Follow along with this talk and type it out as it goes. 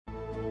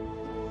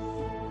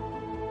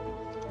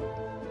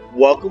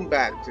Welcome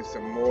back to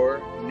some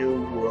more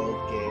New World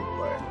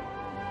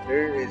gameplay.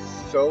 There is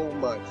so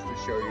much to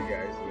show you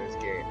guys in this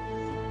game.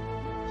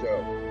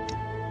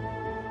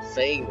 So,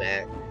 saying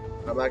that,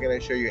 I'm not going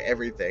to show you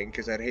everything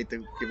because I'd hate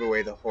to give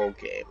away the whole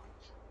game.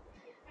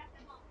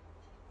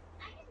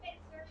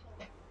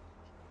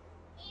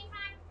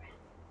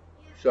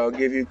 So I'll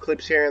give you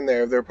clips here and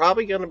there. They're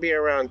probably going to be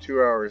around 2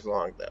 hours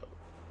long though.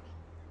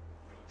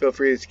 Feel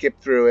free to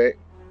skip through it,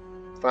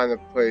 find the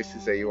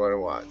places that you want to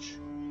watch.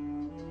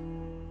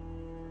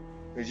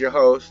 Here's your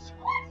host,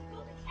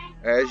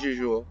 as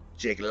usual,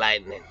 Jake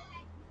Lightning.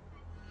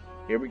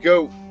 Here we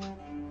go.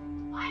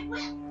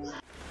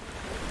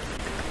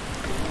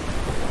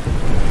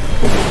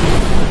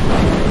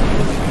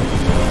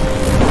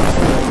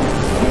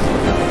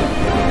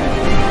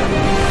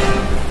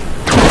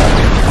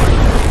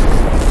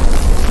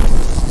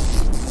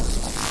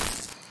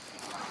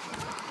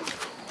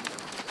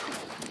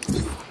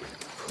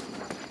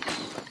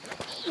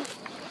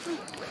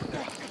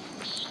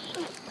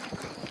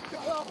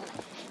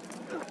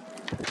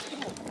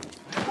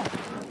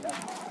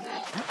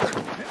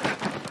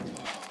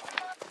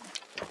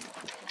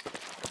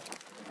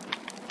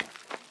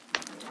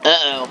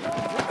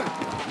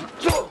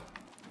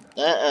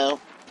 Uh-oh.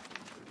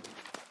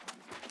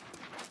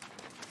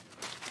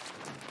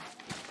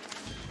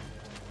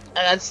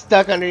 I got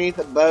stuck underneath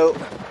the boat.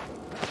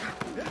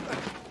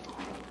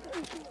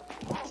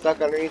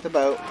 Stuck underneath the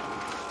boat.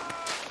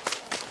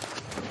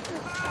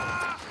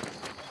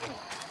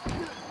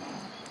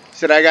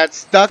 Said I got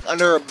stuck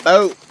under a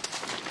boat.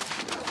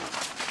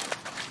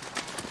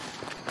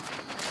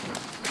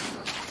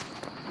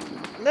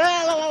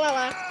 La la la la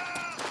la.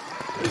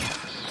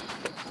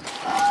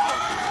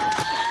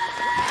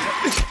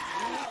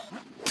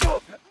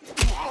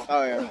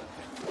 Oh yeah.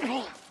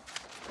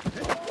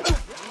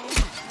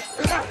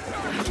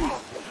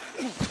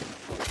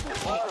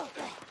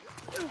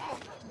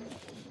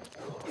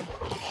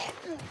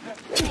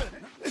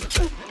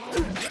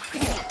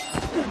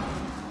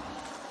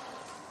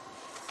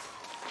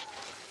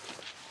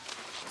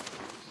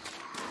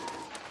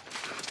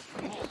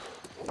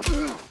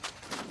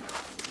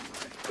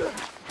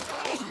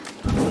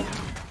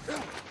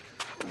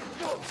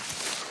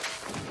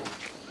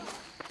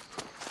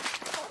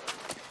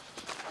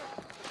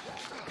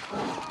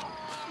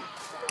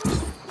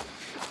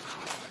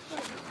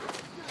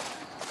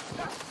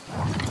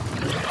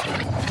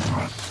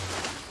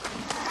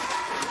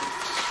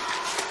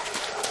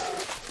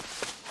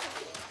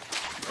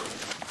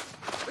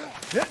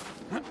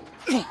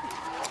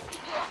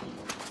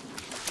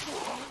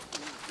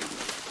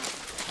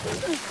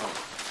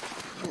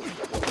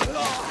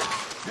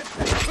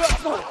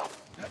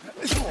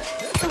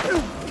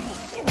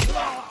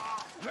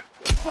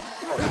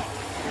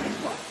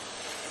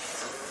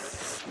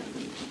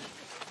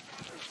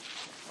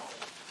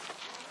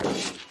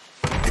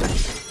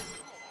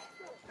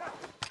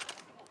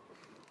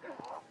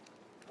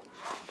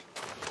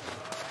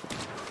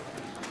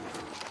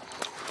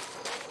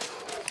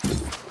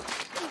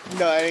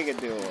 No, I didn't get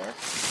to do it more.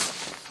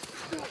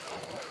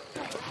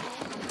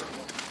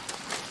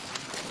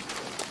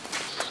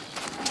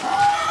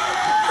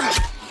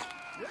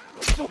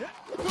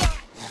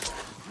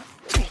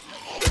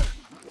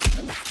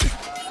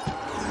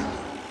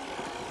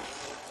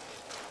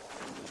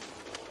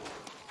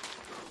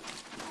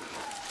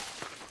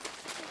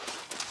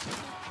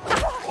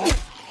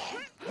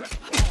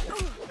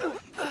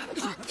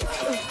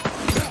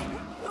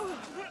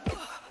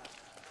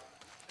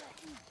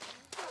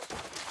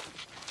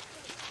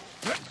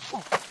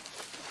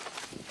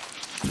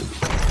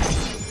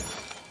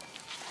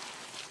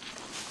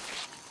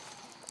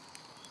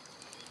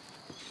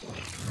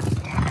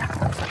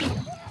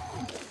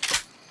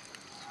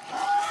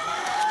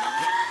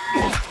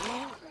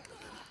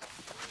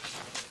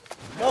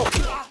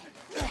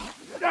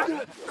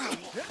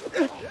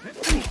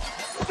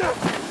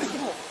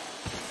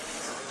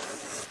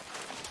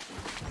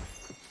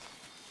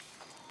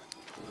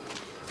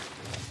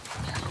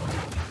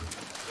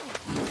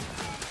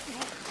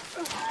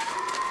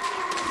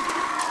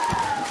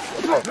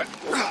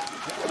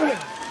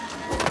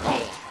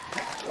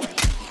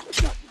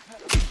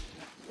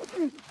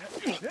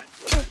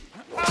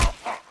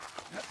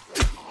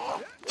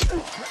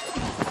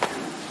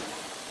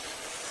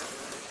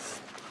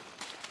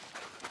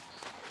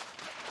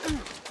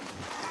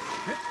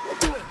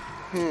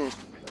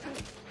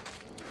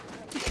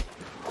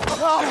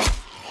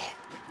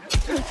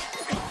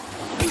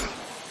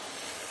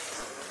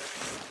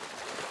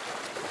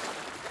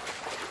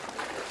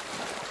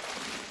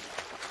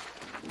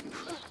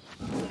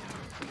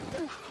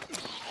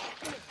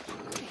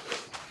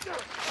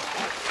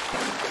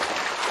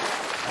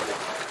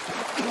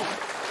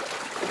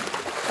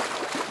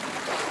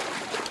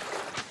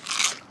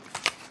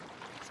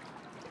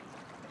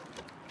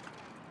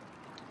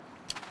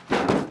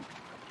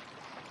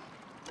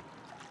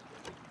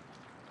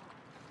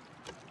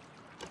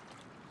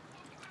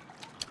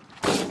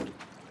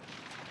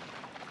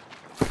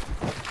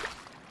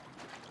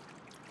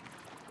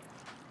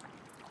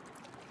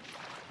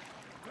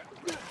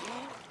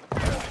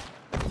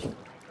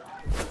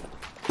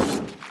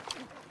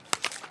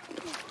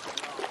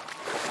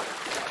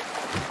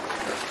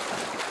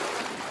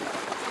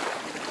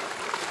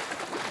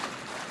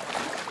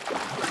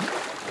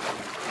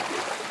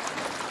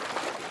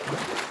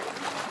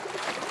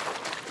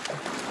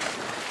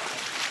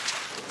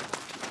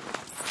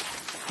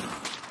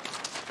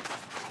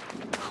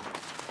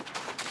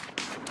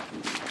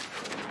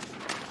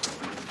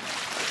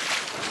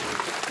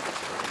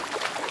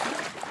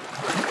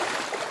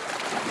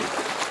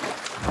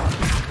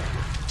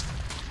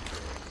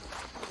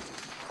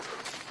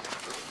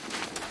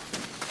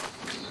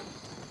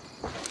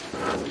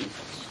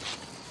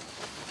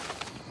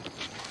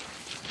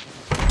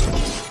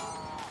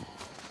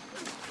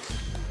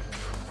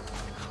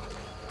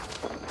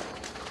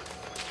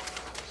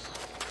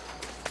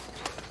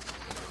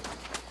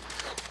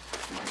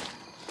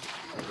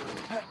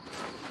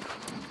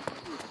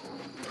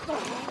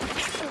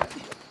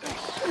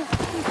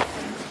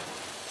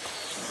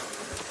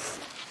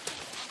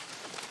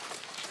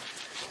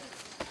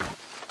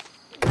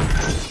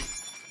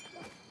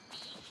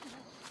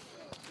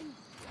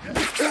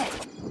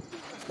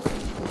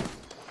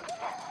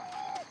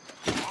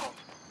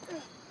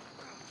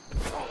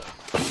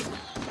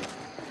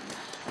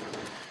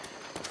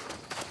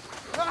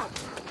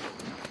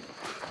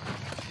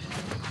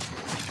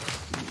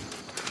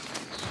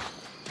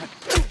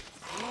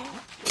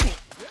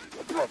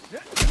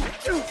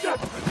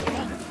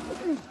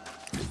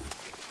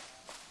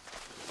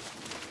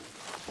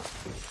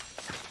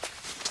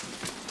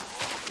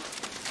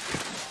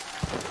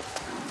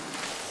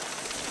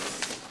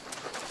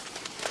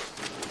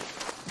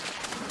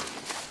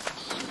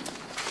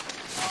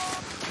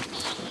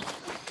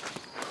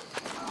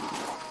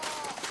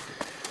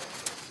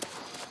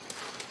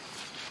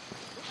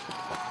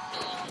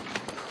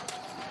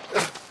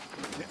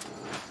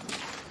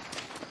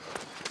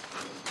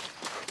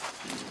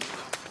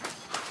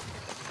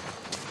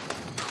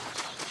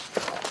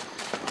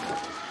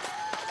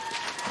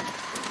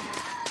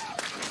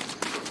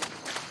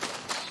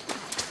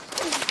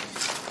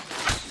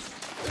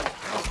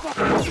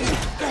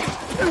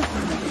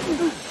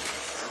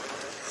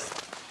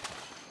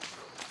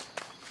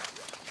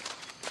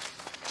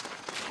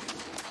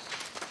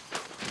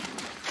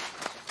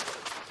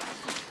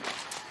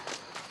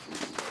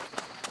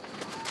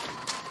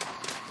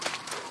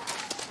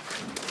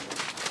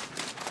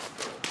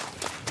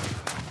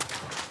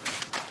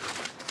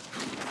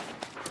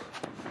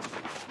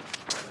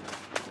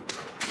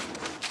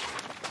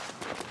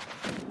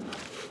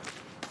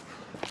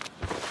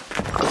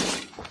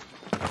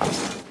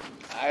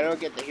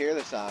 get to hear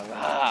the song.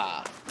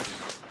 Ah.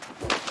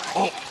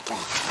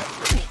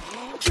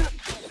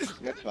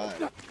 That's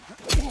fine.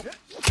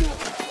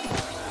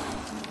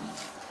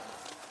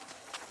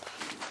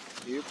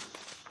 Yep.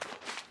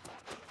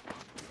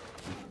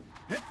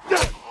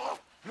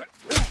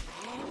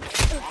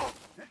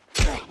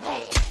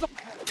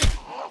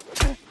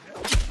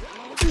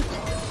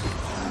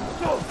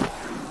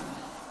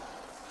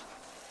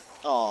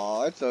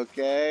 Oh, it's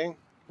okay.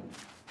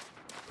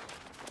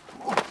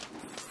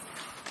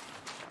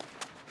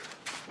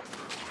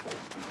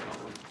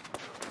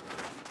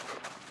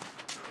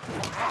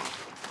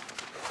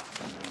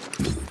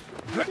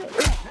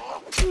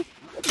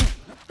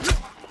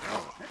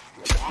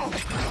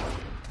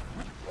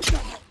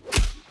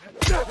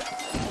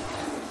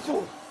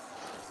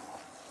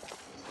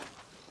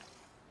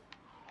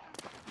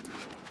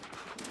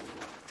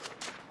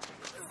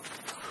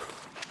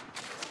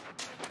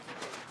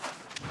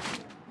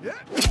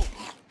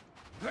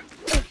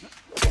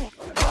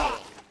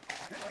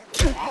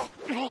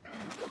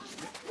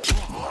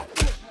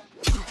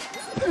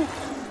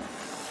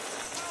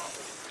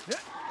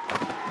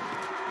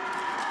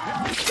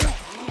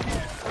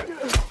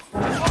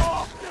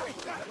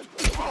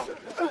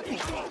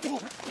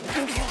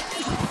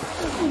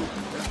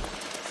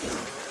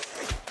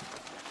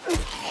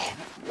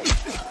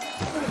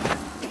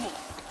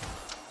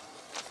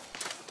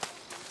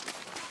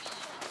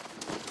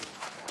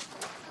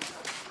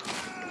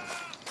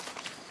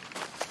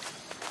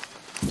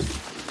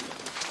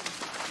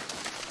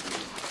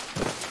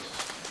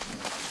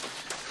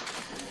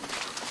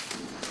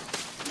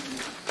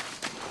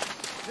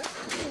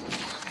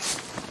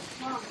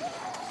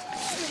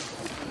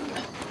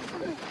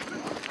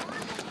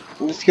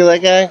 You just kill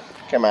that guy?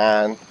 Come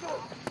on.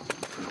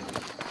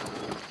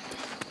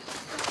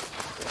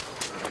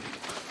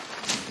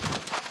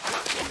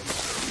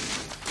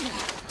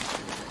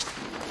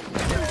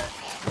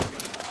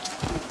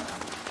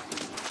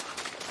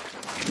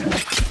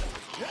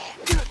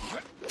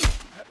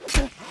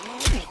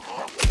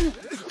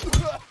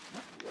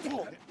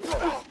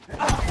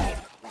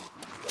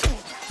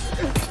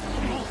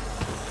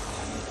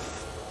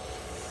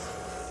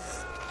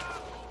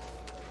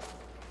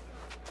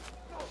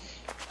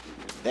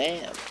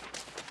 Damn.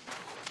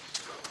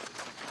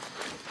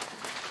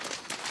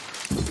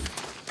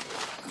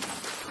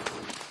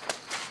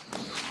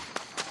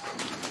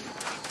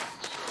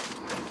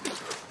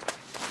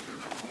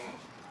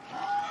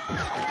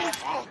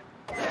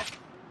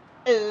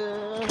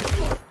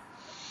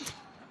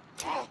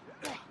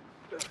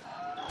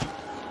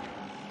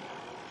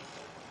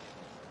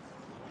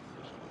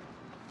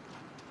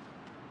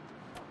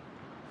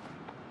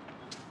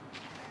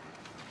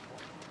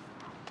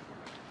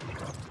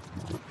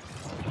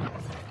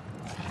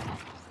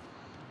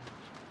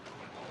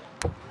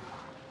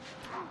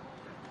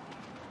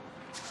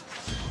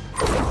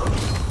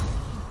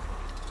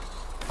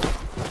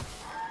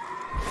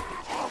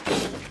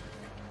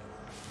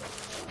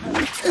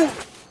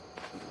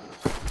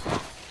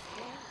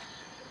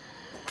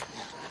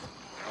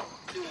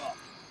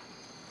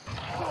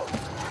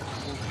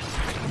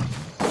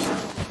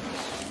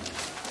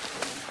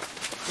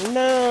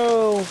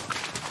 No.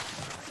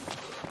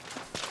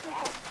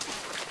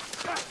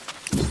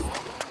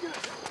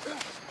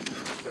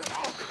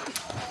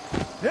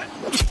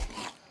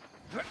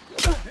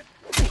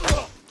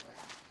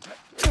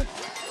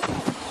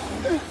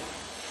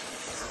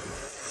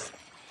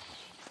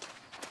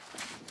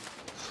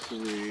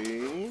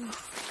 Three.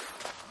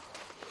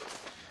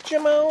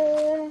 Come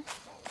on.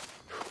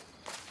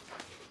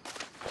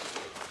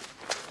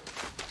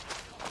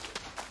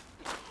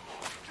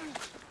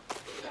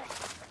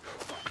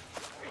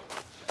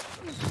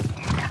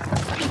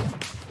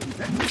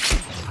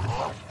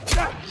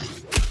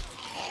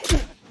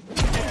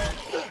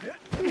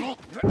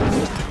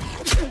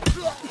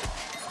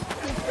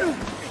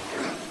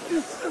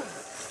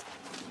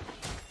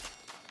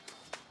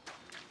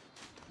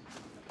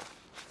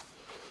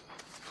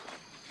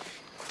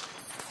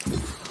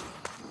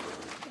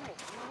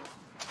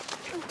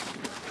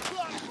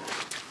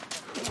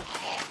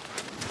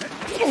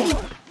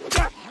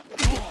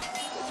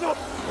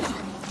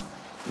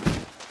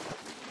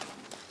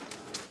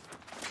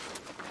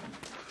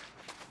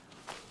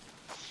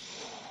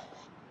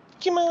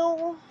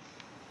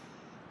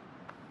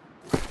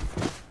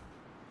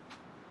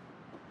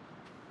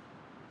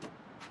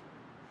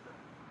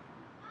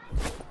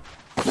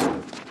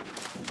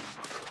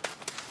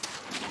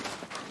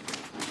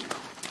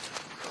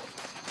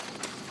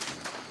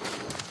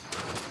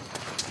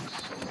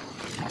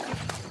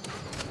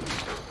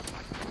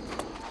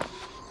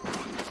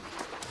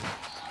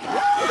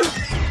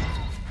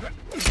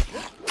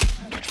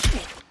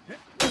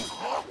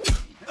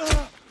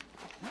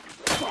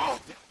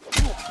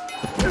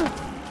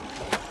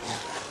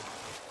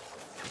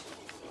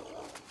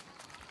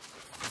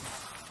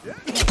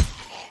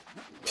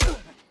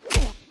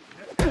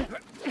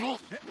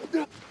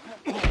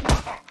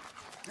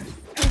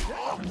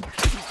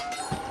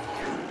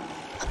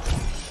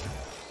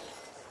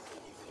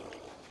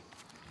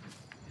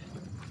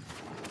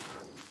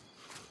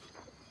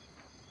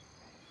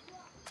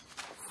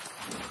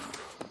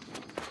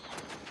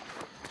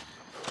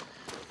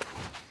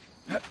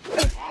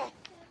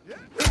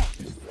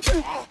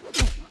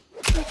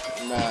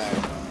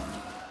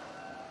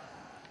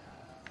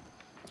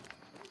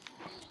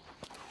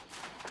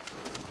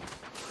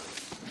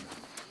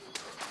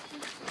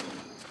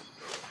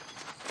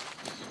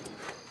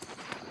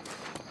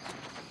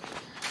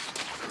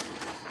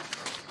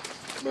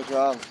 What's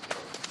wrong?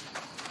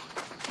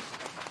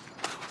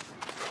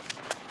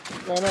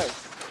 Oh, nice.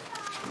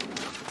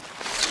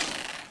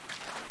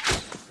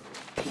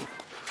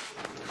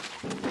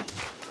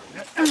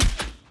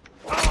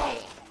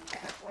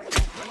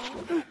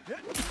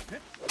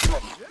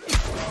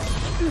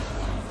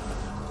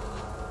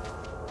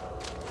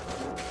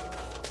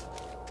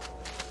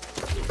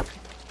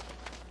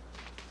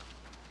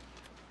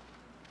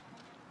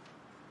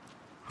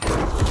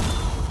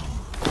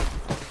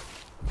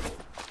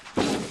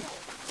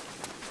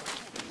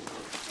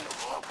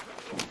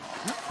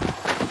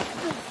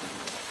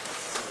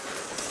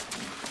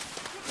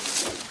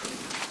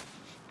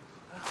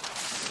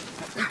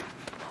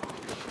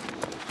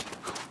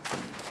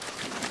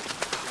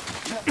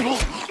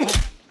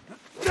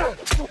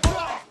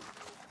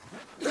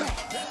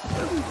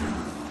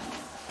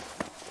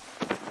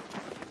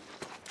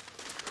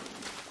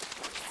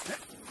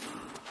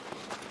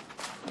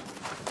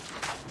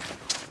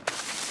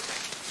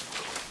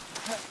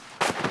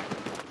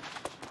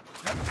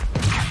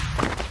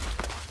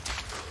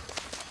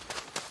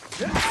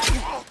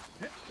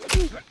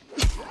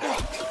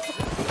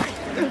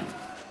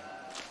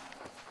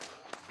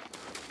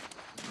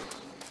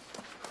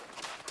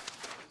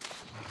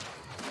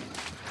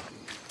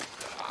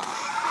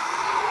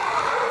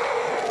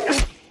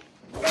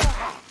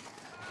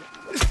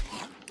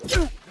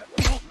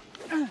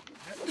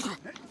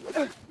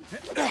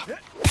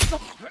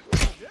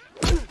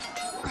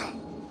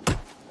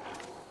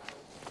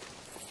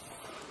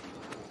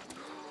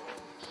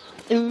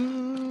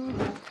 Ooh.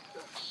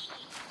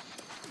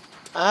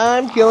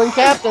 I'm killing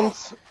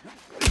captains.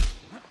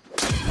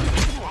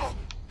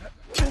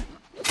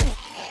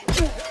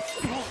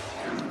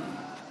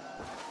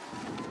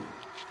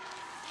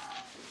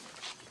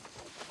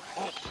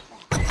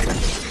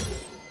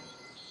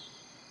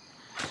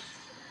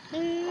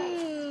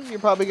 You're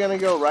probably gonna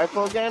go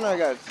rifle again? I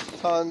got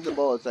tons of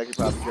bullets I could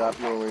probably drop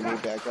you when we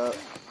meet back up.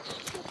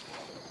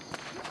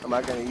 I'm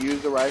not gonna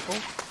use the rifle.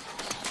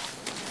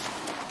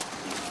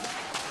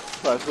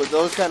 Plus, with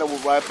those kind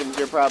of weapons,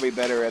 you're probably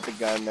better at the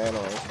gun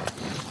anyway.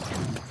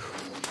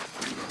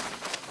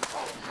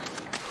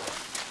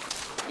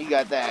 You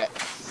got that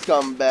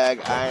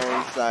scumbag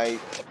iron sight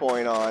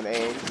point on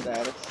aim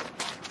status.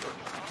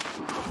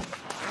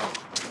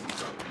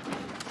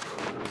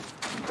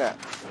 Yeah.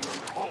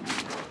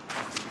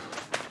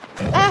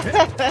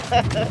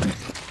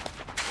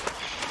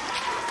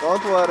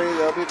 Don't worry,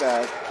 they'll be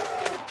back.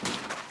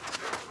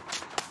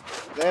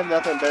 They have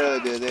nothing better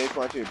to do. They just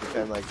want you to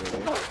pretend like they're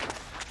there.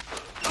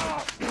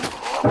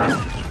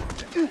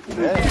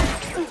 Yeah.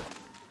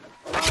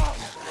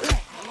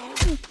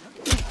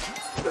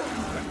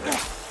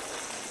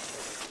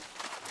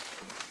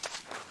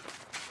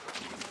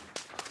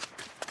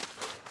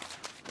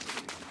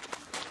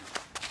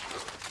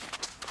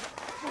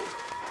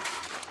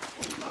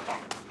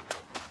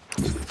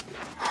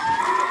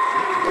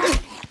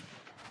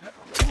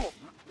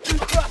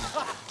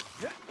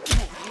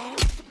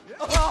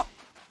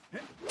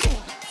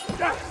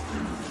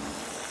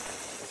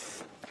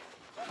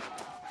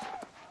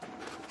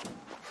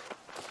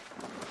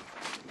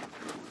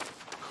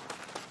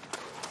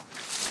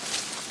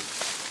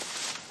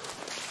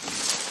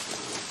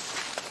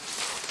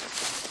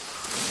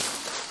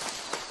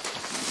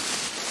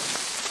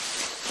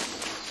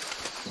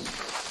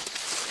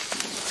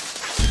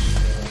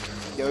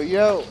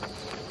 Yo.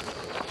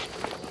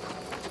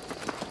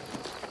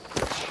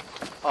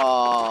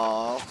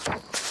 Aww.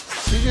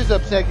 She's just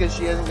upset because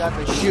she hasn't got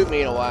to shoot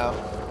me in a while.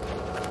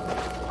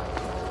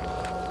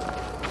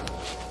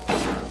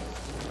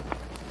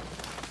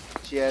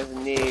 She has a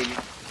need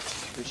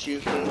to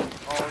shoot me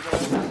all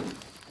day.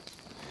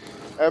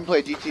 I haven't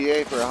played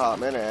GTA for a hot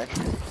minute,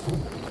 actually.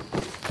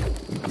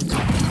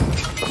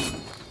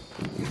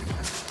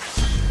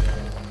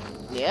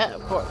 Yeah,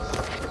 of course.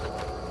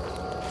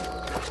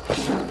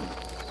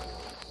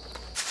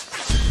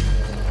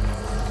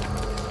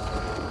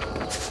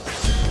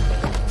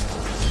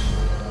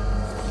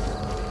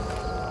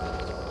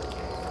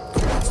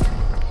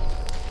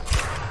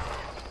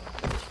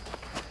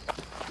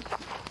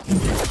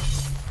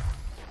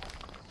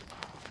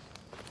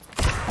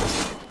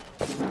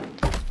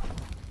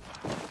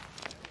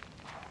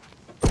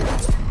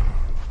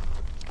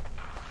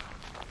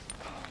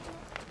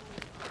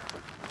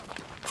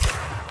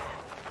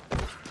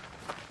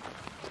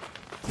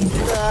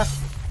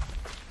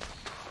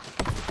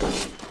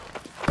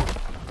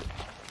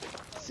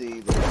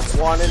 See, the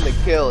wanting to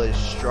kill is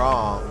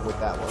strong with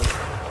that one.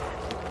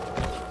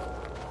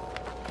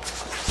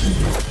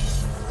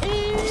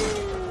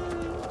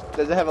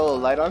 Does it have a little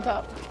light on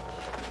top?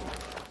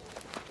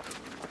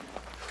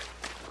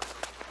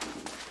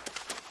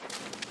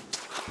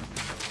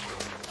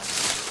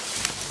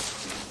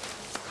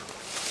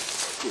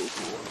 Cool,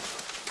 cool.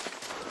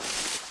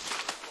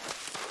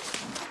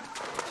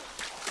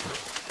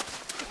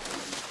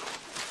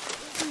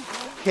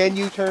 Can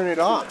you turn it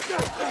on?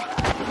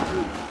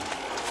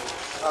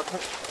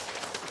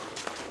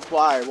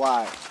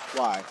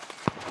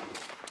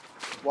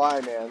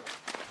 Why, man?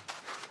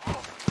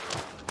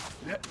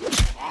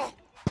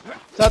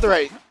 It's not the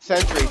right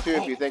century, too,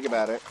 if you think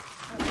about it.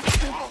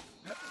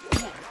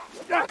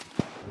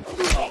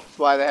 That's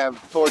why they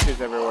have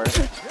torches everywhere.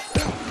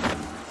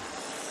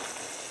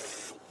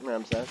 You know what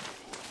I'm saying?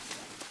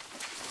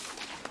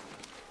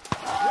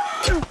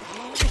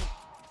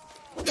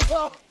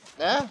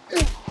 Yeah?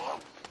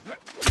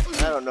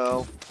 I don't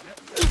know.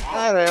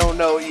 I don't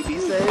know what you be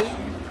saying.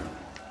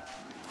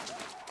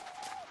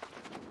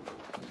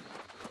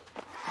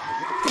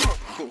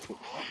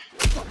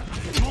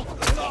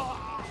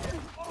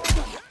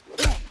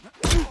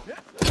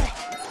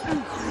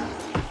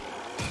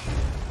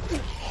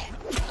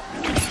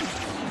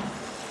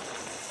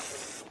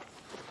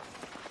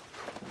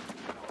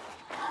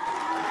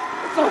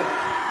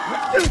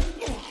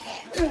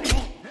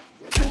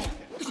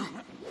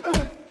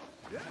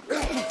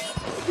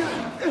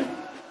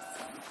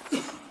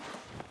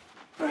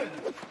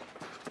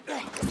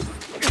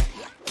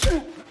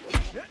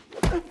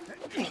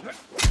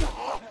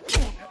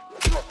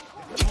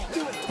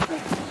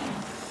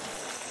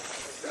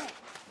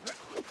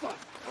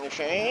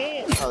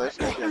 Oh, this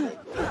guy's good.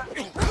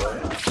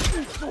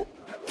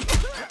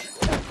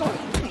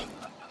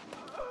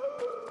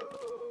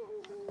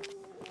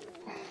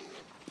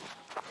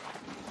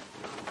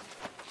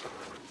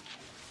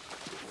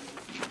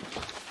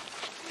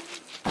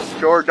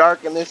 Sure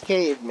dark in this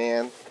cave,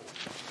 man.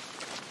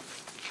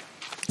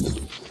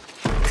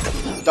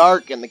 It's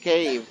dark in the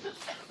cave.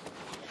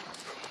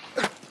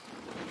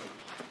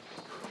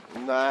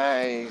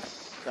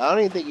 Nice. I don't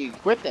even think you can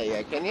quit that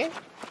yet, can you?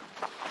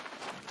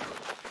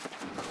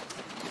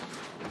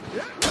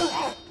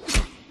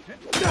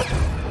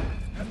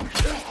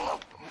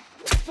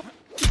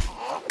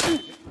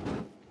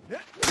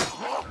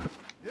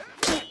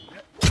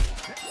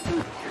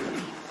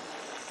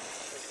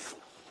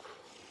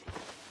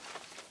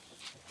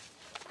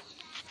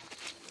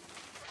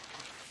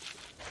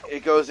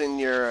 It goes in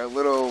your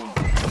little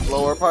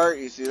lower part,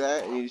 you see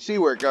that? And you see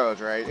where it goes,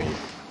 right?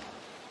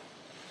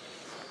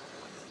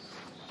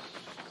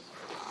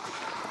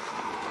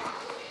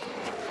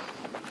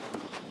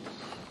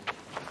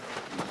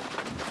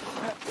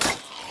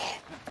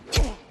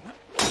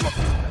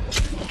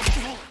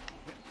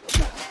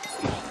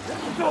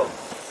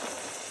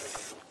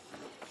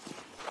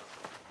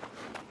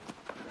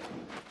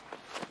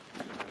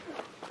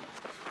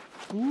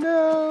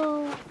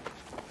 No.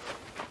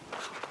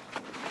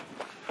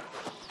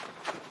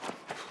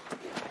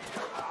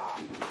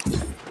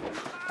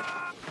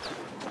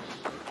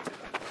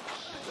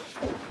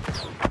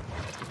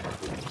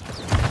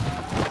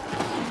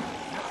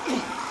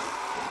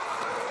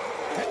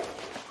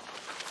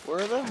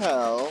 Where the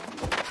hell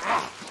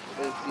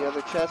is the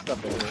other chest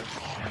up in here?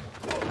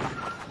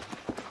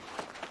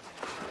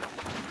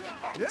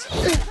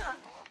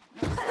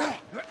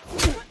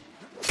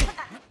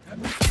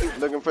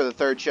 Looking for the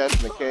third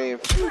chest in the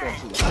cave.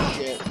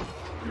 Shit.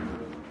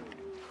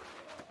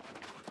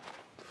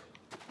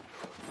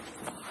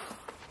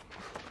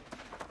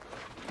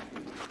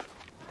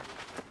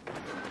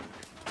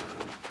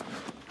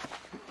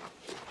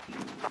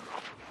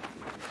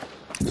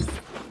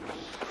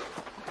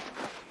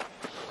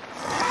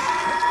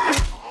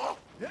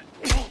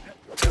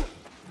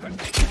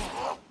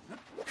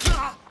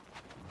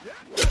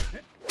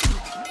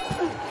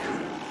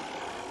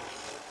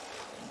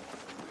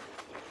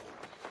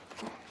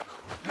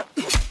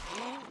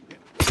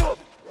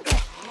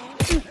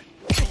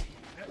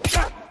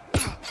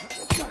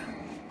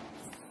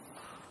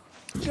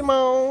 Come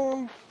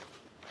on.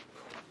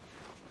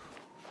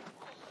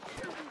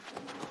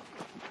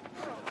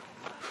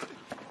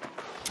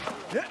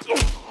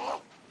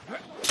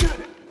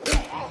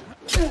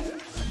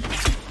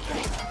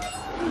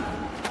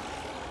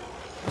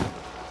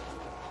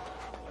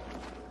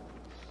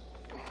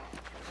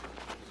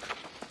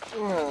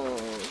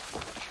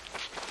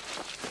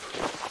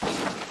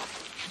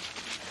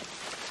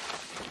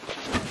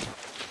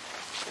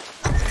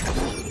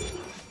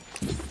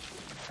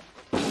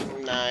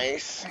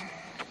 Nice.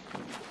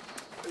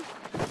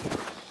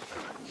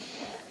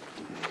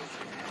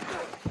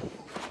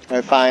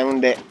 I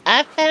found it.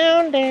 I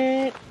found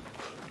it.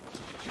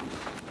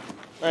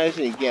 I just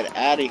need to get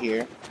out of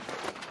here.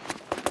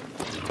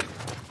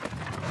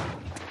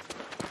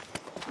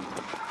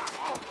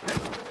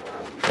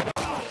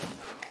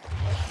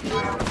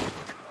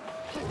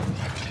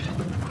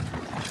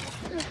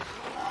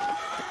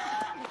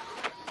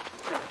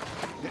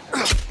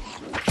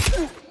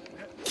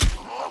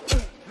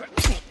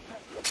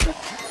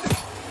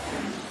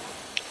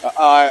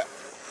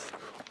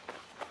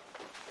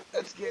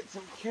 Let's get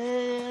some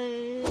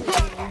cane.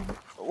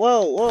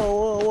 Whoa,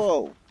 whoa, whoa,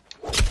 whoa.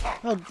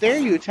 How dare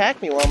you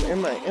attack me while I'm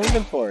in my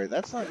inventory?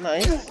 That's not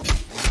nice.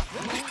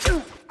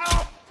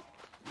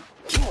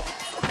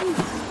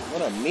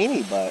 What a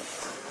meanie butt.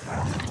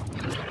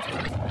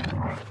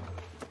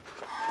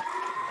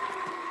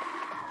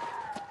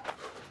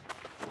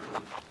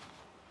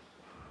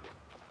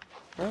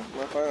 Huh?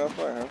 Not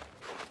far, huh?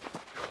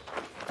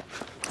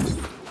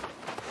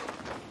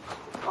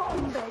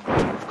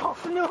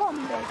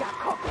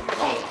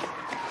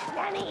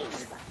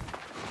 Nannies!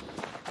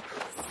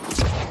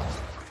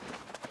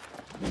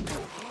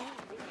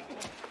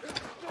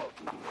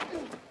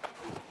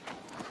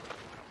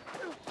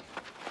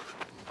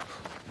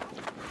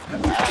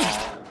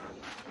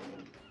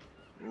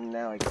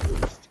 Now I can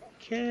boost.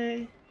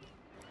 Okay.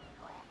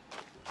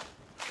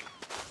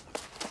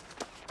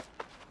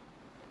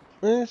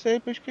 Say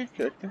push kick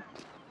character.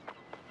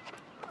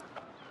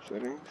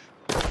 Settings.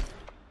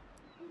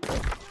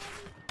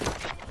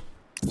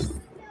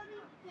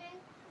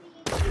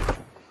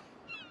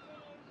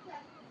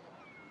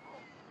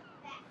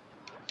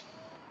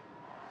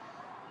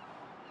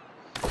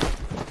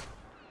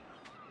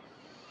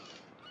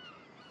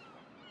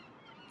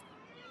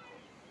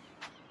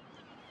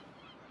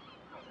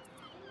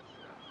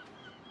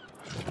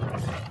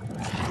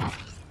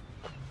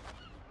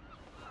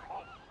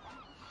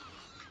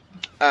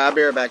 I'll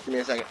be right back. Give me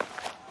a second.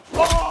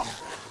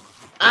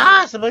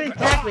 Ah! Somebody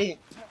attacked me!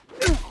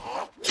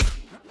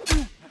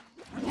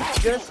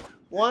 Just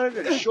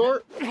wanted a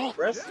short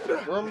rest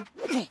room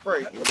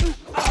break.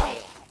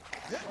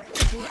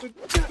 Stupid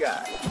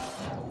guy.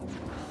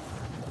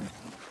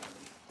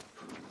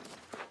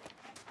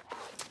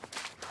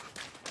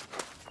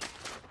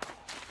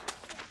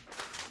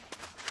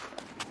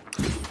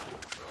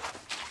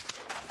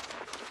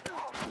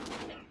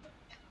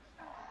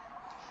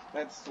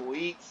 That's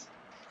sweet.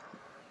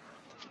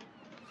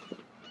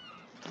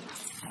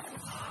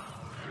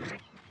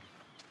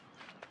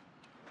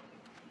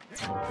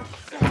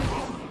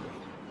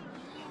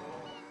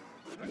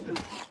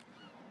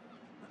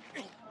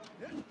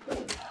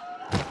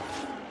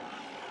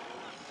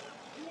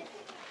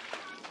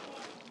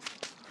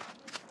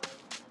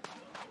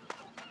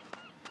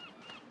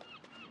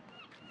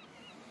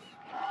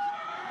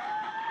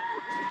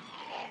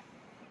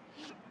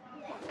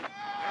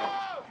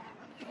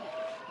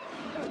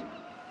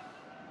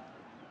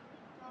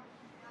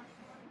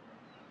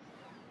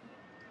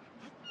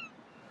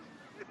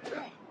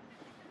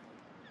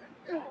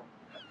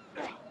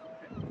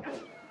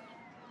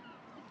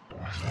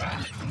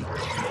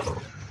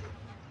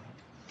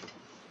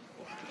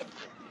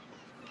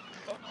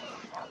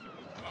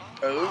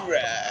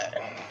 Alright.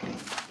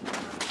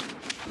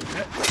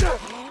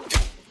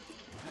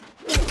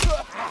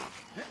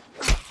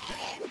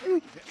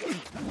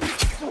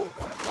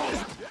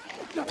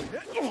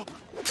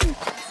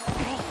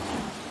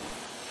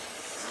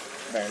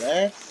 Very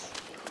nice.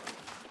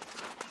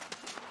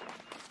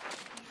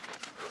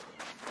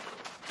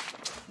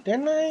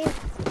 Didn't I?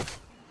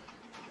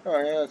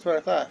 Oh yeah, that's what I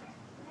thought.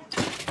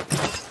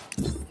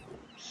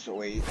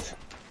 Sweet.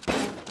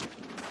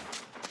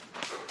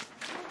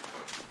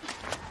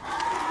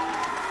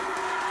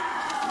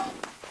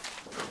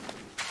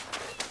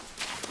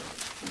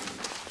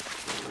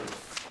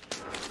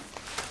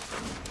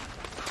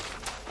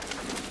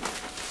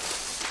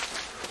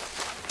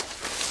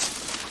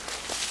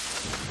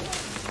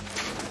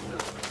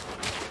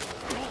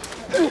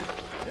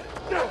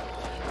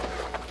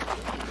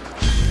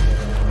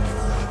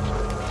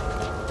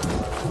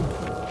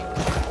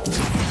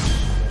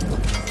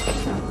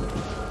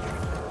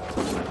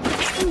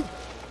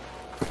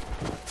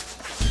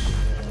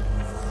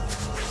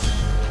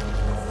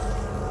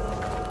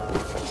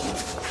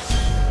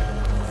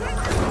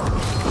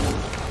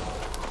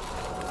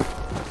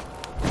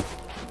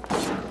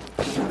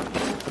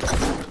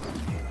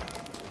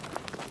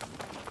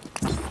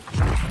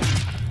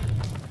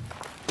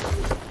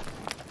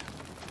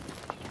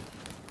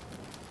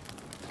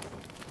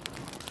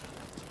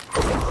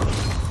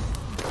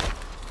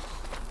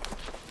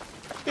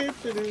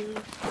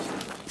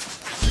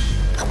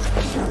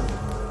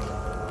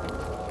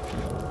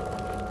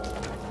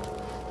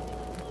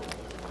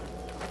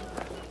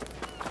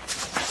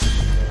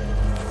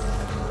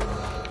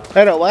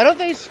 I don't know, why don't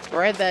they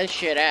spread that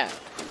shit out?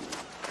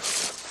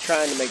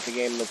 Trying to make the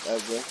game look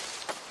ugly.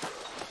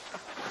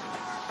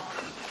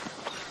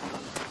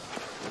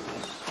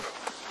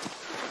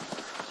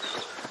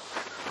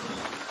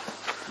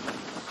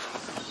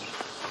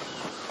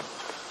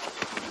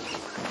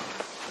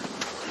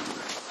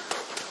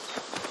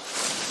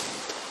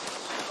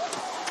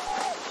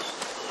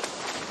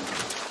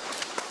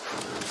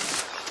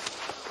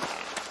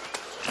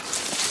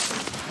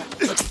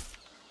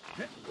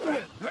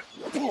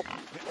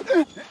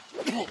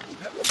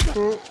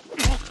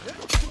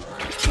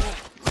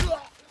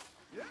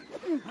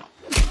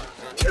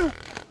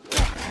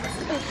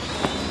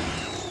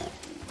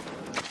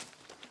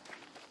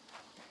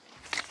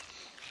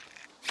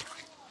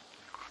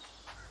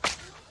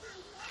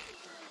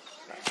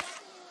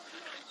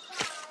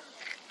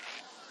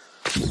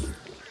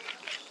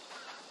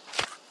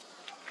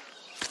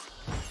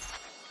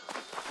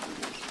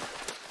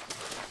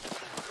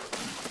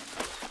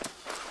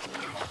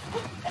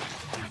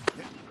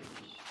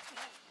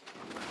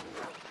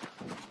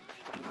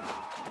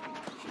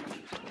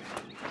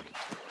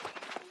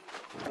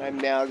 I'm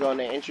now going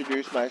to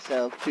introduce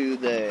myself to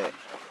the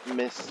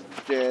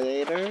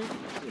administrator. I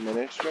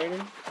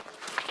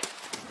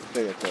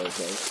think that's what it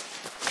says.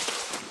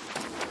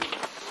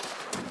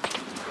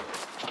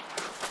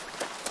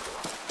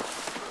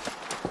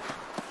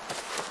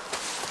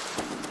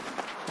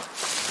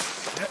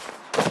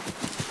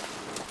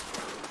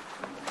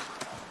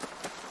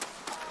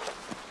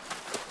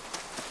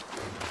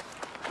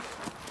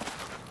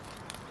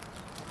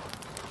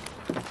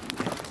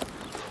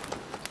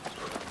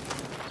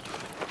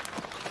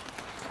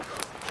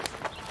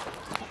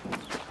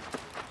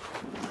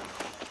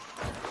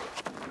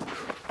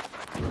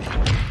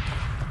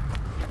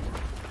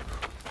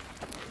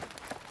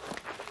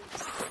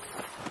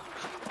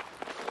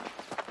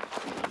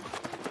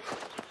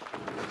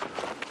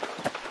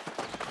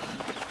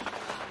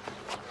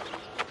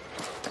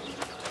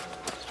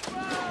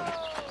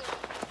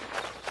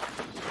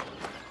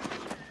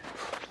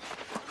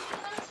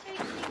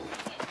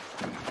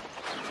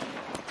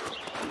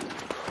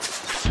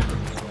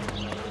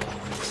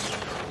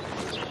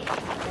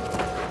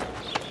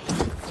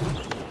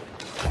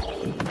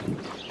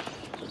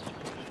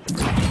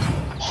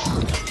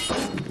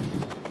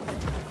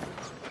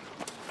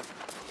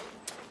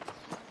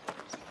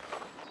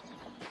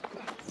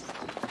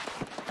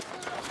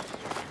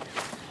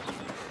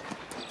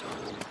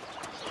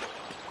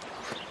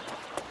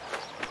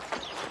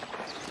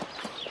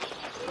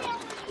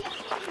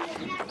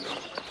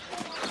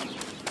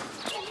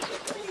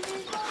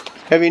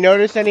 Have you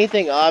noticed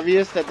anything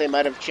obvious that they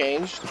might have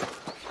changed?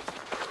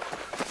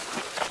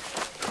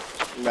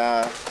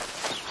 Nah.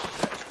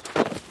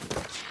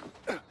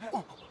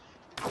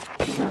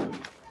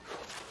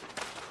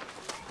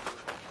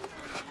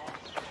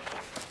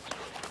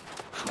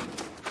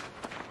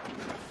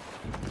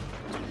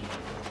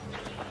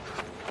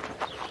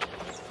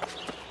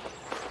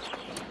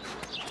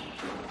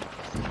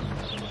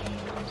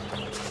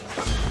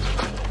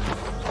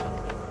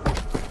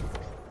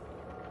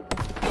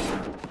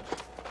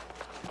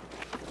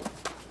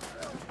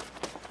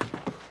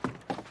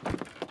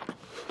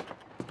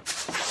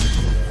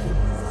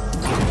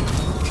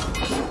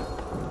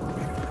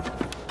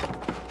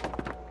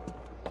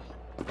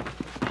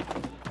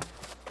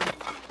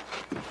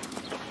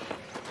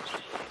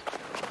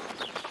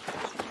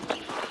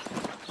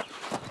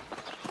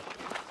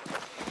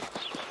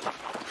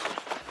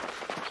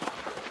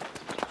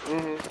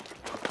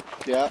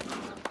 Yeah.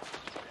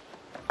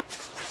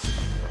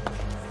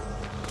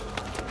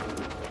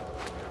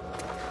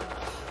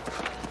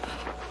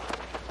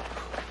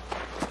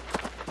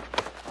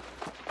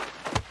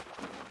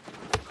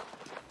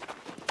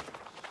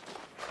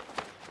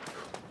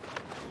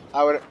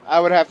 I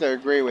would have to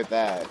agree with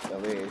that,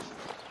 at least.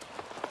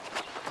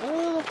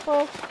 What the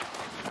fuck?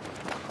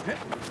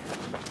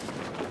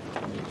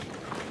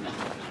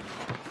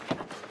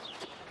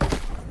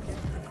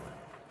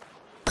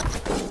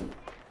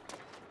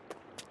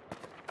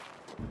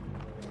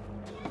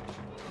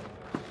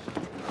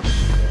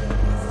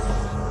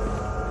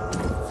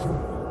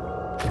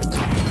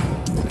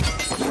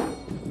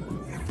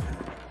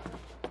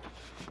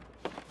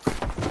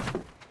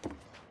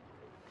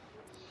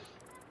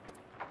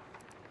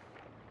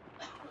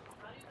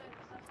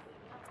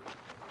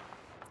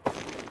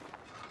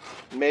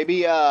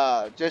 Maybe,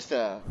 just,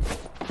 for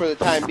the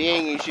time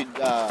being, you should,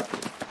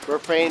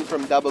 refrain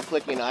from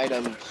double-clicking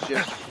items,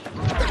 just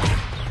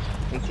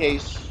in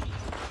case.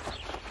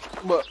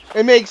 Well,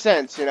 it makes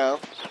sense, you know?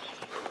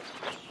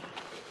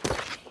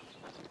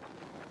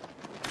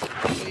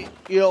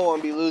 You don't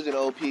want to be losing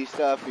OP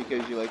stuff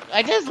because you're like,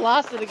 I just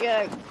lost it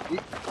again!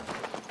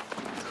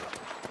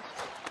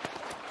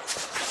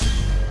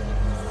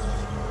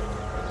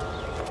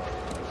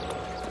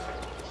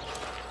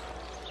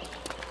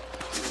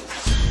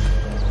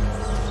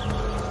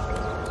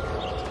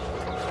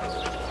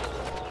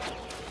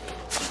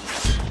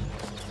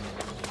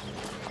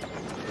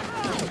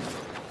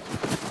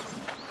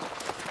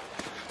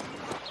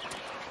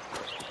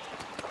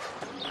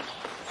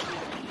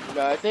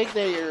 I think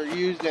they are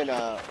used in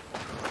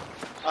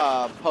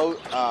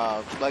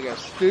like a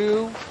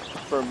stew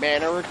for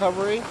mana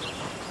recovery.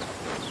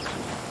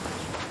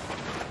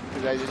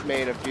 Because I just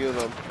made a few of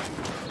them.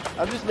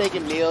 I'm just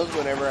making meals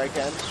whenever I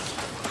can.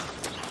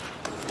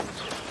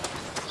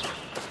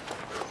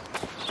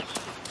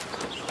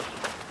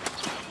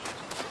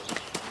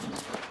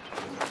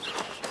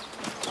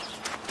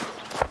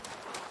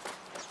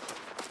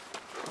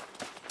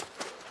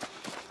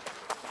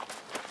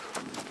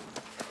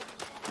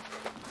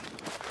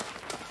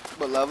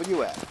 What level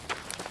you at?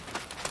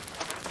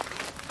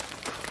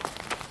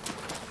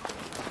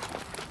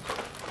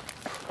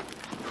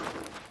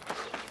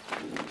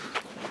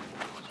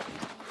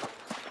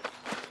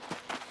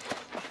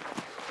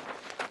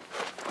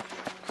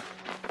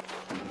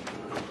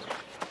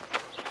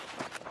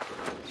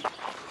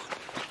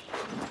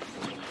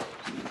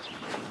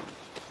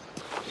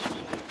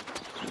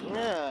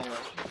 Yeah,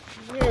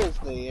 here's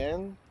the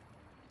end.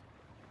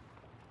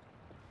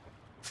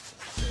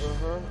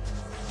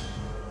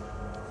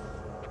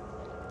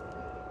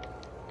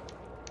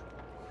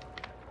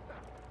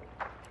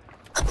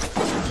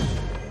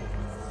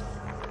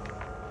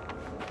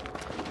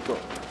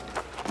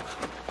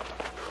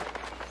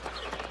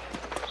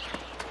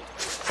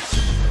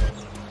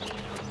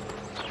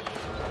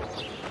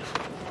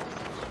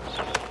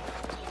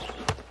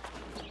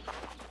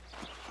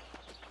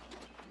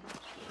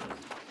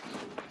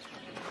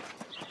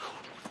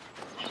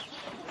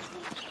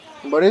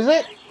 What is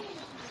it?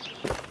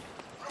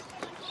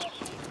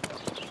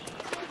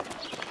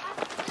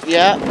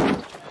 Yeah.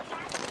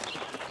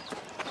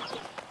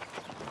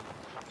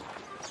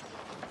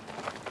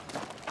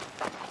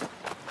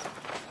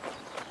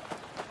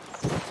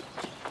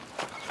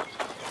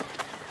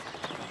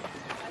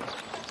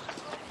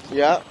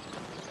 Yeah.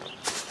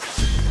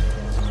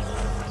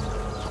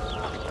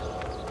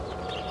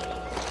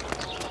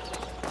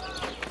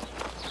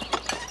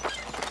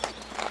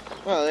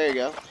 Oh, there you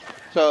go.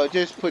 So it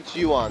just puts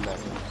you on them.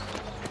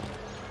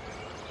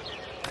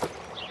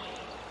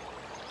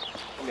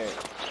 Okay.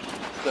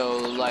 So,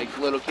 like,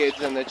 little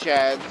kids in the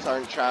chads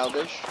aren't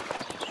childish.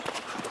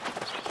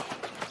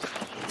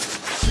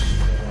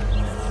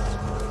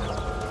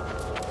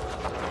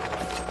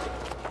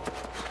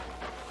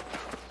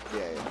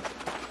 Yeah.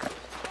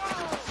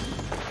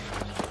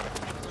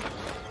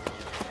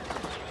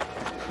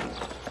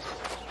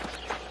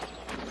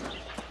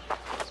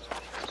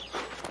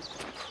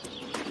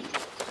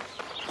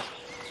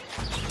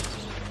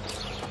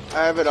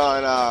 I have it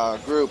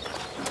on group.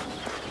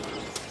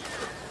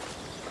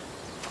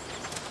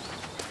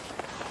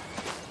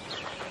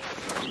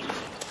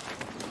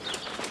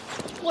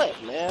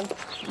 man.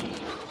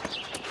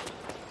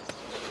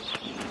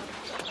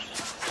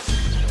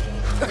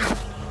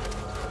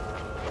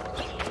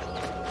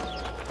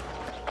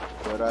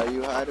 What are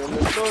you hiding in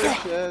the storage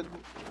shed?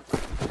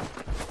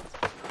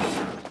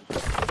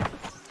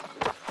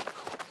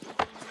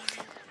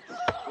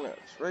 Yeah,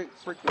 it's right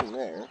freaking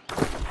there.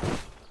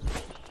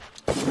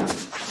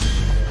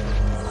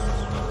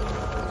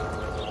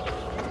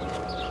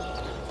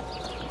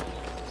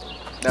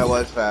 That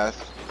was fast.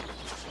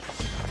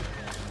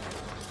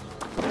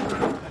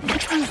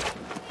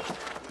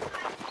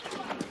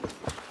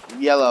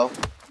 Yellow.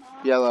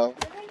 Yellow.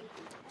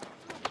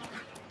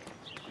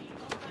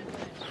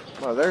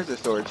 Oh, there's the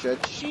storage shed.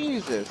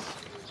 Jesus.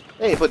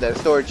 They need to put that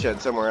storage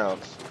shed somewhere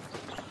else.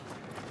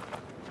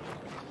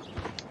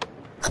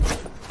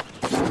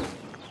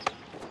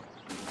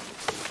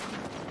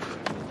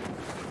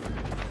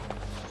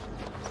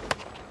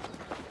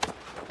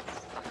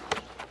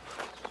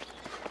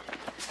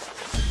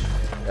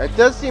 It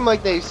does seem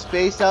like they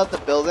spaced out the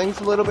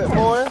buildings a little bit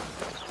more,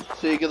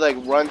 so you could like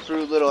run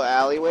through little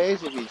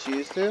alleyways if you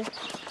choose to.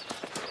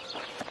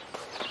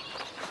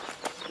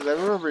 Cause I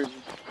remember,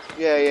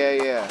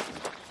 yeah.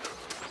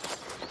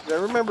 Cause I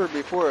remember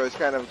before it was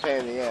kind of a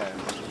pain in the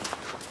ass.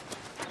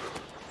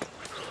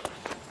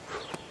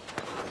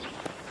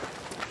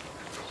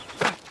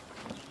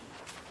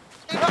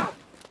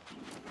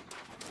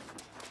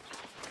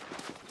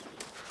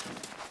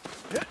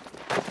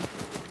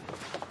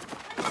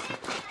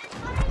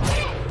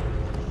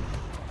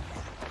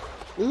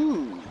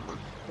 Ooh,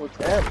 what's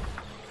that?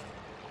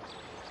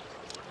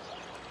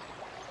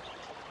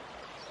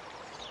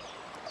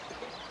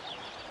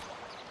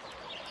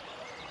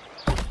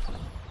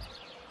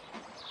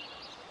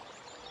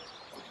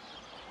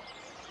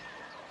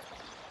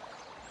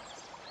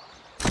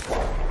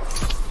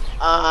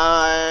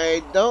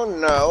 I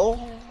don't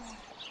know.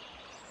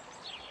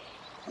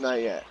 Not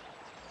yet.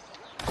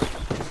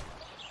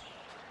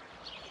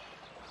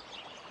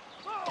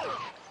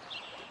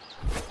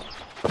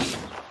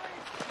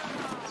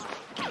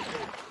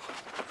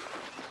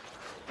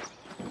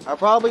 I'll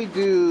probably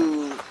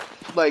do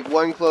like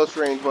one close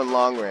range, one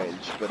long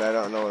range, but I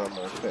don't know what I'm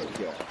gonna pick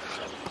yet.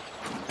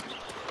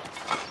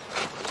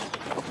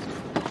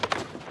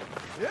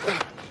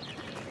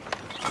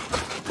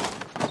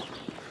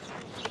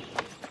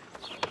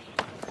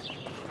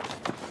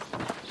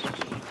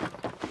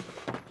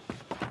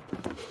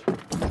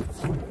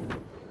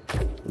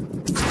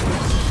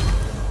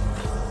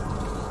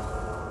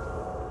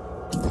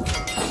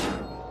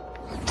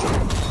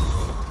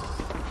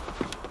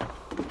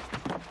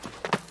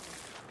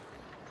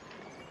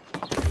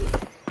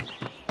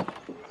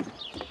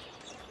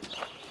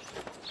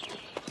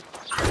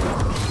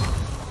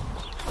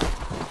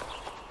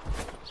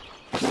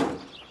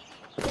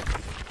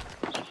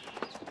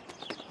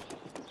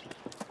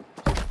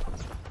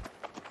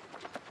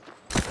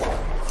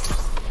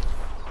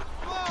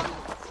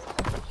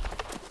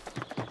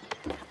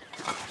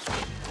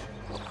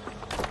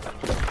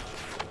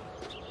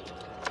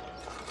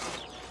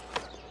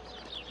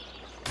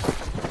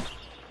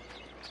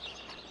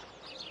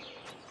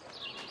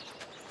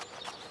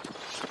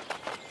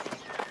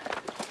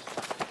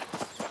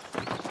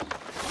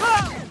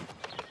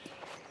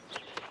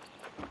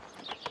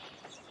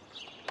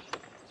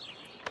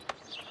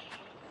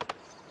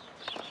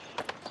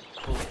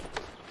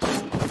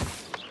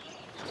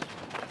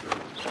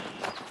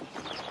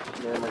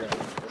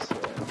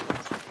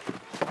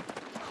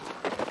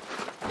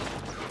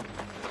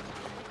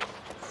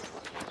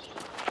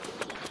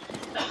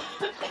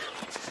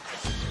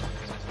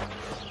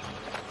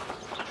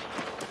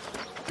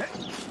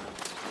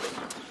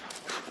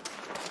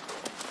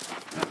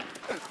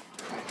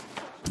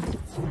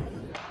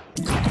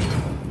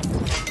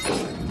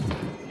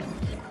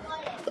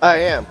 I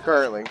am,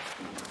 currently.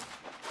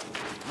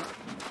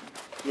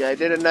 Yeah, I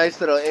did a nice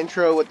little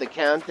intro with the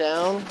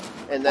countdown,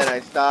 and then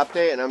I stopped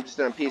it, and I'm just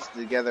gonna piece it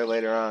together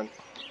later on.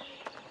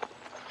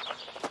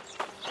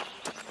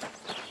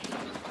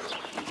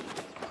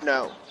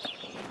 No.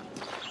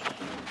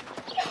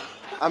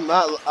 I'm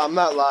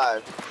not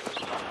live.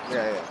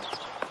 Yeah.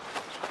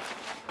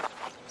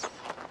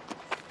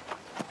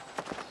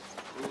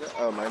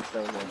 Oh, mine's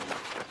down there.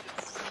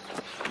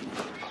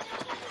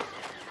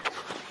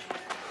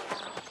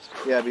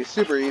 Yeah, it'd be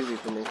super easy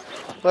for me.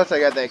 Plus, I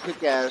got that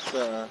kick-ass,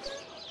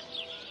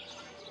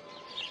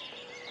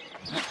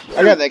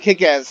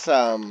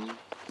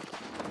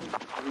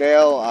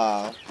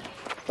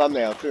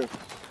 thumbnail, too.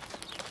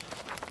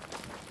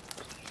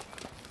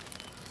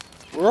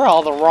 Where are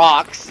all the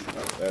rocks?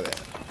 Oh, there they are.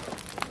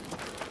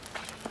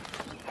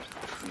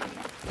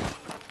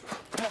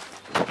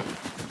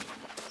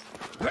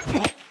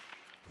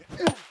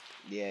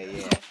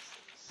 Yeah.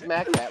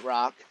 Smack that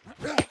rock.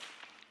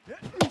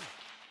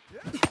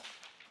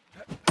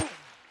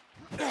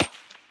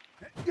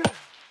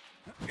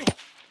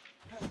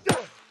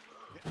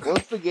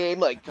 Once the game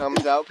like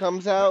comes out,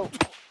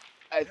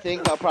 I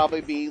think I'll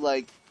probably be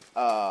like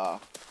a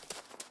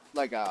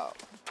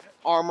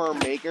armor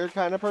maker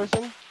kind of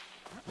person,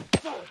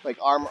 like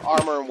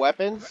armor and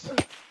weapons.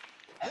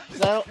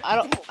 I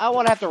don't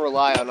want to have to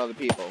rely on other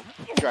people.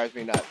 It drives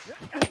me nuts.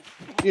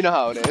 You know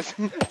how it is.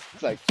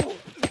 It's like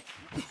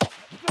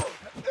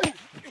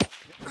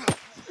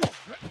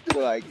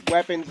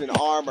weapons and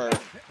armor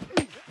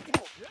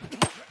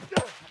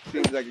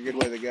seems like a good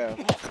way to go.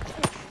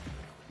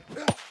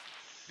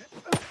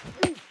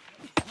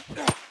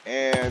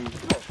 And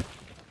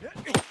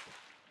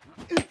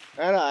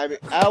I don't know. I mean,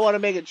 I don't want to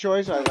make a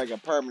choice on like a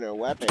permanent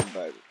weapon,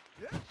 but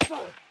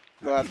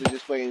we'll have to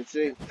just wait and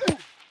see.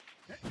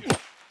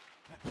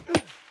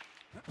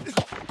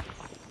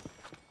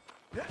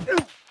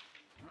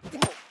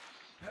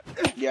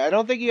 Yeah, I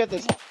don't think you have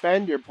to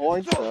spend your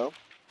points though.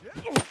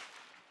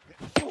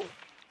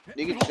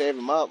 You can save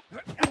them up.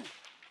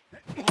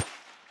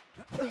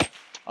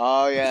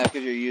 Oh yeah,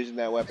 because you're using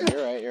that weapon.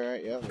 You're right. You're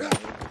right. Yeah.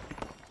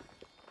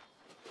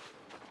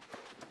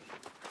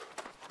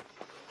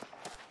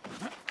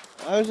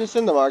 I was just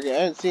in the market. I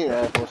hadn't seen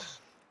rifles.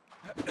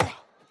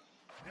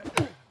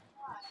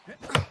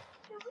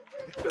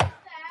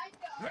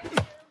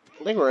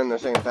 I think we're in the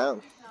same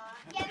town.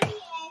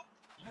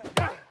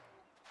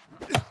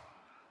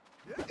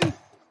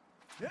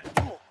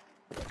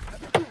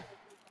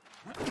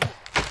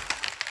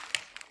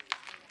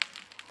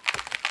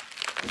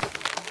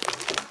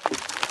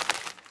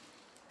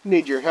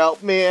 Need your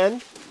help,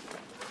 man?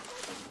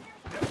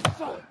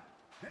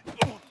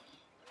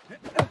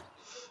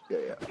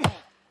 Yeah.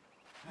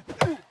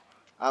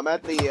 I'm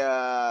at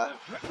the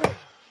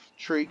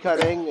tree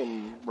cutting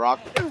and rock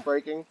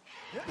breaking.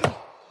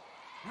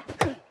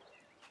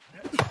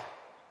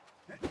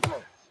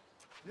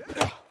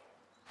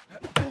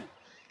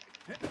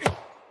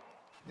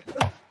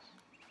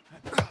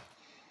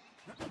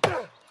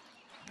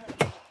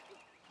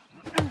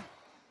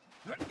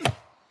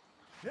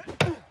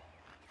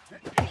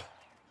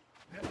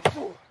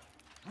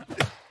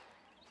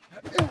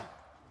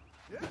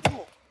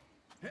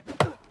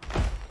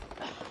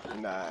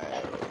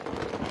 Nice.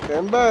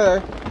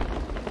 Timber.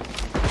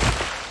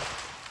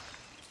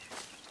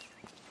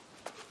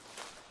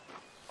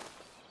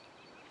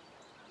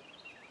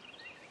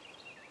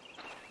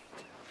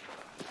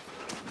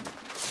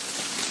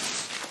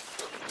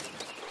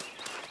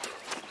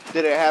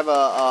 Did it have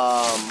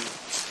a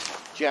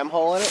gem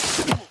hole in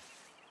it?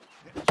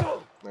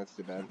 That's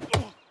too bad.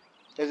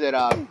 Is it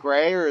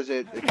gray or is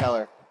it a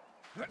color?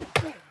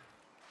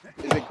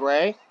 Is it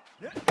gray?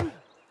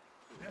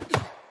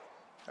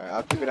 Alright,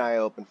 I'll keep an eye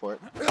open for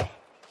it.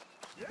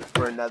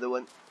 For another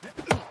one.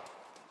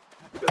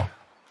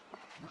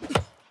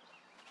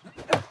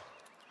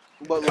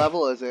 What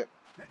level is it?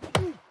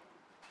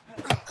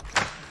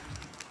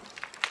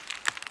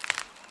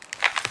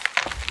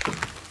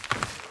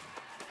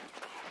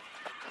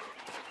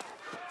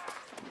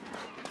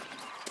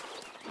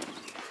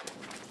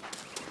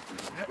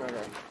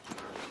 Okay.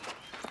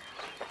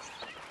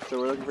 So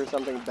we're looking for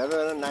something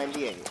better than a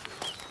 98.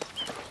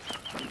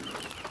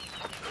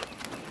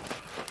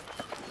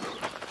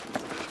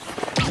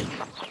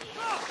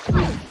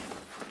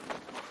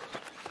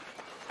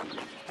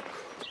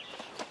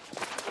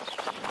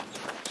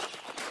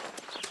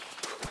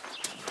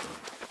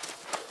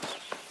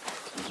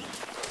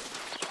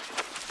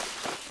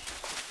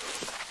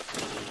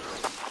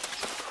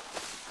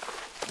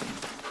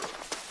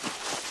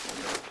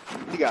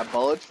 You got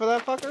bullets for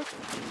that fucker?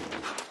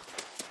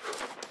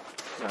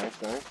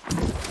 Nice, nice.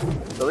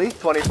 At least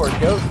 24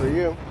 kills for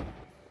you.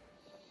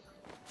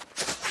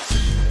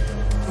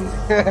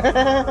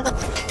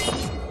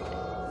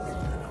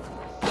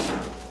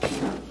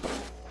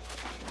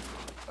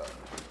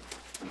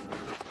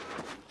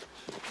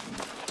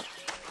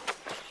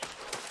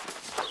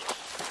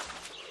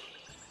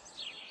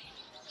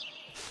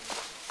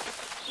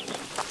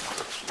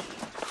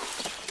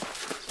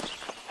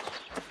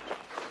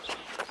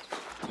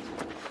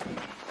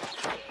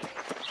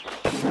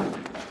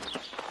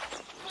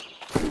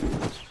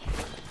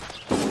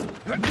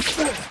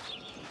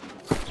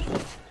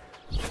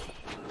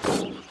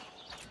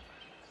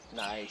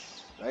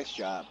 Nice. Nice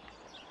job.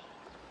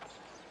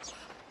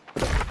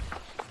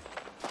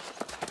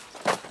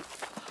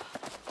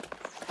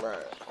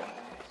 Right.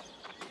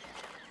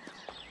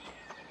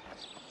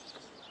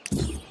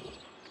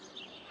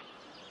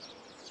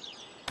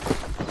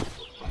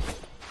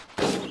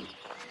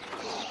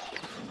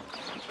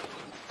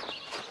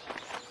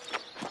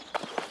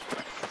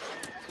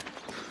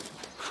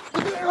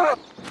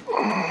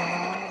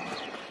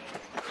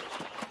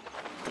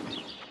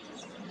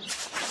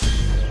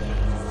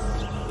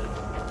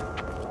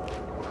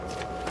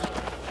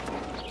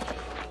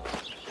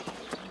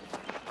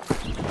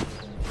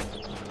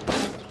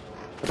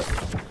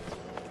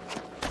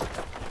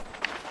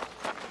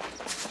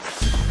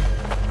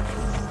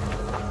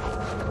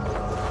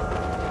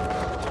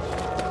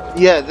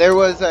 Yeah, there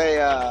was a,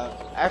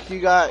 after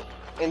you got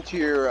into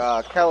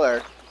your,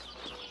 Keller.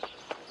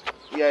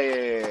 Yeah.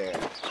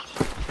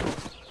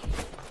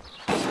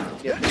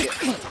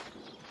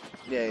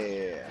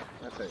 Yeah.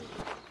 That's it.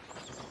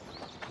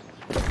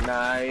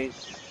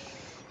 Nice.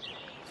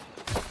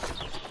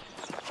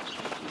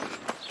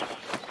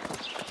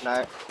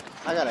 Nice.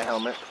 I got a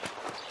helmet.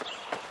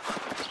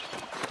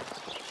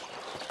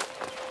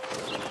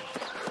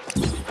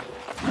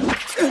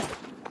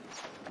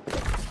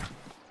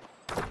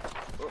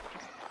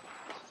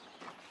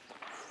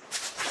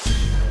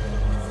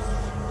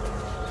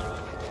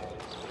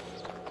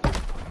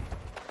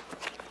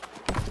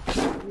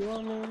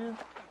 want me to do?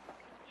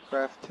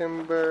 Craft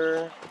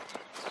timber.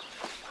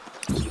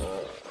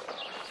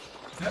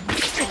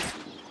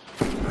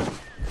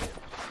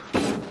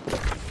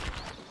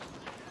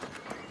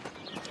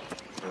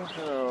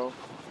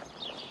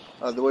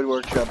 Oh, the wood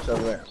workshop's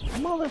over there.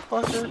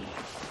 Motherfucker.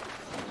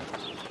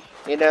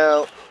 You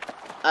know,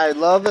 I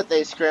love that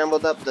they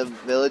scrambled up the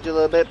village a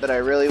little bit, but I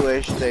really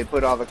wish they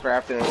put all the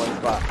crafting in one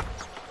spot.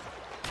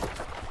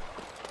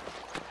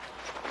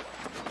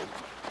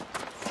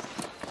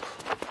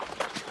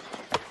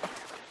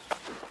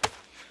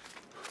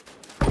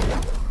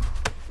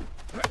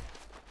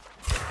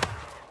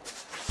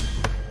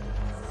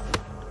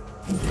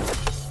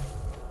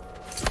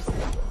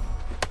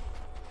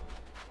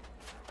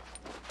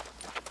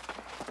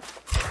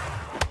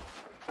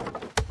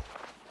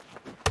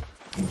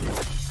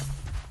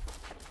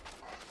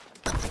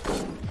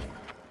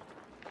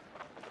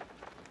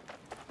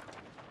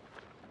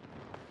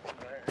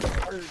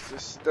 Where's the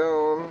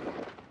stone?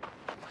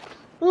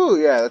 Ooh,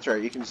 yeah, that's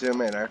right. You can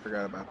zoom in. I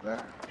forgot about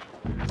that.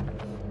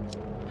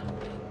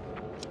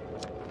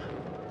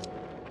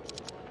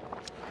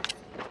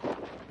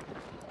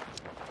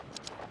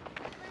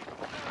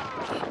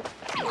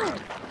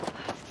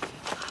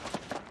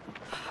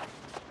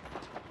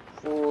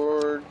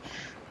 Forge.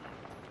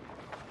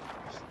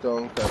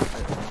 Stone cut.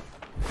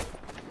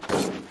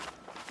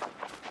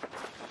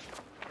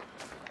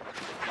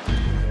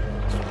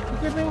 You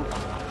good me?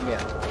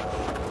 Yeah.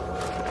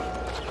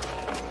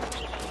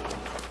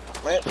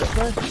 Right, this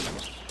way?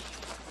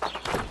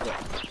 Yeah.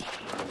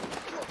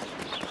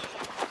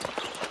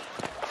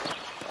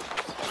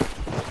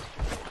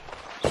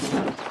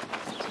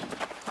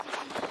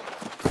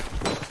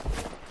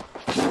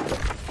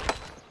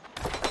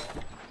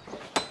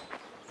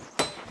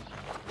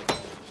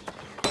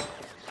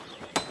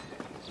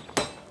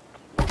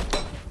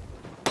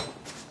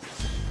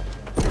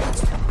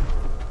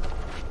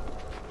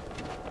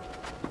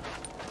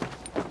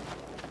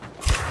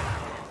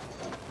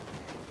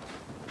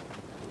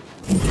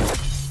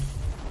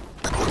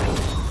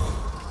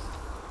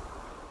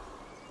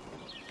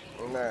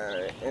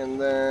 Alright, and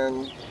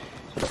then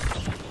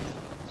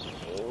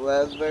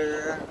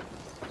leather.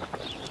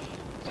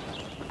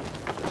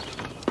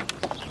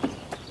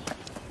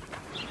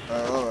 I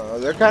don't know,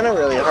 they're kind of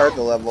really hard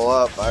to level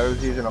up. I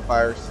was using a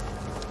fire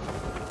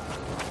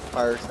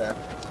staff.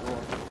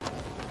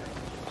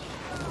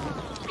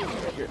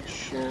 Get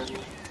shin.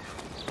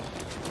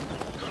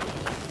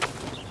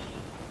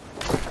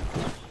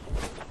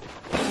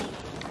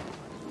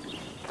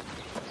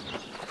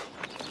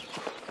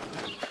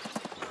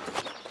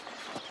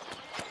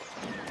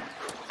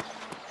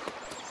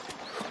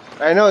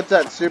 I know it's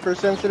not super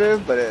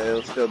sensitive, but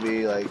it'll still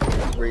be like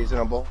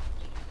reasonable.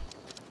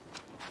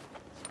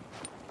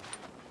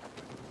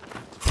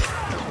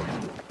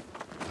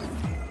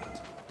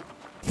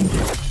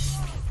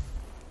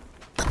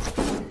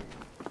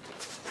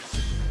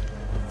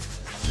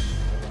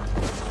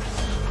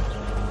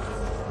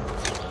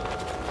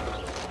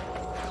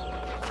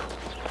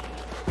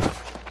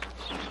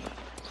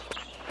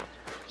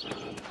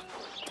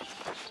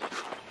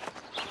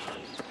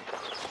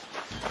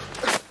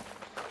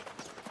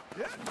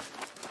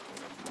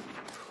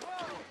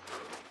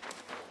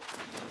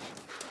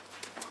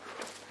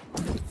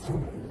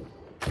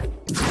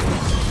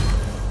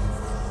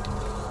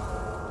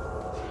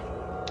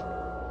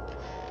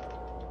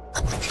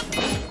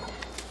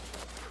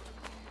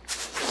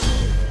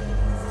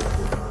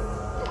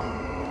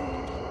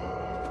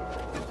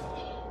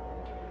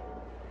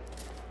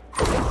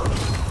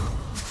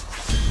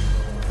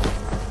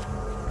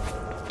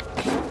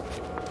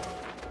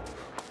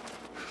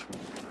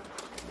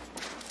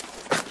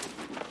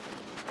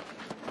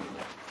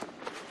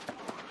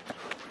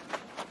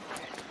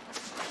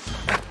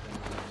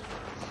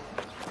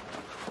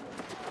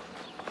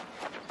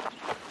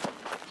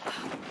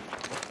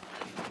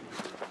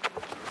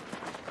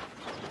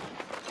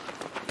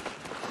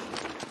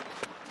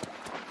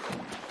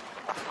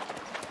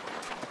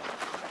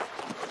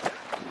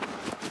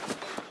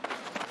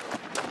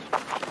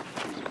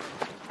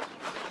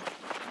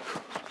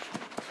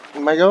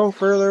 Am I going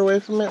further away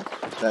from it?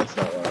 That's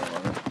not what I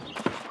wanted.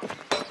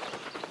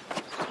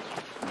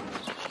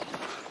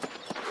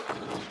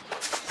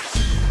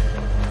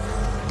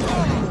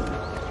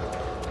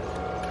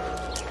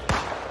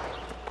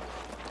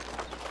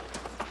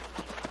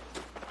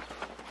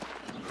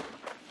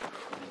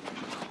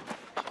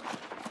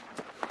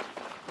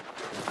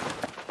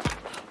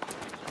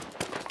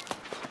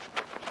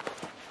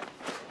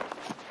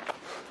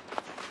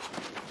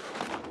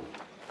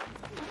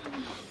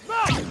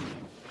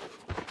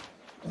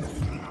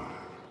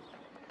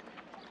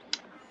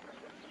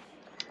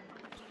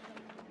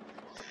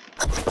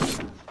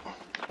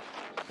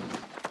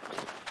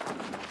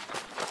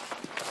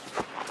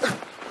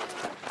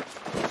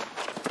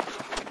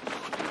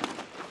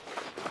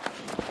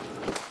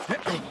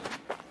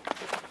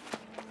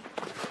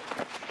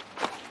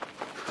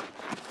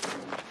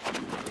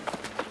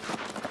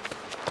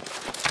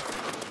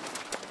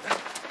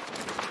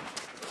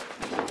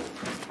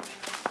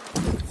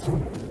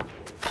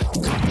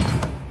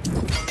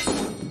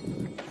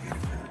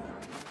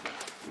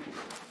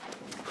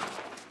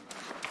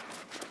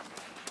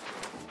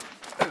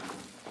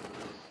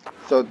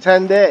 So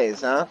 10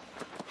 days, huh?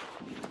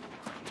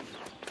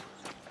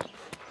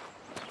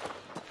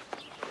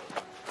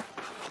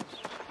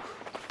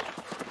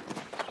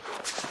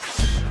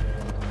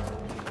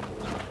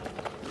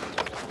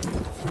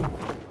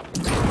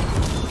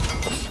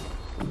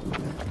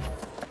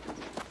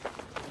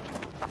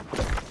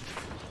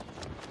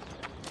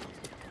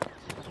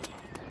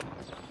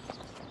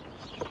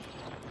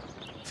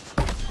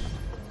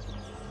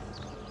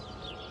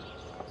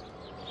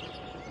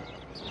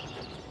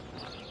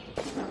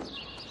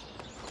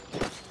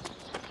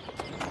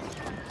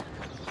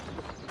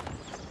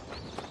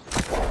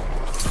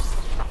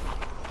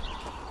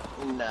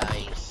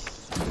 Nice.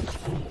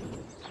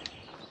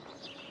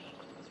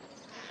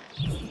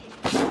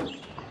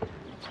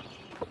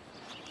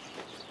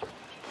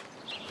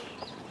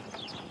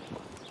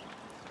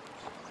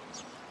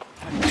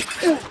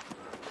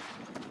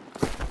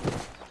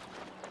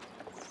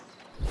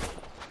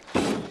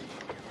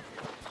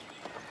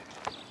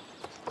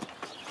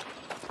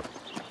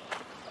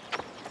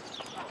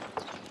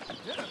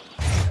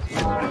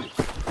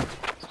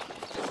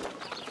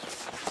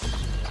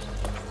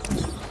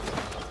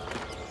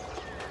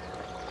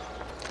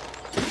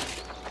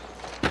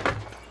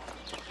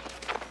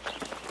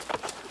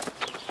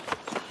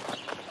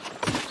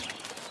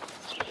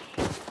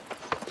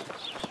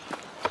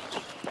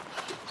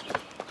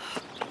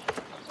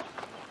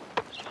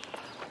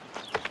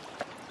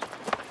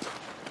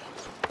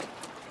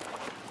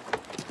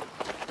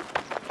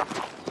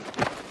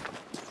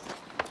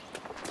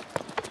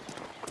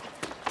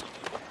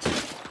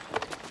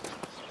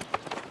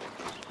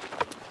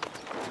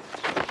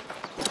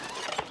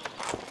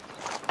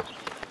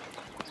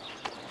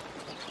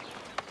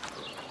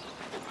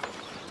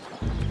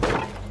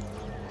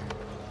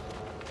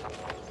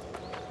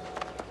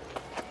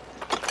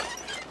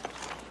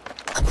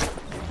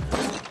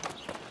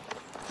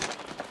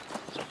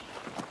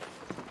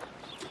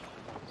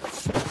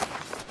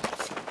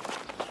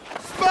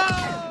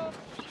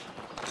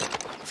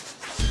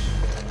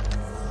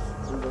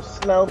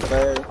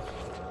 Snoper.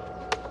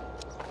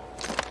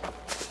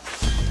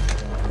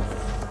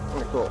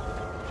 Oh, cool.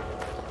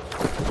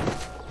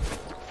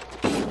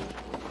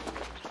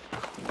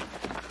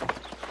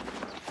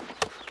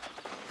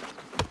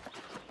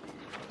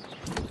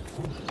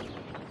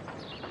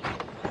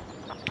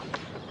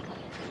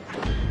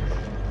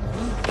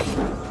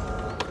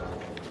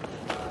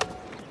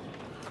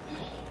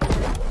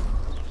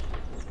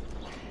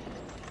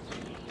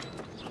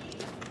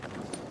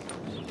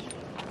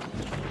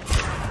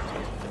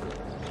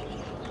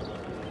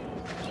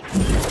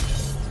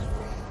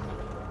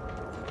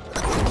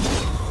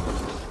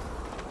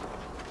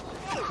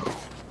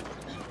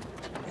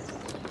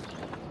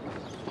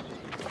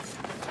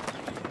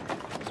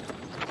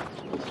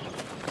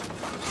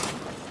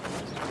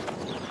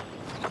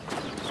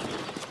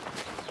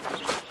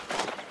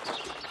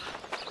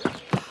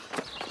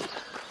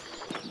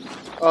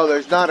 Oh,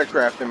 there's not a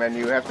crafting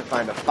menu. You have to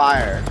find a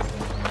fire.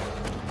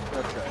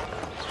 That's right.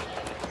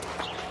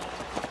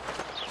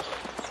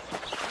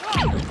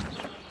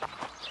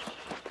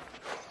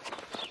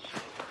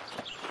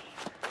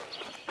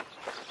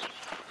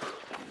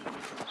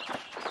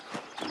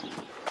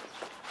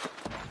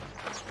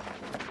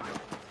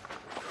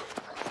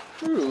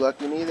 Ooh,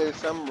 lucky me, there's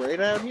some right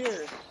out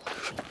here.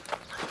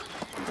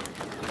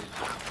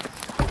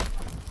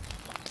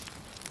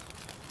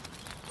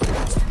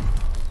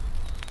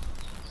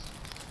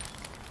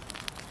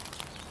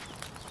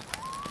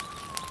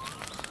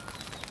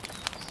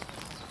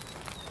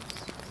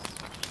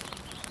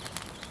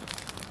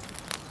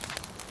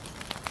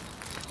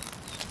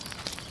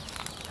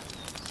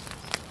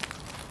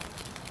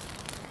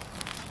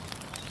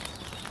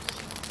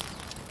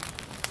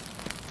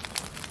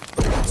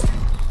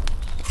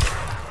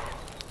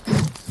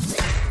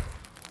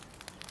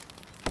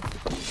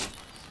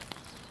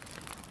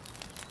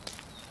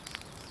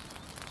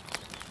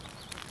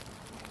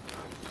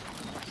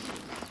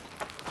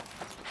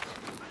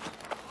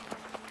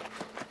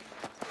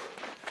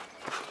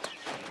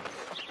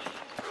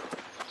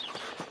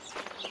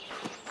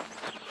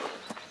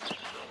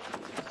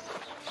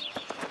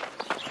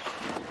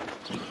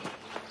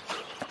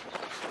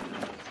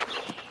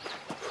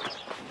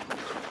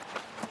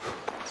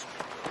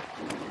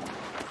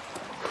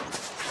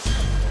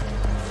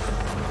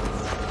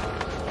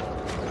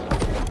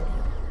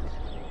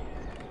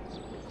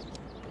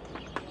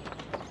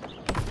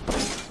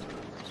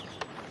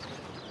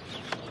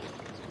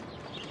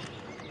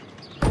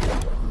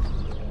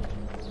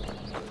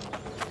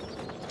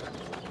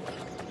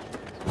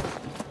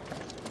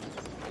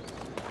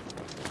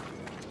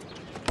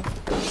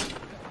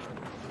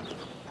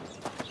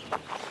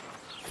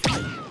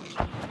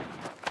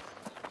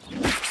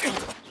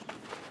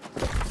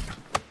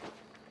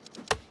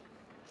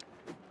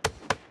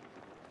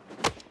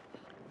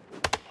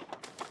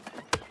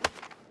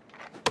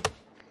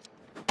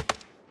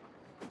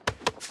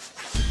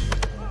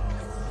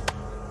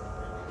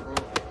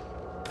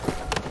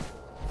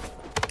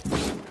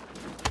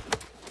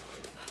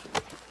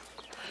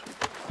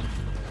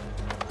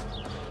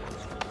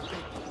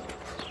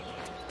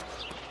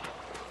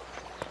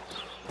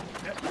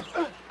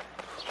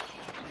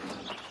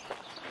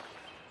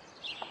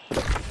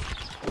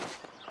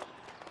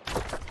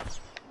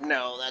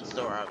 no, that's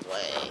the wrong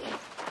way.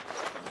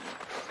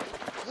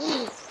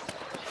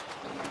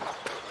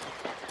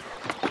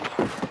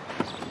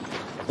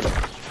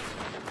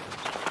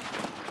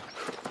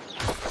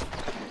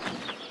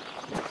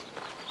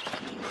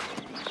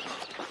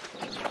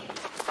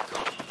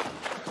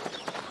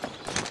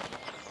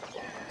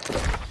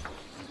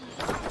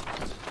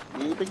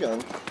 You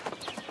begun.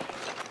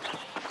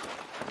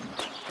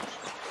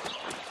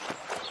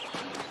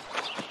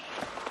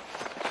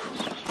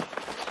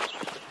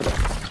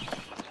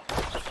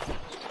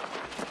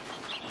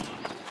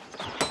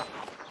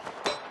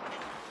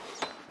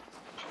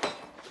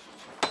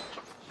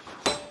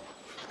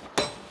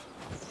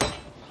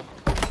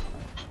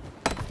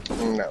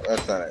 No,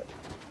 that's not it.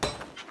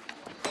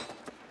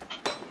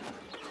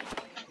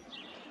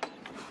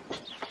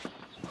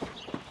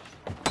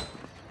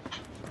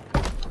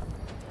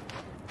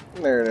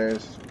 There it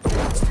is.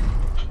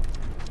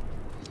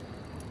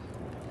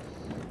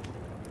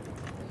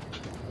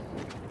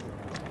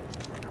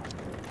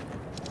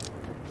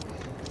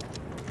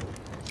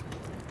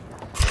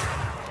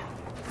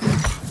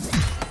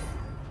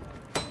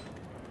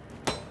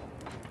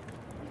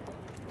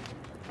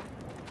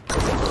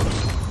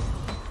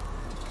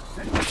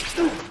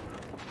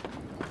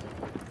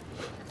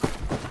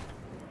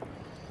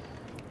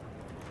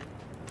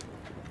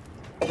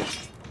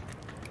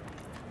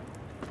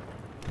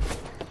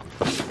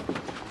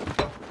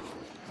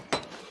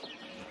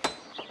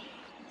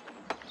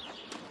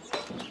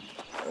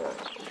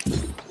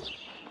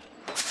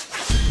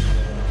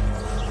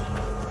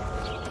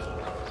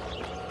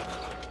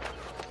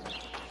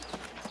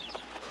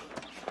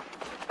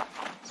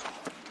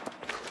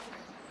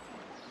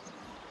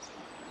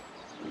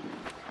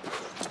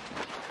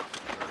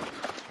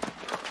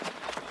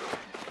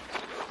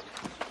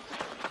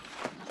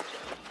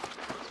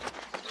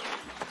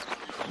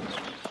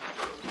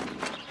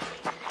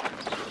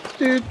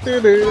 Do do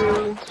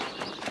do.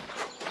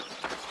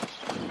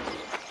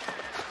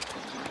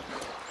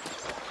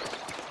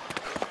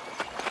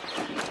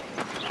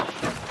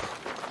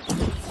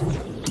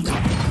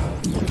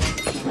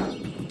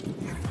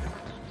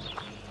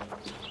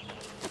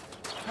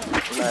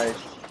 Nice.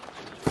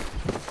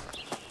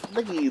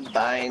 Look at you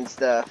buying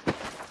stuff.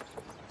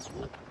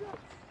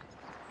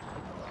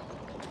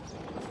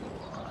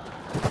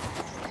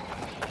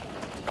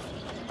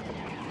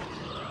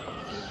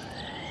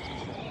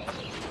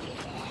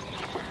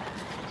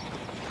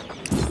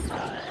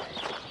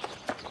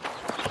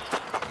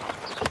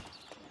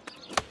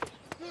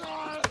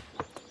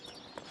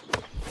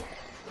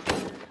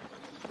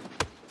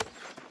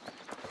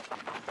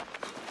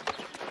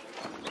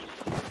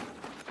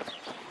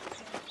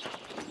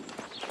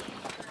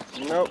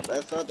 Nope,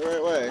 that's not the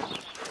right way.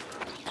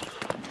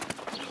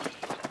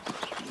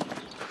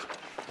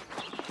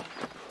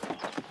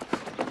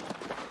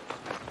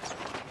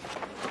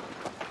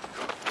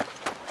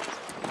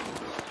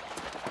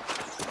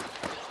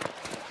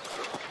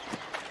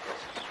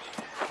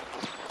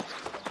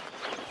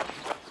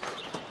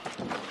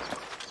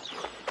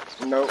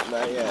 Nope,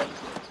 not yet.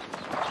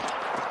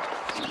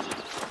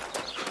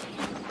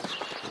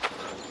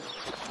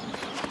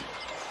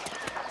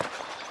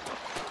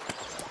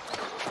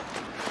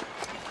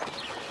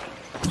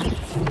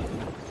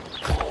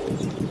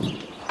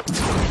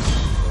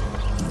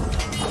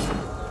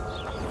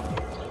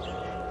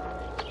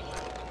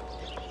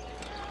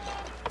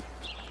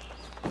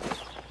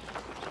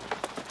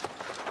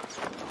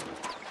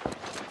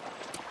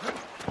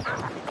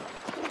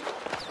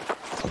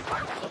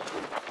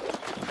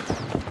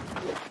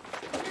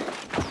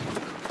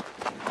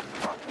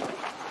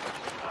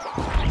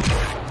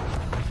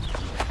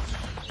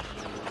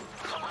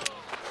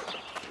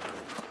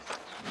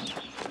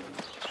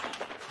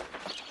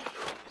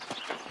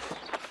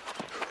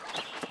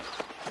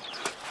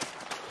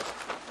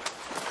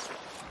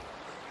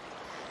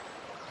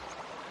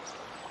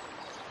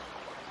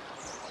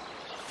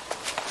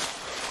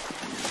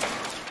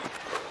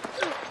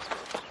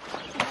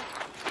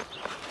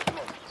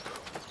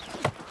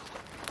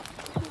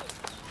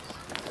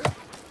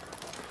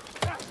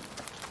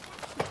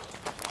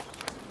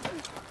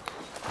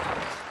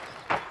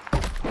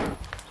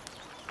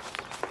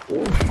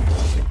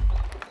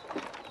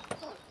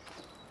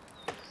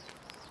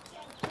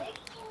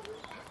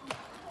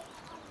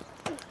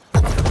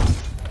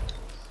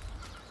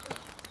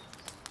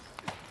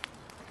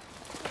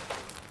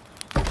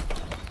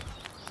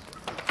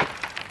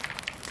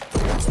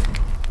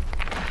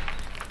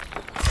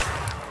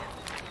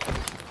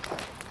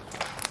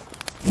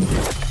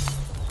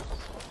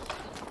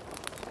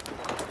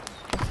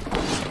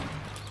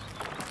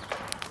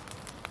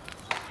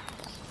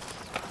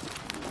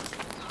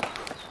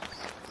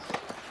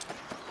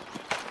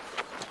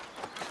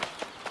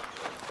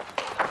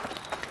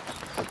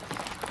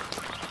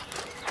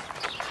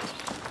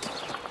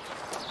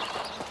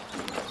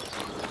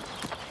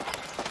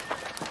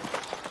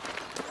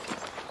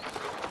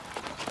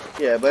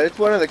 Yeah, but it's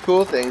one of the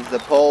cool things. The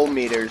pole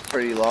meter is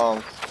pretty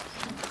long.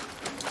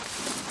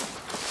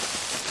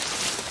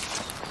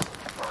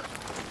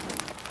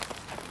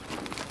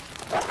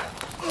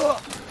 Ugh.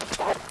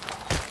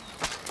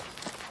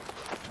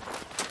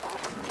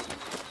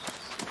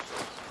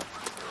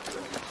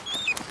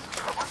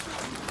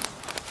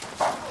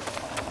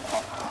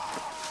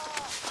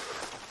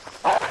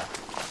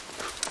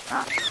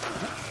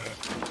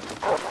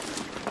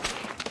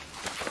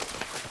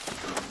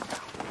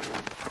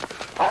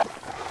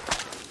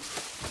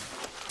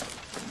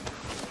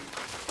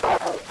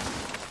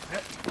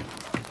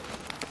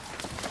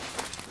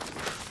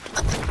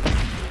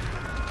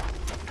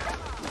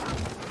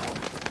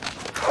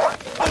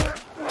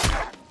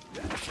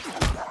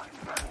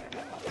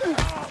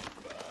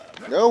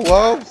 No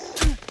wolves!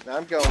 Now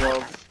I'm killing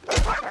wolves.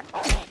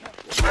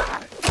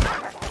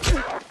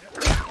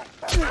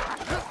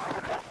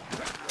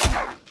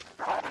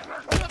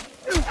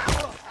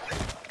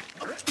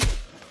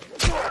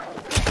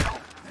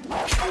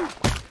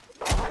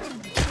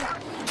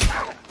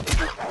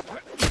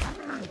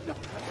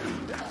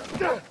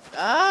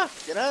 Ah!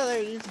 Get out of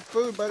there, you need some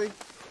food, buddy.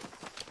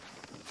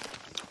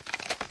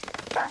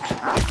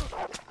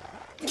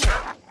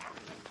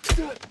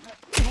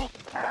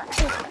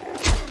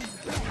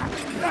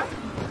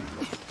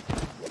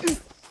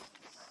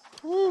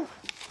 Woo.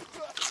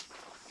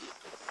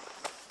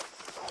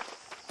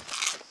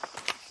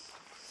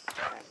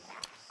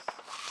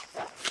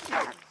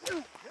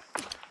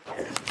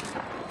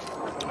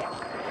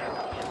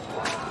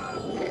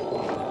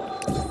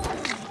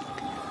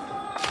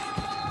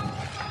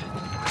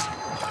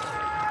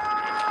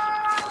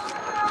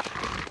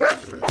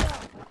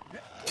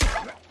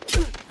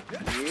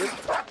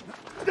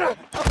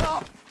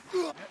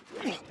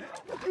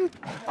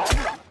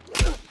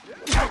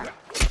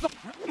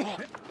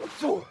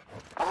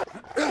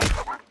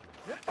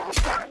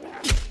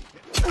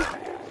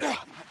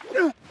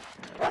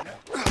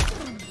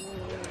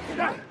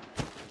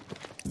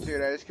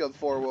 Dude, I just killed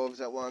 4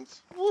 wolves at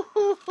once.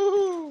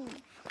 Woohoo!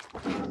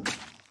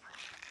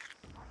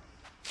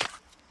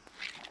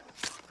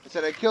 I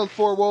said I killed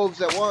 4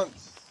 wolves at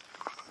once.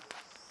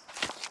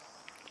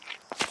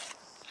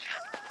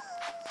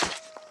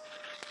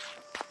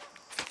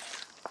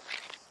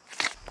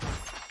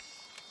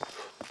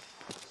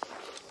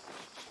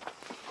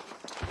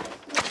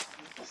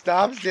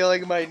 Stop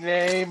stealing my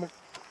name.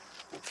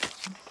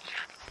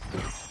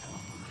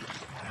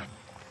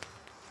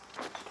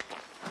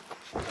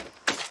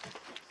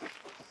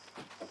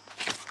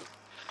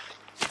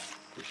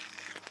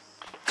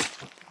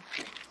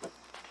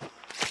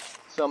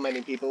 So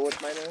many people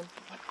with my name.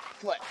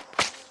 What?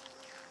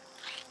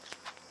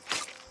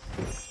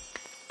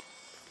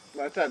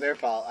 That's not their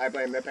fault. I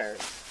blame their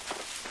parents.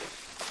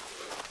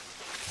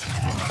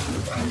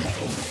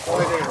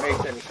 Only thing that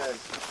makes any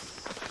sense.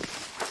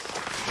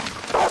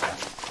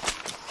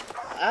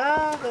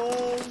 I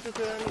want to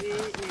come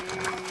eat me.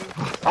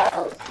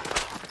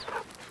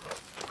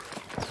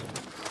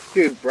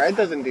 Dude, bread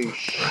doesn't do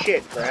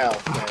shit for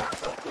health, man.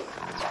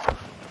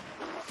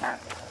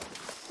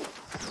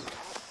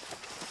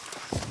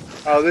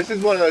 Oh, this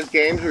is one of those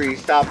games where you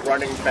stop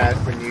running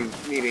fast when you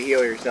need to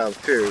heal yourself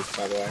too,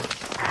 by the way.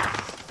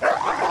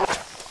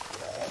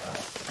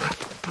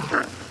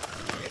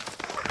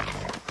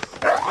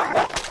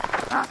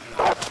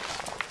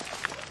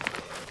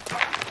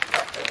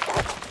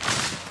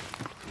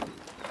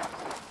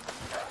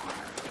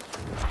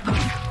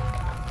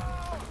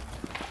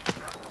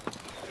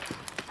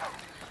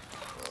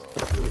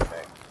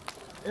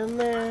 In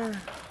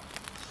there.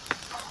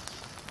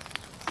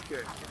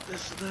 Good. Get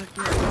this stuck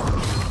in.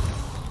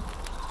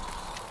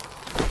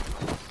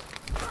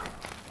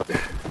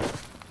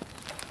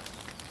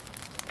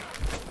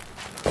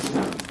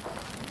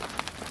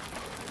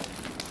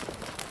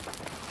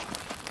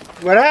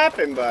 What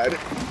happened, bud?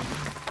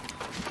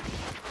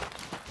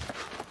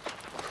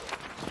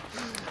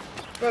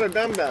 What a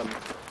dum-dum.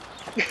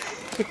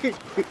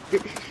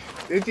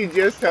 Didn't you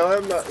just tell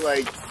him that,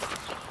 like...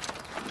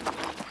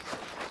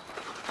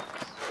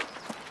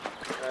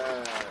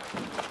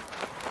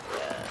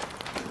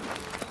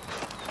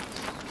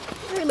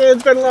 Hey man,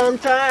 it's been a long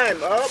time.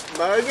 Oh,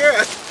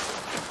 bugger.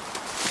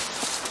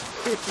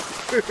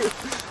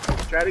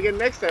 Try it again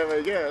next time,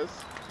 I guess.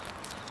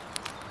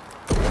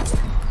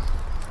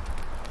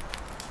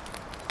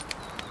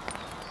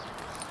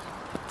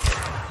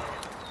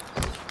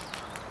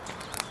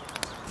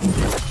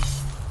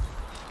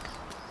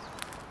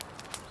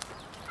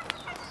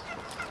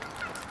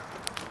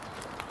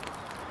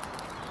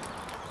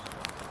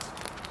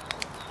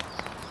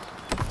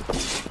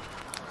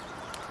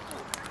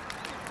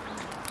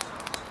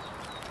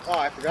 Oh,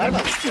 I forgot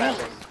about the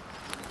trapping.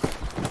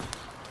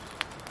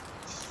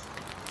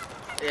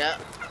 Yeah.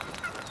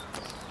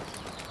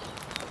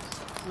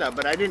 No,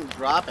 but I didn't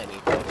drop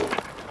anything.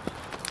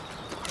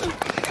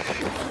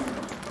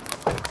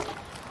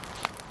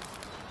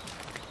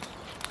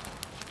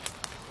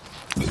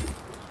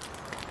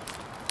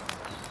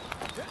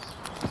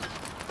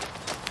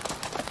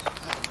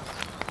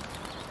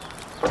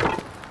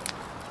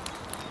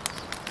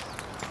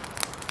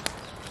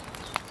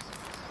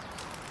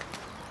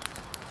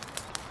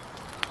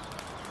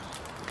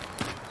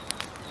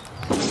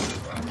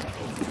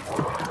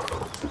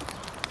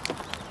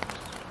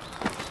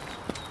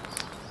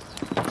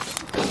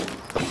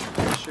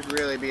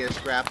 Really be a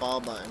scrap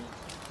all button.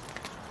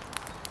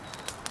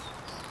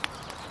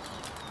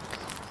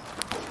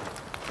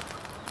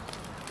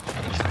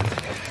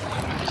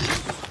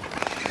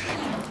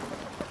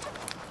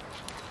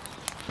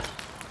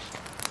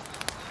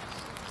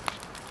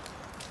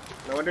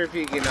 I wonder if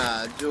you can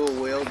dual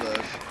wield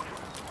this.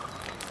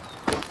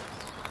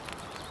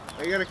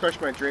 I gotta crush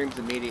my dreams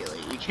immediately.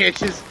 You can't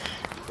just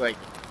like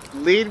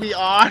lead me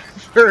on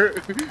for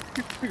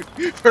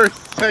a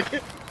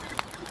second.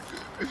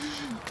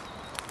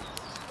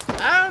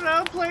 I don't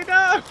know, play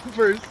dumb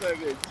for a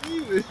second.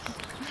 Jesus.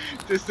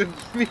 Just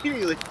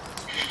immediately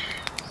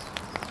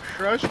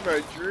crush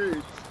my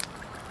dreams.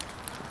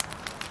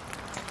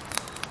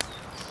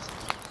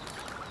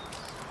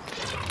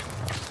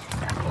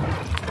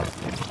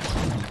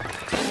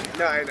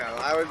 No, I know.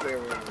 I was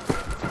able to.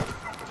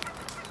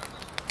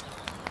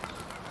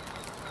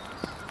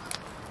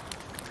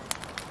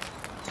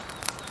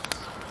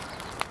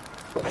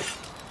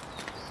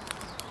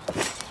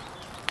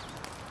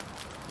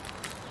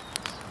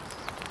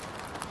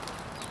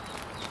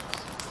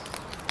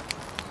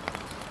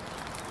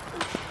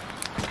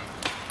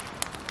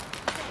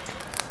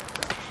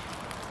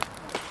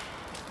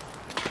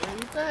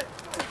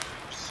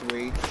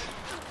 Sweet.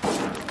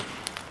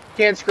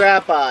 Can't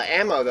scrap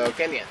ammo though,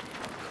 can you?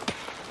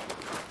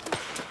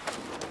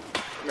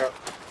 No.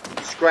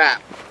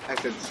 Scrap. I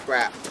said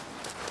scrap.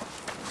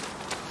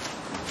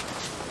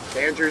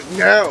 The answer is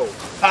no.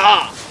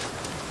 Ha!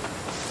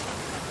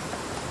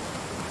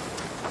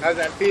 How's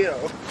that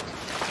feel?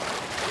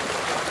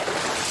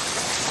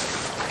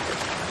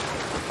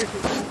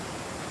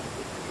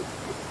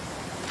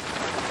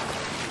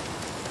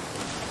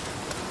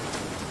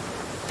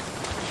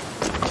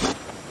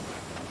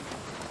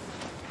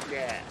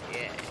 Yeah.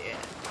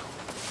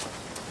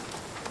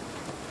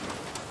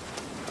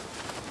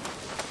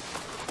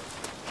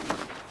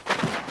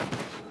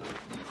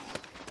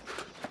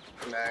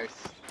 Nice.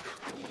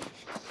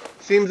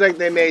 Seems like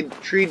they made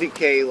tree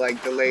decay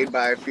like delayed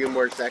by a few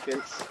more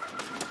seconds.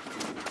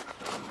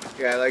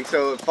 Yeah, like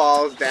so it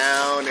falls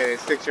down and it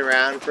sticks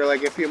around for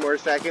like a few more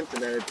seconds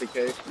and then it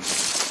decays.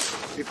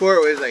 Before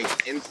it was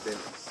like instant.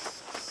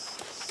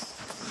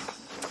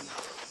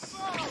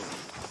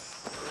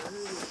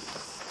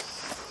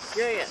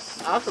 Yeah.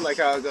 I also like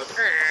how it goes.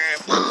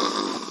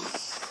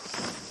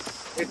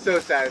 It's so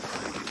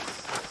satisfying.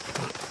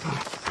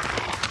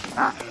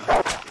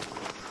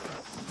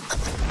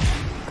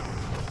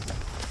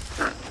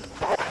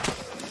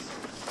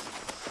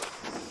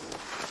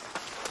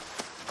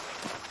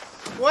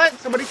 What?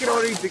 Somebody can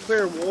already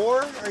declare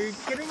war? Are you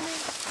kidding me?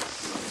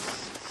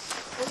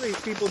 What are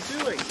these people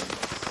doing?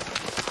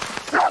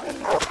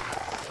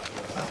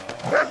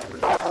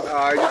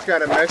 I just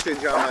got a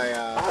message on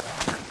my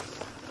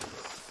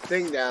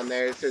thing down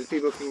there. It says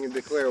people can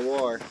declare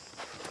war.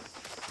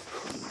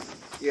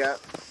 Yeah.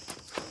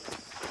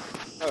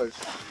 Oh, it's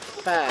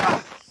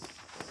fast.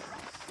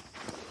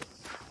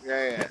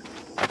 Yeah.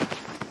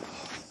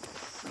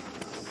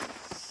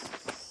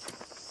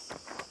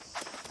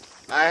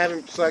 I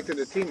haven't selected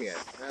a team yet.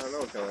 I don't know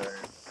what color they're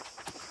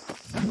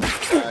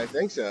in. I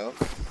think so.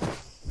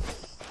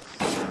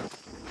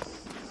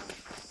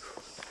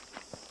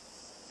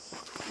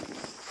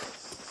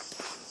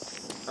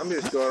 I'm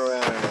just going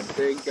around in a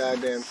big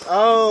goddamn...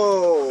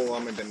 Oh!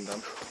 I'm a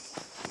dum-dum.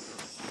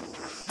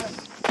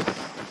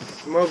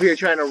 I'm over here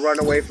trying to run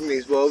away from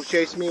these wolves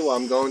chasing me while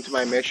I'm going to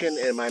my mission,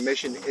 and my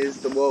mission is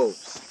the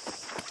wolves.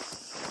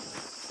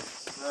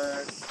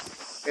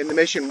 And the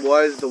mission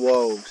was the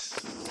wolves.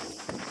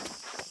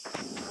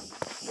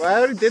 Well, I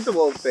already did the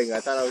wolf thing. I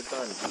thought I was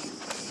done.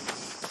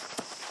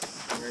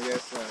 I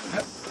guess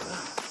not.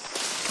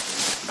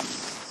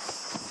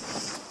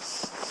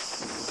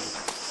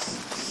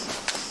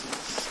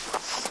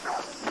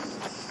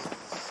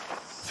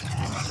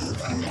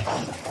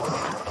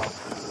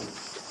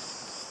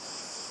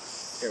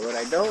 Okay, what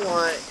I don't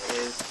want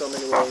is so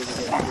many wolves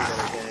against me that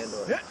I can't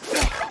handle it.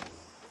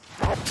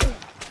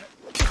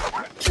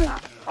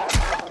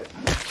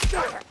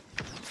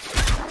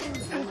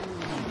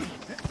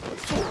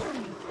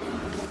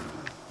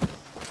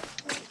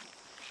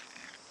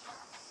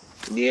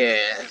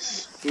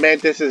 Yes.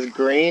 Mantis is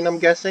green, I'm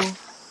guessing.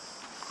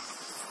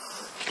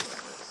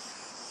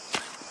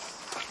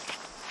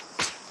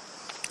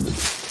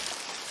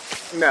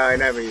 No, I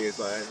never use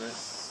Liza.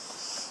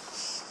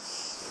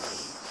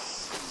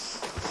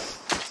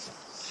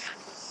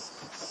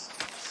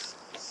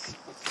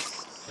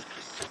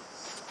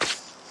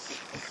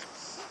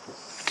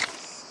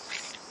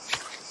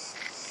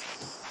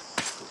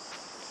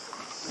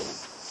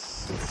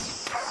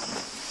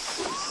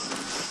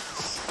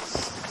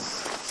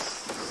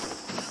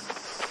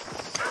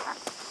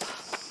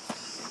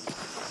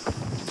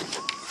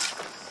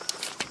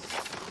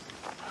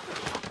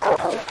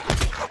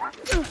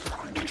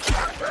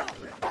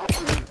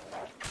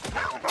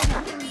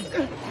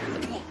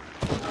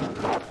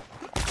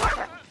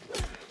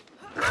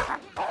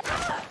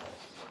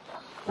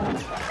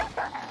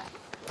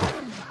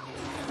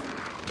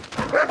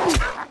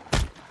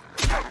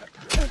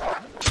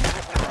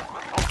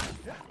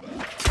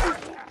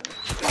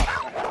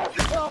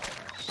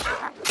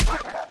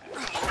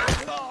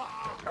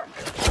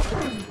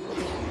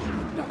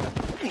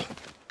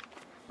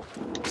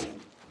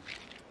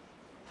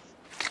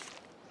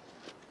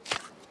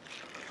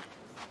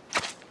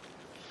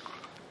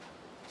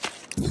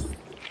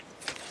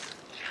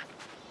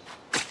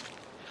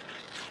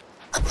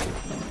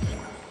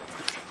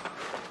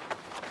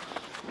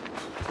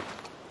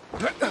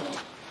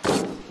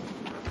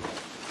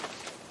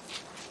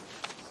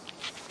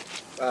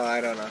 Oh,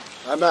 I don't know.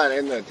 I'm not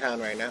in the town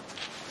right now.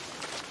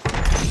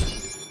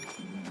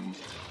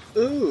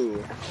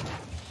 Ooh.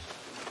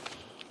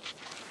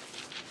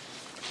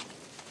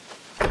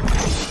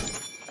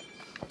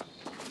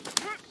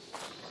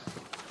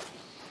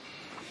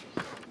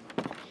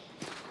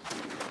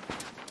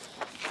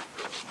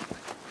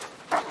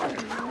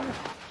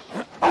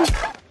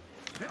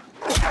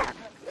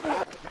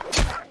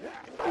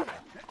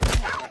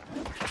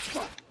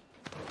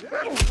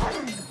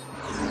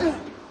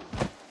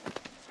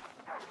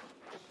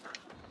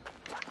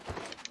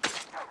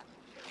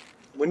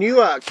 When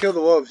you kill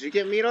the wolves, you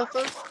get meat off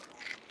those?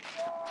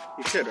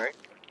 You should, right?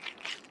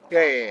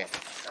 Yeah.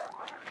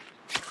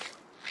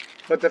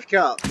 But the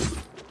kill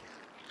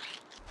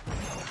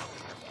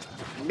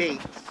meat.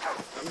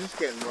 I'm just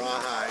getting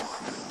rawhide.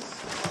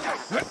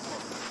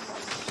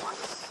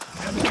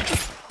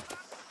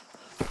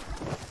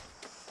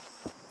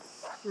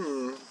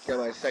 Got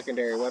my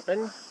secondary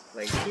weapon.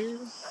 Thank you.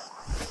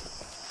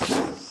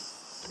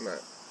 Come on.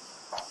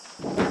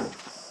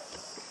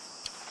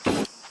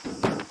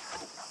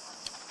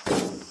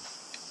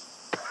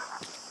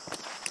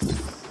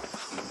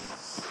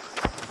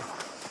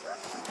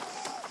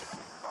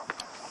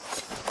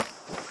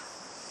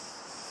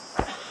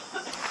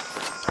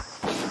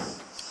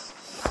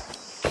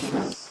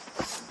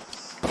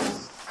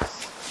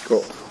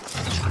 Cool.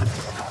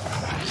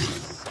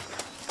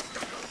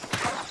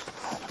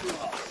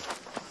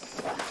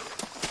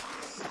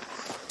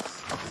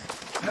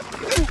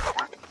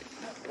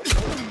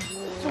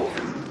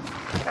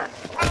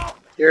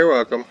 You're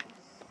welcome.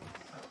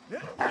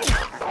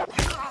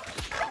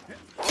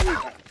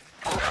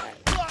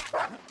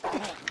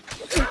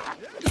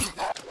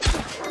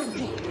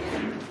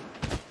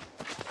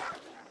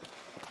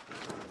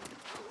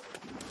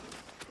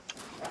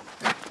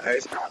 I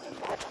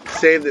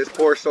saved this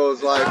poor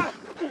soul's life.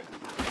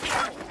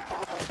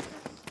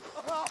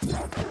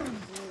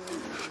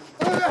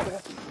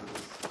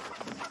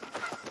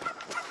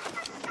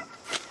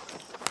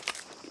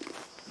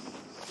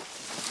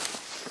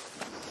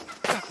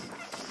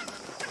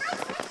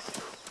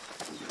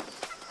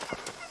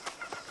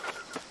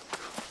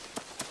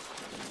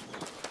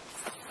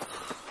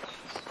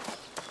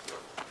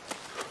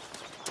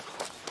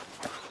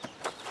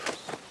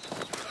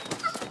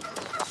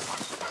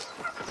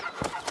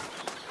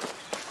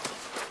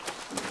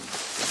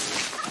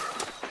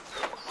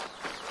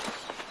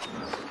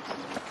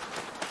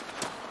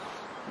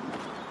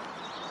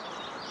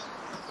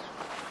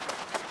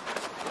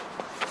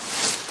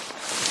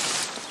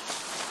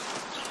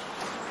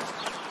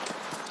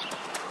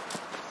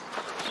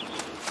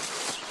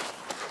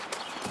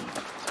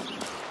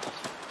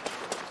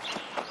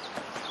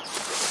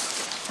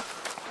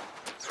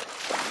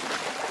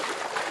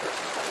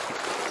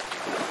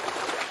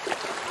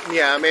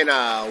 Yeah, I'm in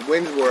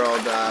Wind's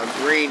World,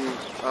 green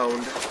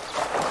owned.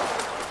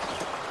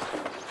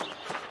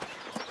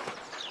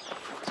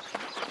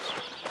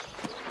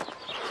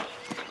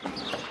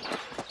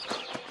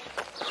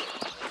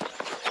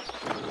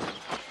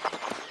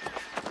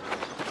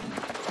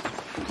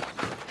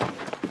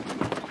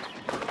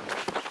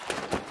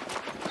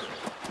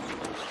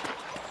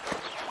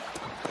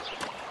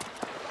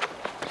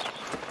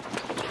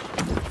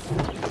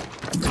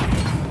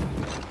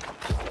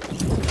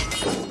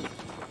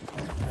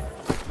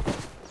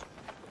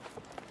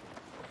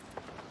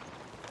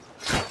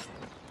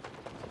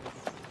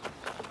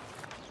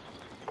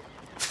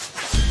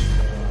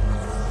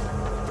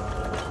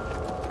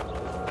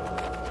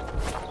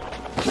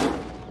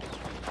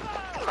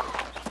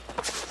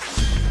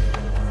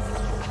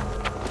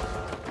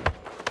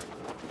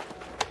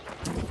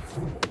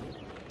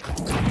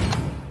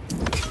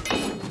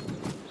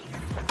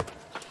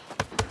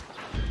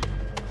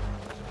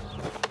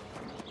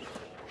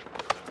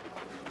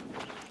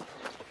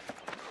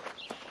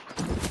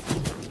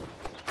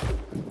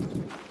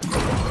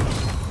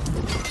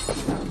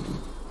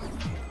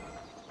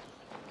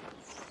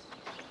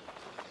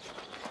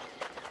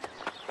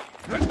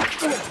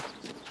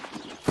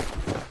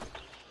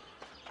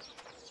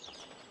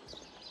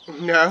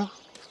 No.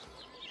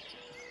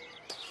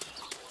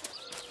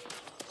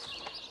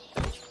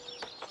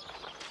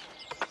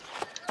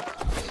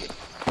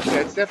 Yeah,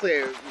 it's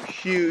definitely a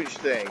huge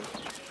thing,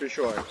 for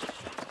sure.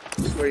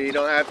 Where you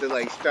don't have to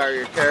like start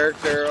your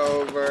character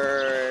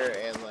over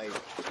and like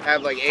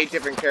have like 8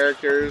 different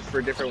characters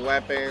for different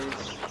weapons.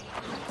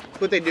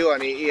 That's what they do on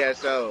the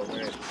ESO,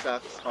 and it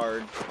sucks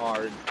hard.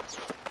 Hot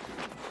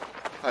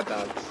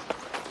dogs.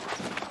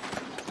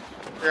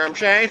 You know what I'm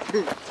saying?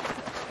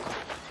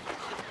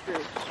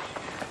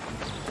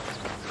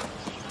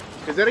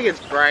 Because then it gets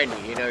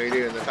grindy, you know, you're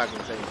doing the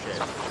fucking same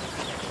shit.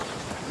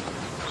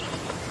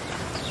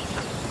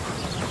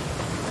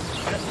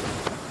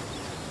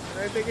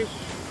 I think it's...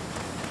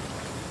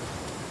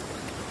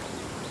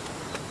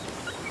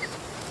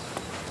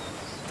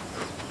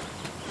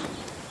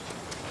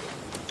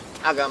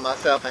 I got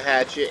myself a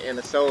hatchet and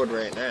a sword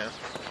right now.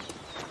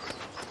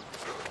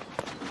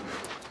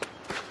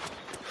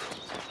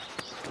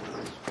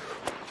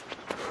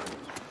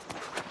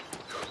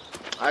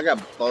 I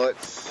got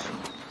bullets.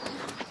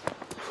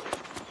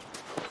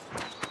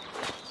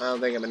 I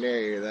don't think I'm near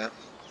you though.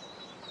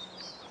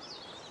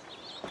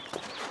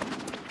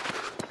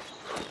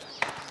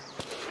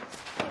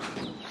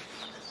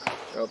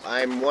 Nope,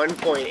 I'm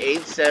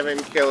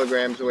 1.87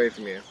 kilograms away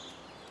from you.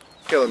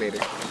 Kilometer.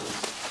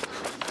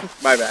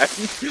 My bad.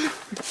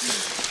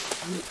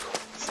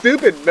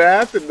 Stupid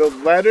math and the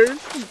letters.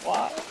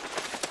 Wow.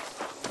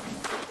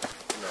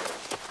 No.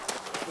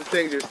 These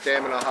things are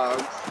stamina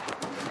hogs.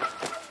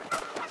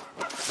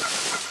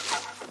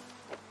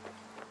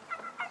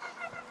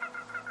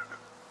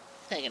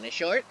 Taking a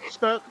short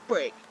smoke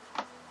break.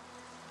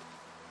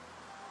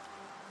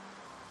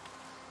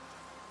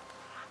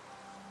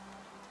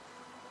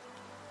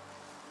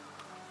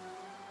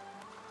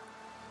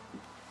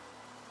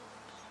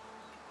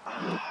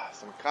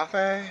 Some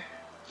coffee.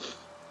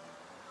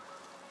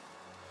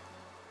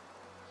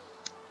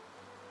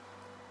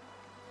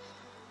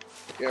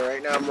 Yeah,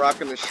 right now I'm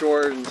rocking the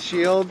sword and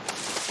shield.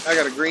 I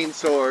got a green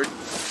sword.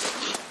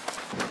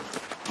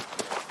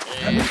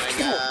 And I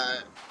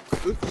got...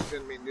 Oops,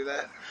 didn't mean to do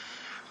that.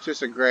 It's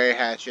just a gray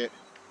hatchet.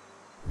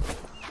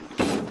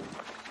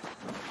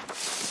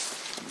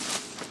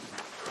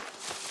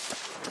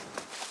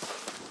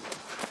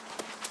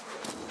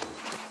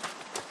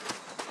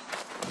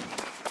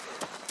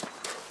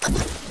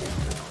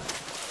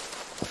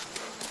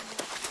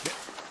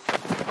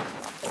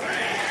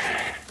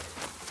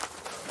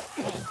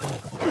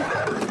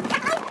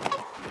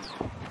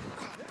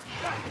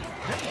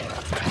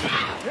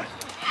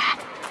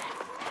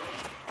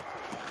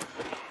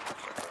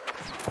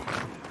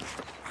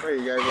 Wait,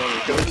 you guys want me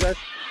to kill you guys?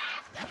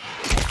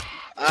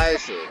 I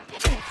see.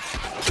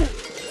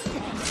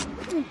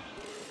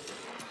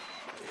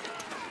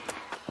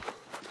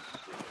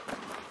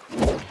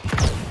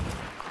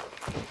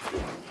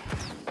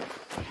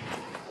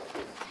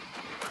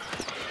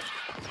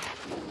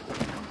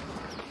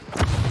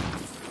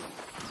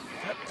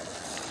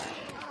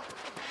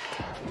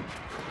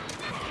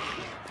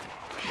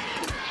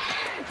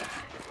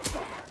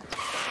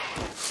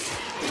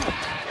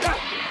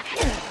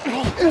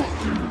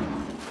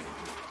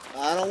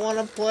 I don't want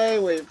to play.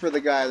 Wait for the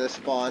guy to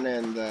spawn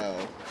in, though.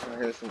 Oh,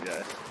 here's some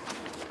guys.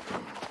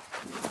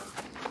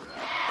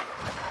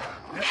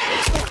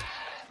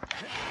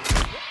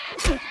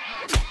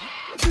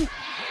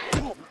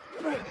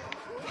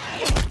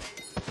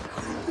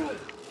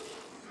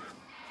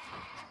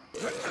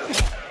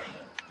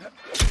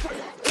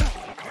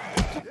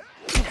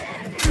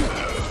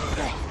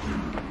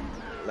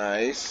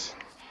 Nice.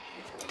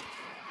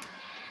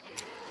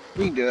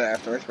 We can do that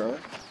afterwards, probably.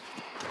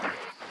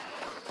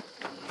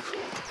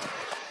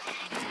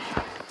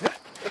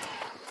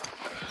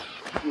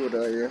 What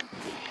are you?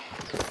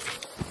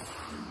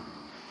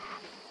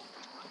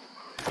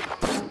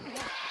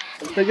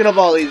 I'm picking up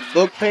all these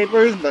book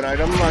papers, but I'm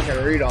not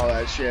gonna read all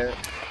that shit.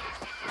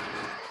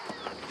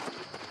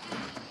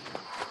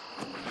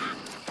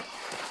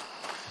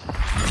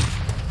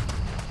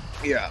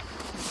 Yeah.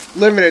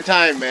 Limited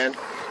time, man.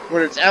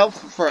 When it's out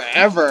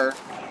forever,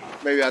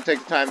 maybe I'll take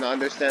the time to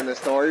understand the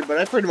story, but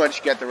I pretty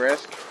much get the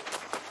risk.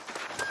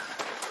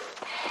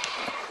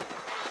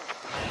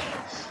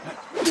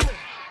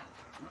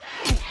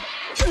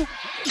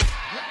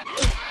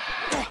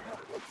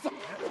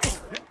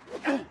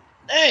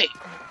 Hey!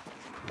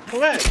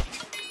 Come on!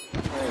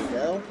 There you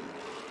go.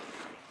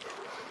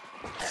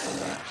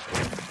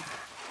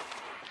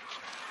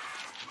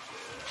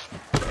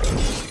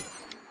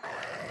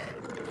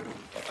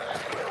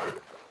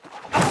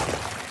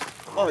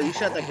 Oh, you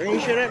shot that green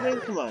shit at me?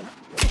 Come on.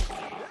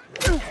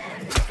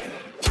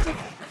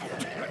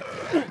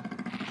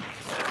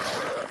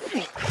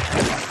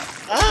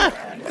 Ah!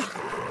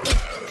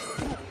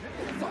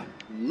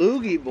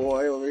 Loogie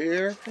boy over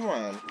here. Come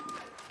on.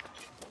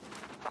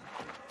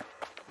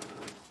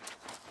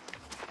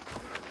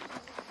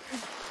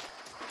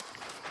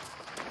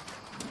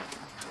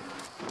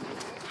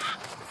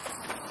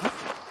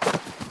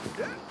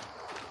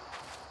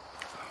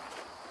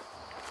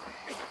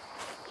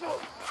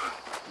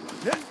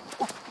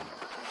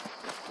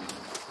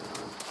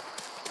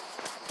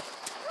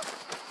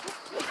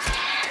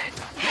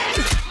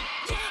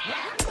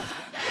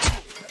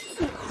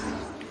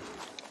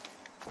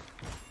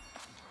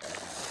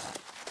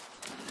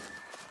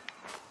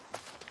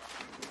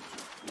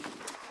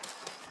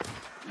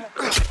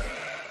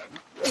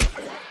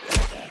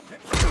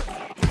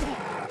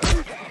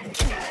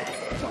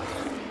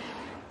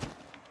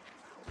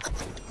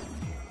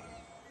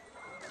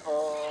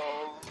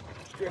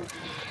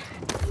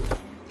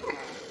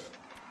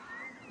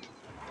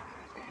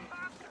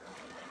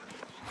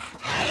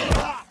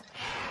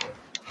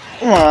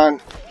 Come on.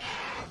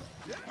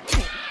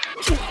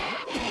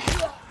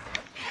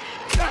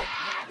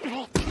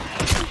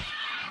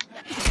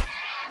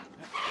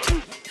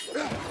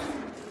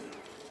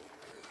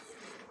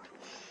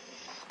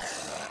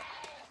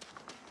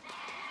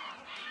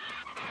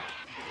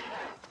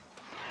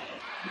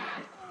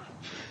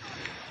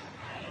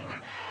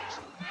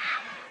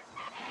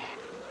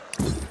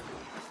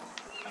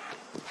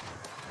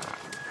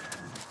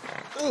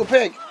 Ooh,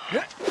 pig!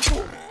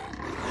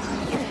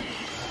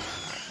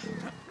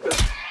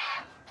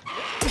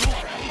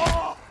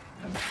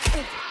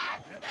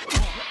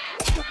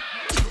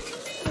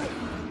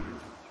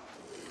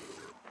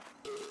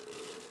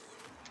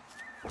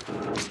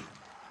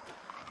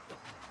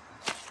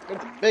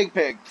 That's a big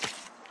pig.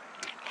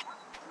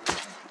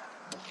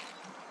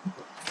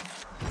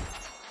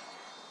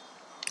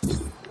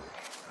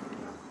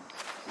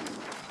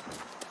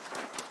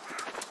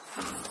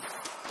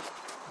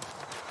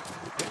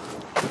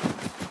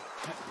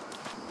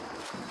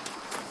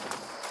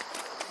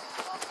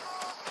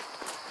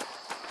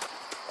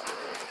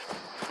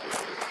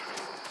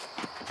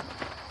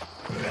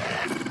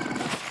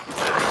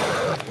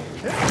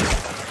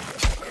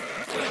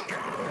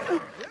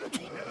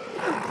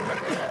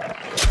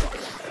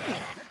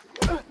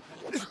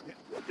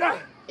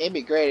 It'd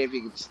be great if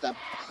you could stop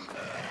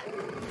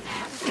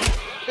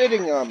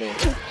spitting on me.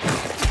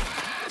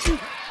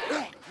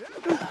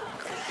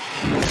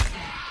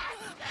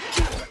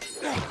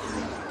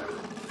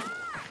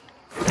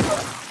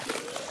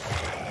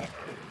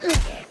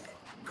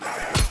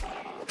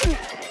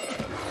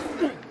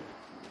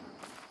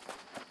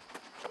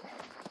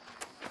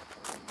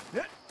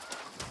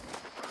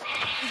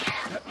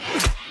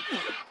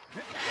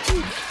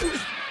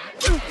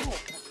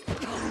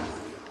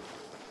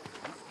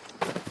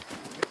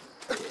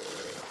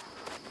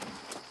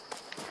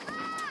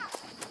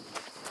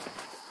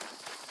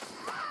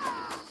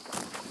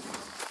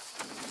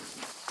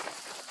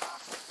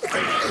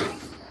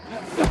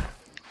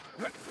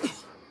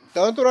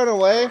 Don't run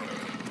away.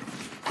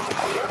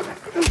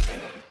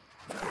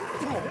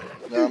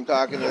 No, I'm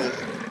talking to this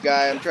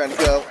guy I'm trying to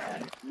kill.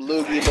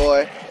 Loogie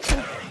boy.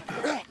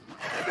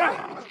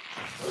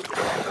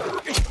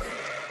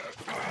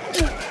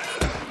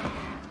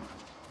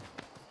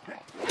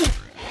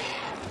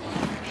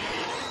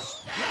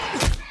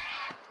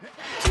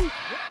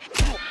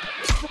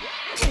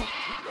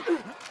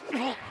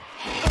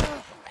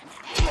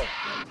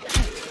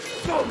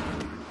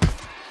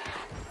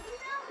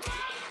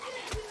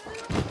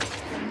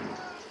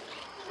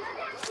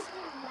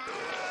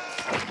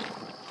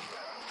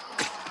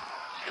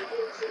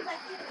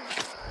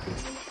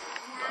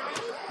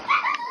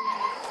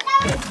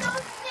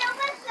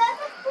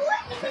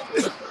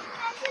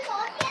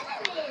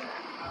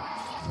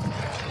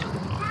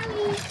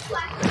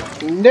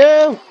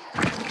 No!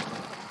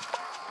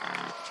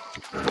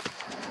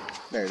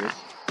 There it is.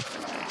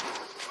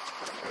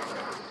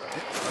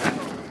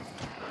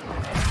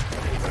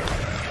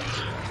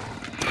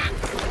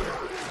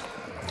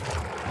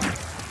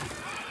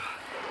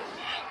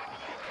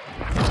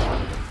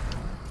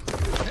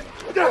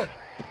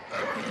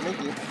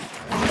 Thank you.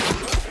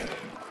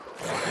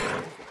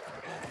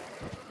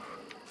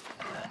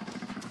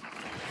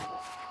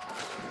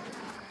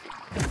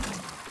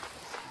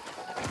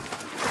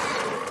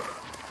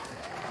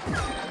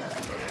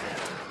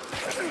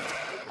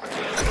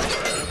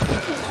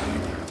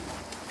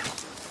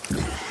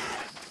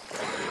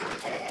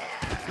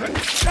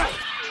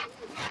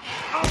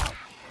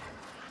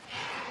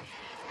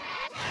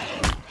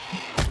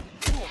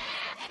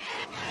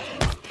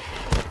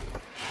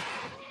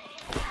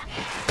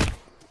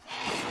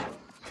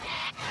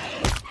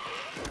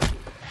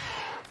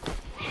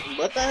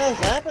 What the hell's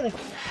happening?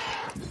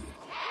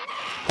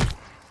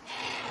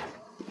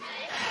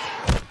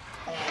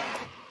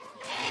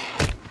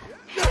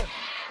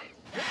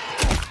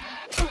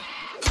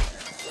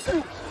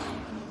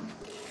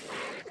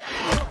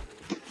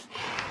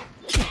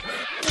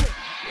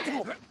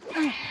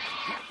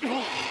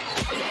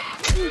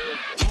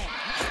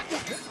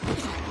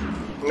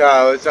 No,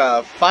 I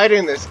was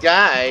fighting this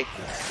guy,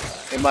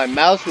 and my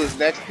mouse was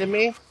next to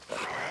me,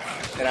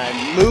 and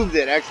I moved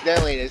it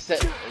accidentally to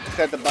set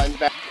the buttons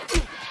back.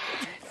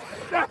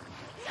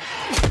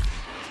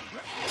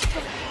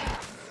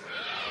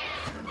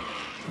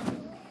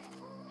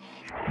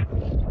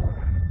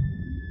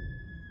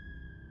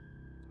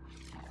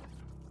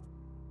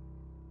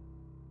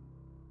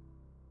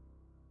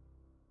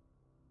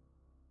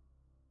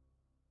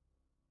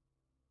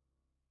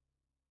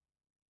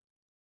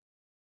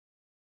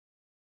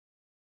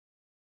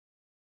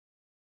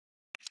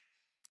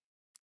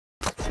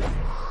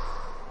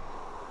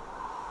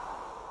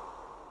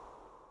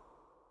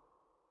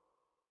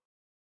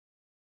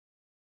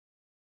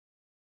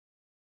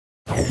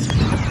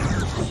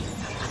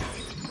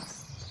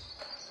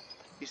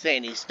 You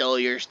saying he stole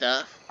your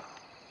stuff?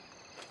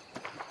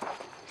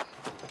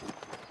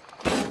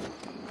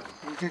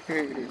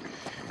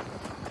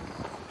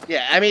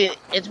 Yeah, I mean,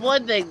 it's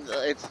one thing.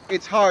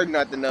 It's hard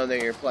not to know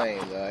that you're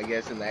playing, though. I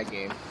guess in that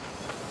game.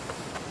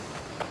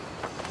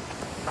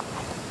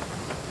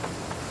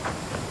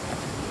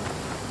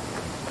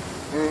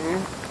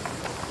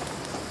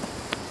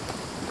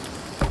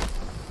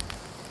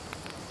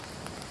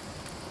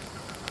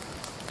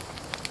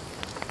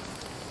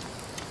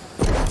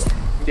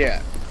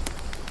 Yeah.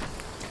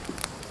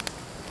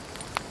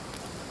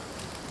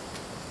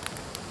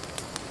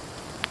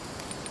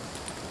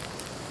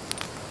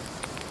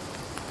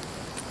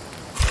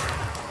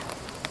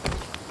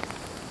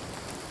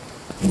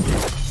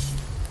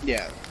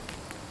 Yeah.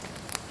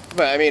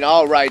 But, I mean,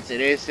 all rights,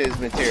 it is his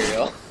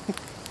material.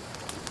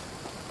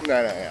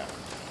 No, yeah.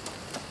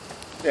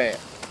 Yeah.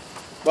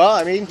 Well,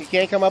 I mean, you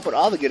can't come up with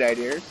all the good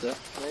ideas, so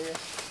there you go.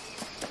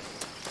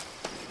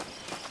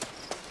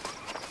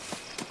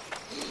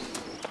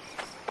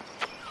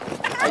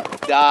 I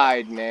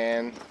died,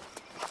 man.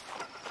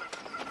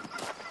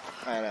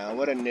 I know,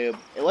 what a noob.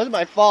 It wasn't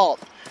my fault.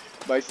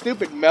 My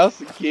stupid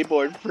mouse and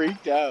keyboard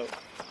freaked out.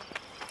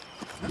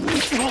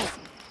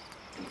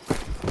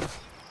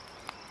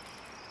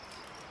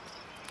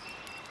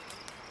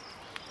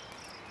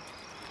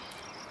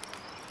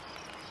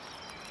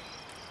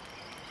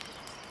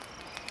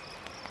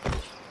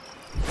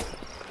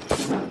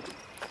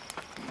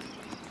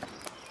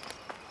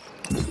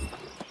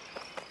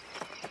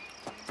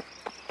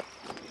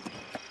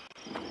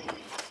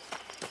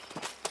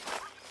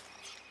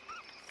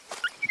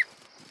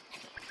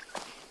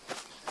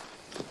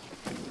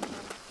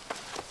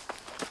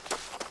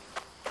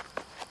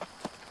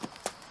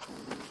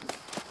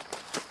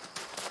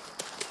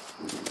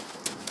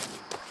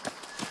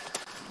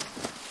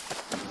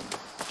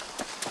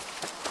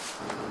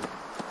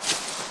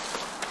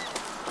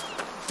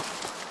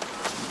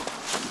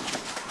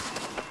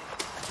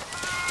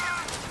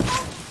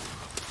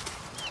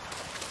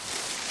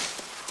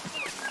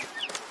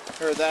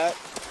 Heard that?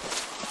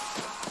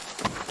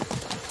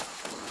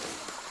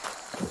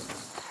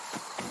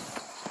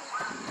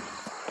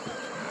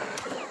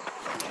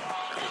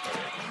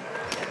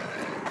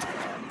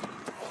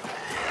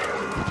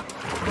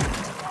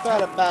 It's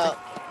not about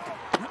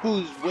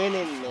who's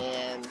winning,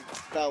 man.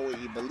 It's about what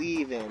you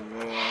believe in,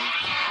 man.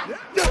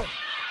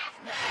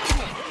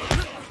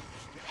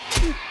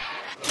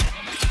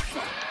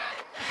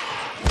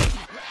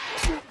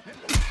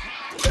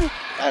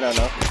 I don't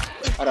know.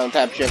 I don't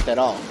tap shift at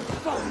all.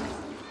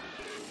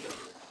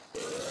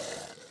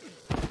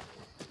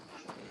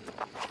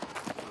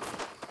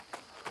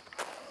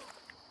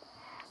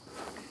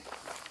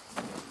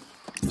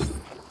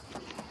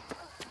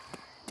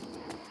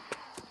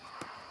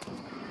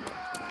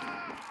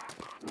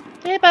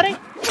 Hey, buddy.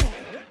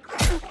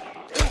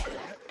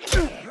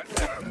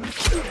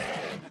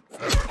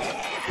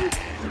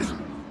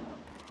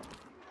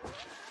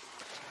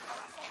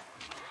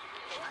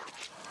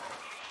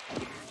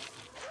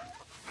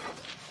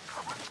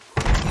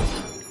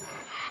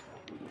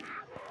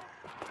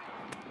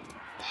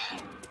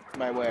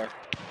 My where?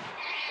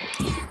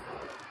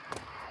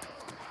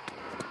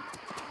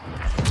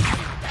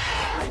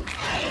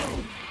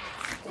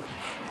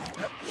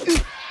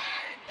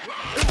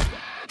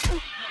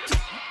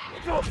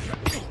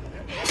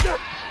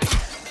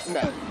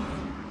 No.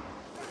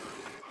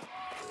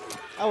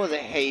 I was a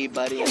hey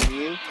buddy on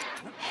you.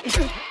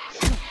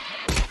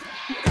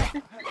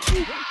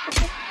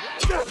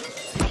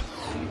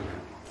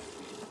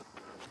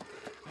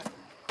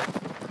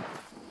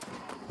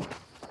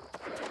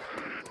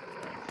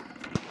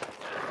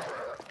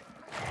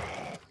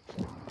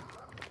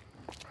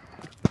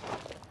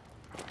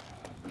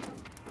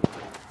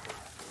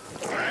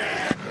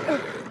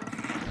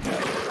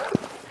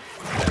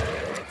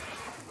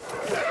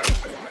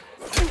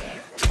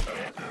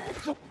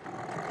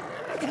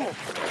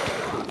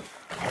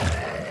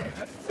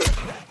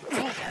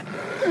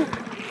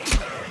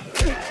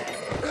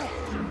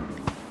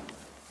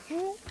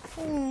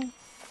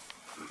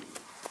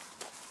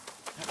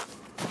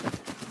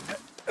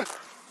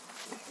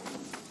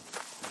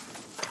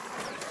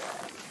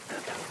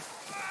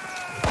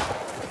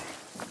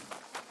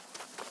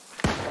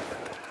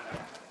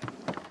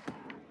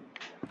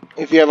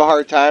 If you have a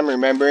hard time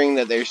remembering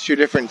that there's two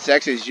different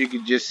sexes, you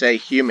could just say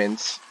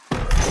humans.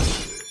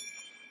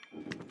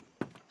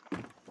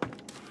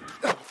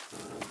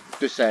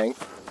 Just saying.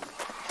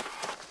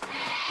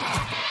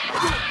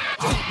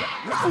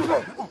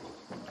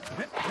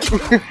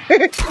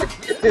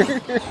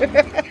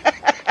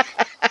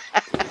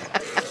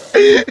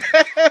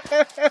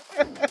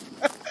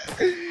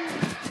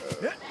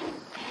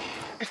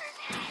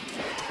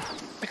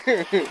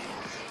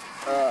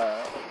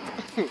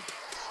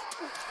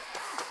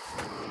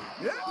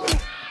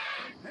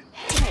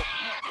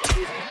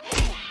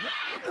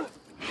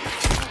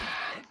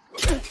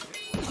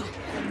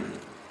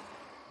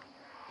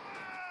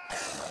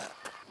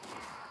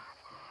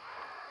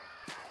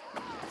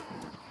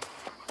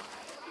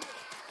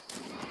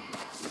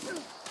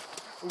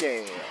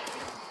 Yeah.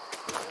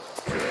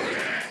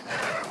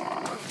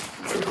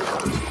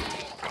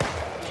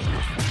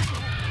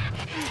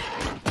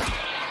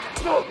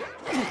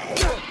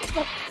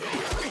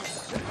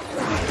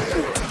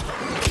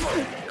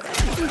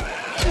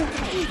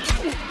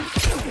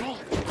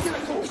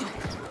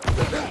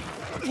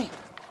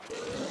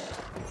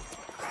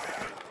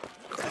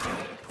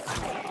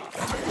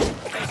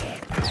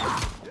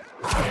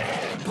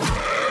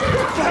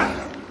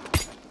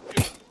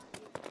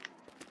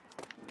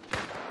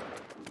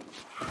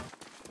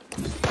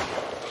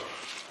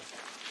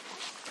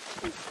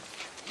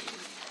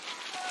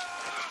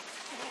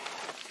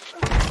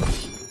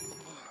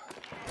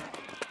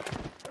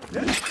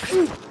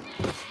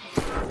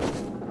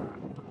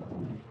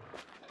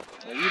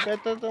 you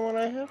bet that's the one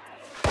I have?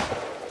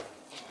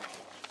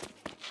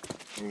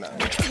 No.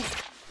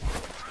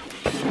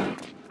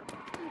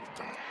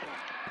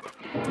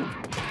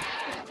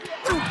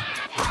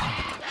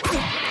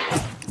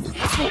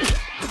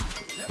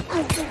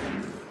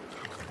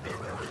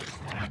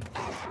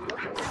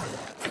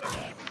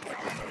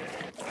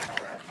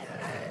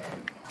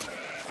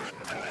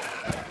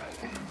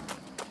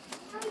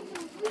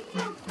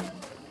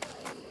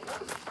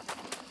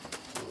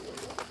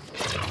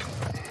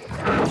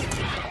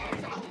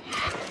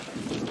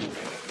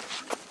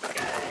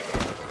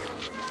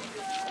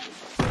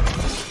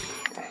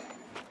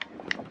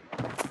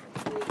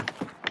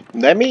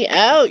 Let me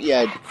out,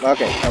 yeah.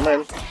 Okay, come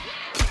in.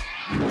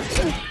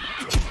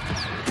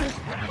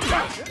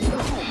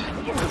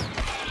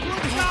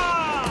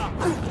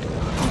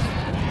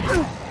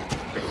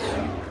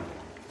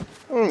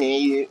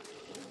 Yeah.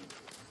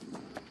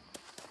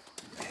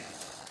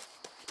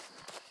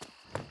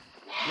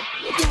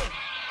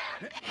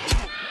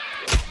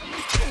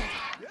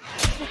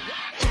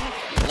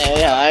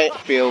 Yeah, I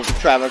feel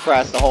traveling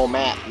across the whole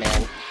map,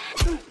 man.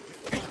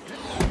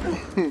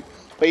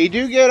 But you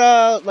do get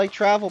like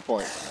travel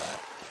points.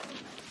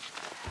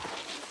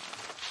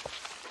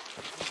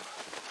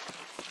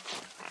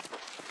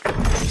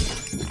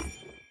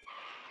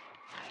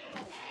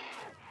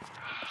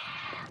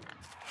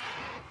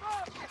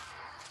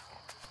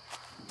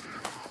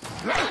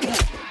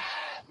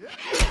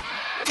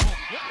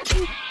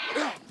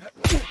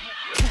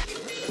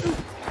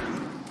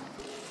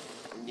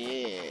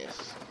 Yes.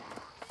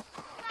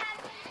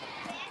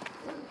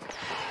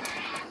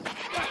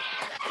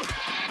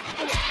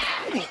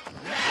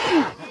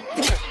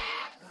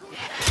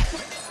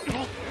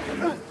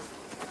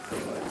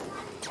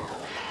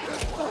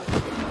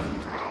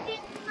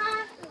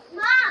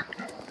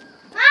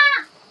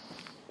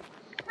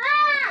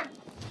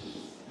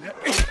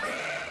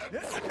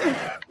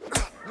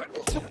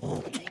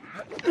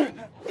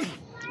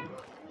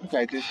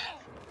 Okay, just...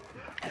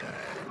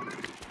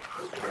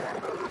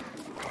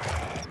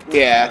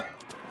 Yeah.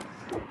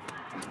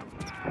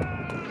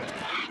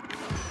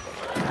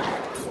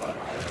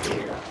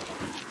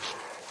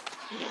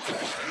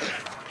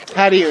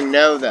 How do you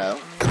know, though?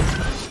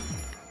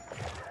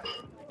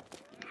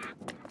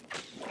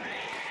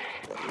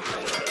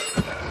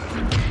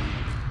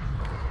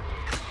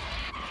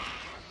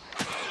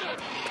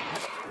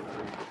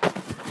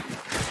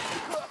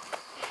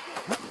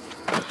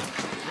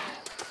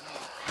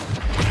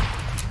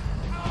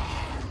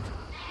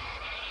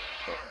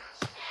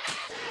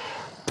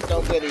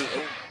 Don't get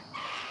eaten.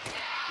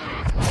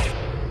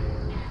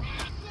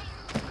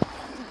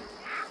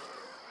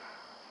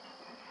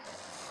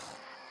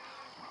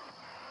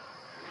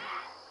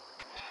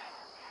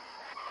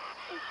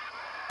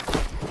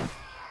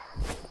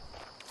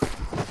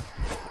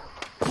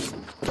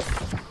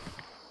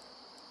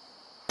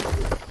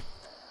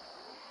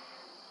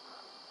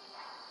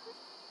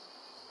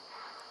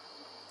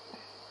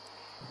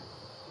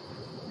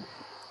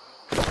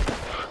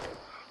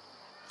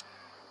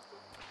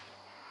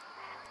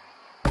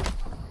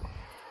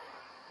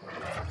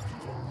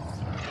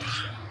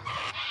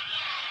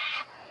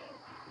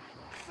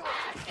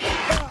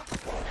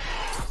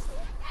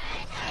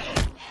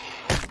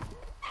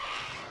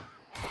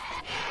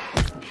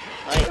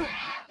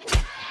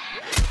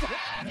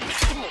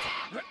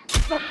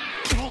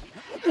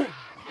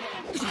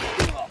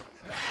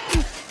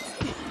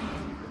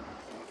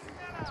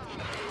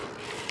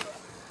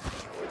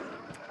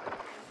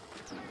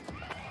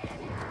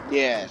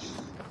 Yes.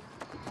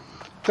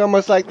 It's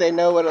almost like they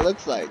know what it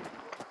looks like.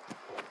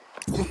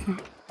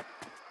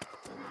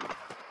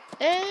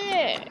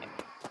 Eh.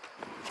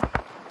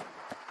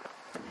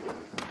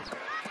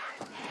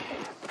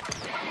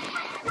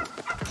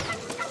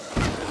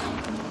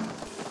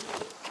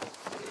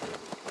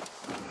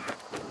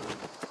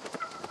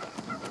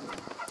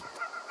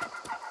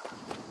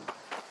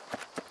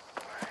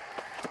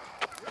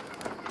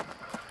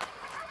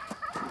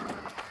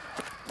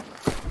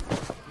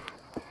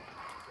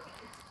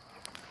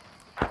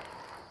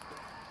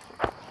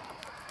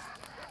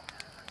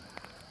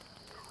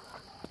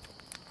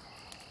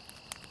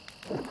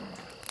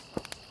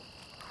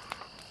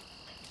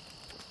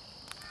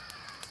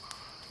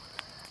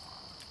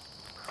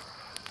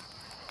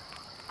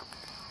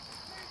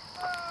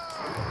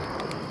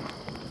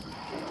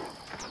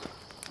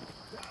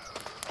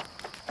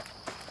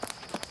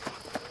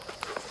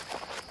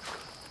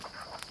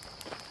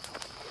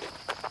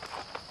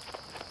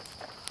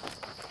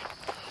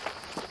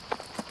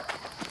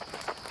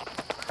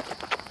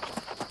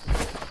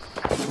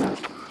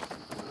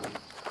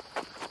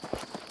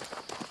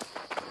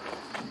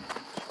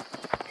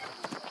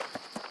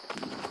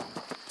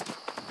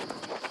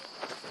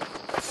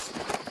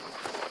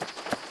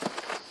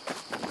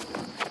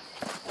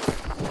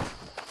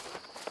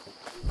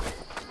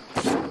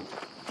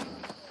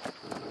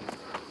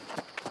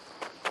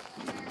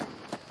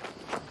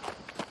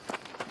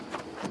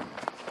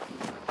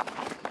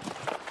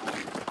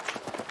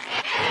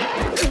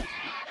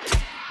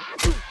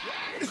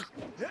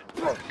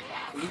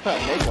 You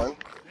probably make one.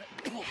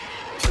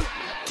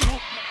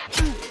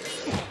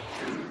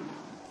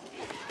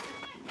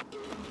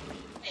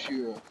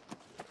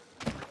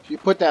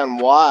 put down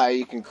Y,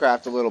 you can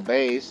craft a little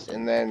base,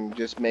 and then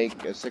just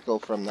make a sickle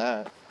from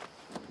that.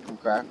 From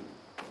craft.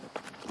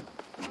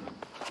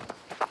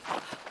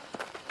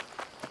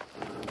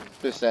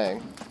 Just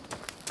saying.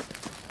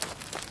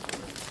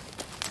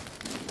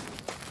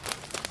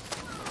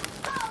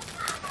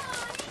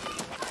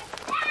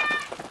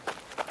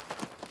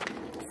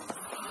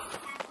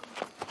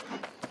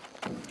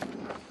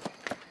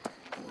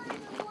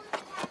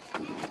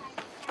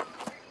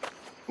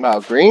 Wow,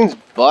 Green's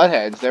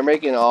buttheads. They're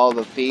making all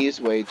the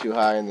fees way too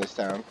high in this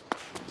town.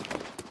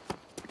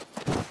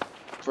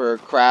 For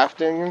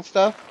crafting and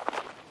stuff.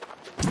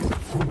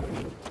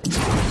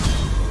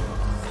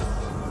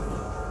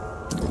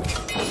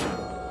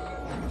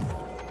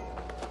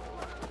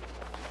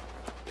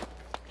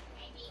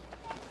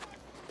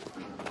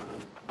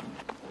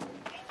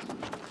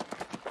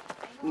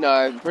 No,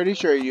 I'm pretty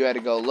sure you had to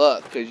go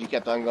look because you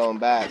kept on going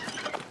back.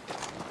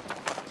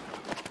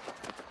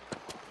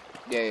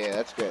 Yeah,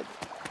 that's good.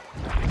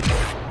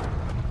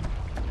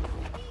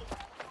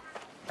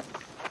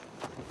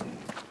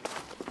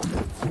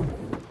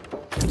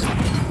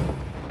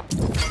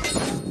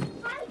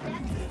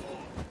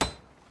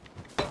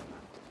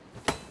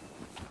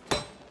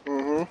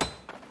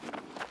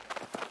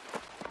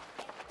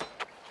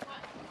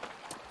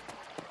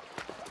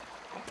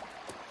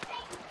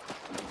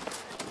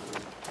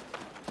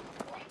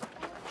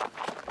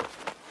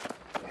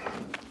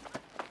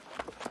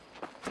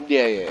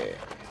 Yeah.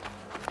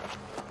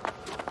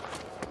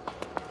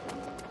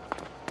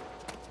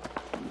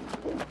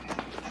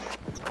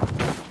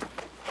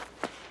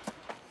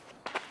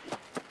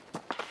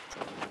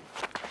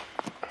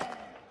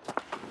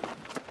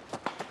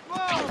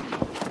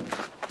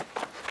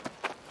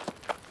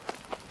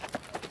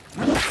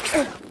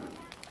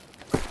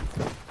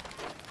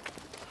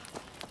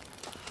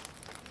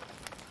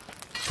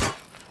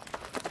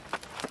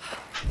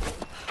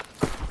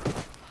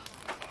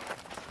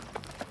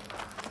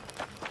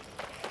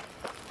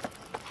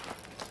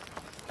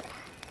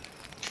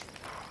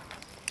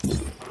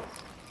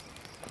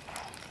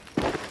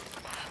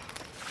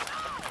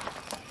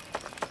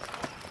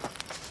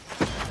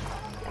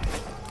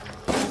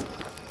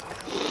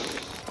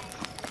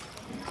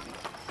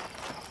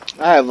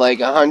 I have like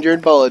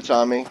 100 bullets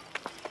on me.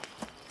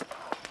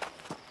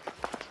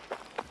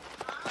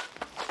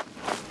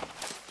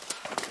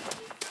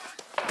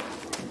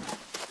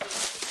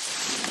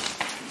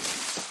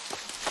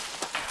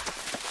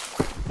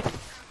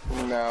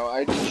 No,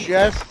 I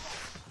just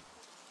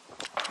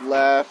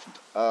left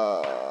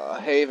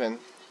Haven.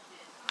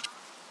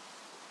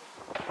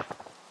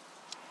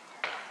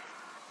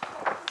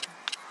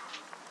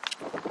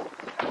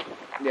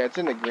 Yeah, it's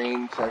in the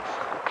green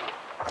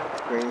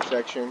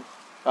section.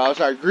 Oh,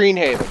 sorry,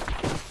 Greenhaven.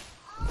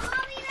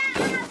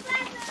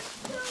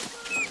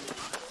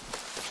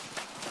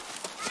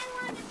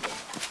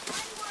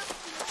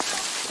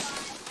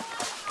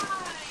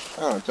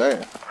 Oh, I'll tell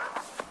you.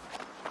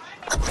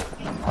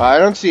 I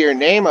don't see your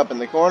name up in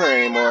the corner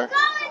anymore.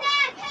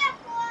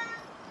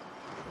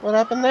 What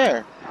happened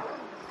there?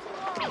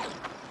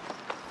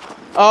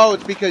 Oh,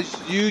 it's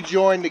because you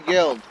joined the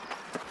guild.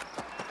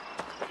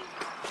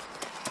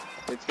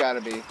 It's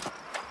gotta be.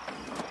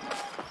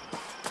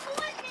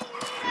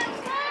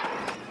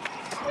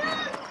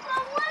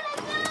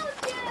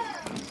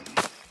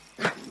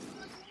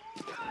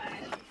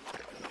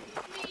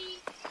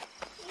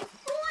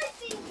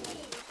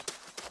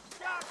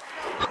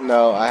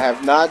 No, I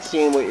have not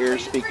seen what you're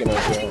speaking of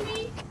yet.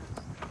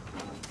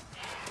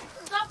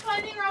 Stop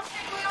fighting or I'll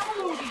take my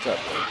own. What's up,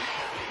 baby?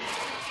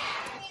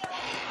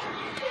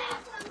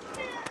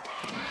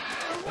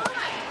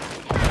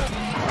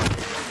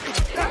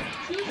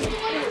 Choose the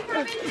one who's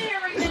from in there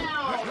right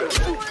now.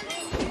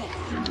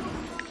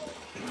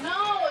 No,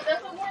 it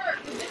doesn't work.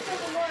 It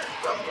doesn't work.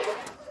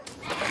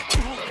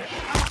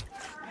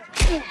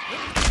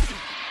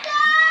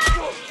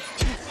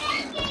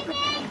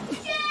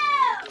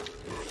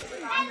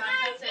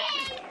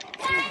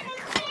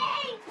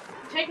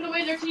 Taking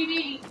away their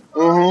TV.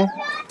 Mm-hmm.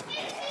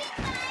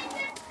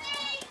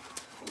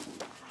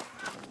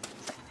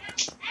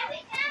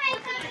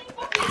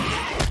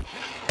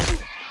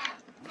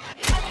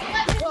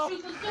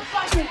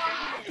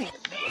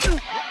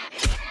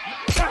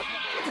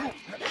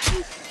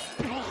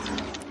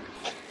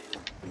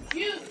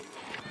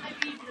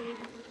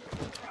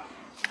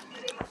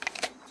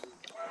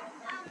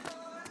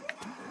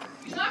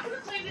 He's not going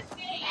to play this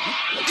game.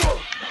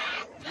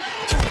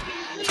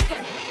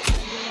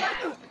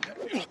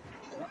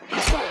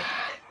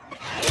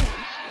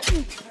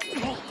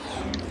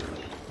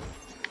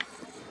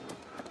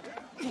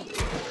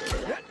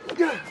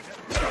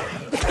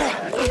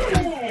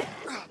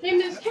 Hey,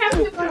 Miss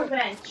Captain on the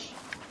bench.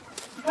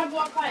 I've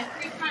walked by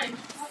 3 times.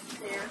 She's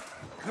there.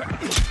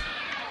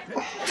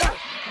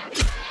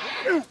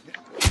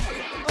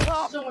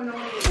 So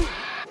annoying.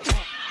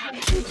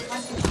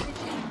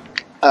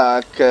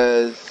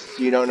 'Cause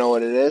you don't know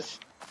what it is.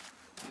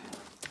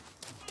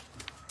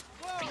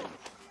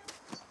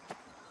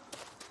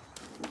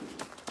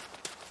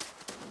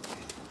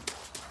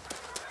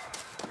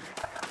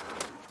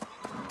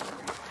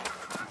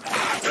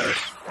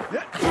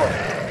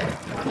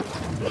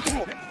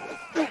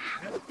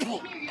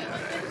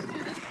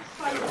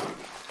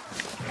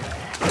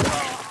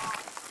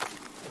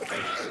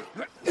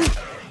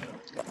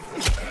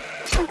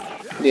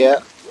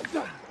 Yeah.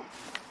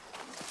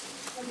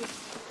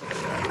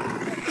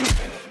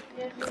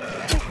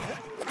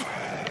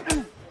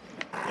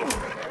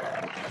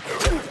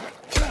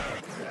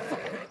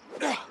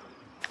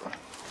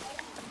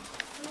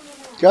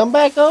 Come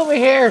back over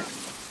here.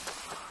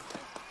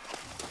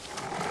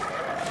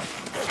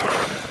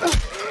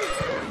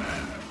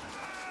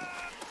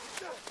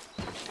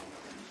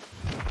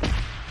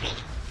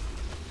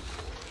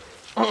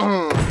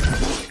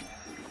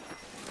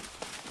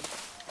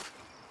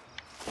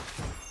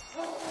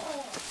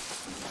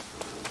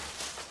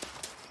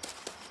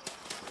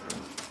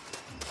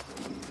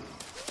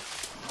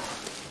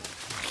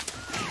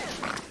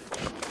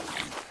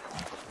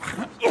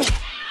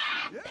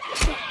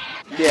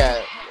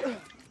 Yeah,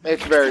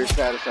 it's very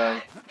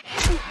satisfying.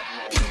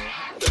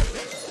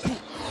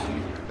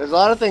 There's a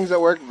lot of things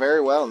that work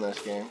very well in this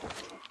game.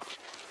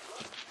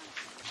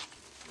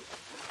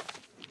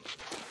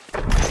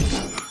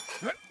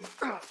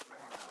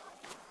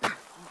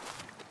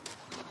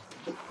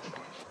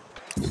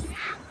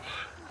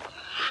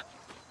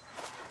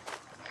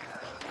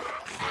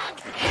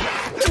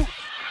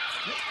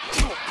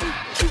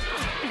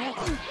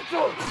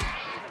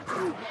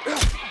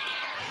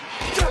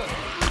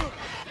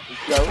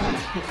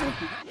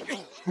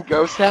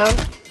 Ghost Town?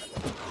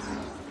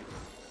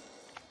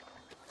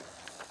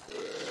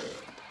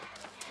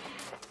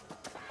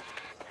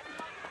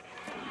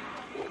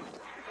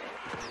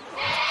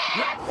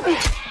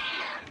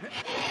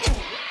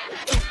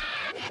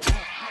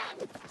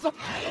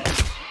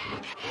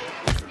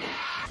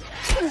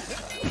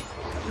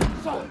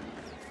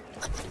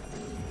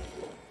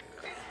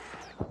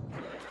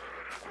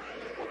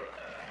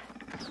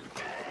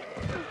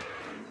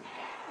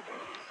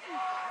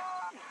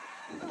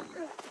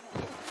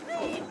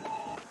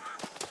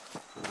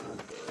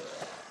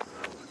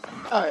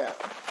 Oh yeah.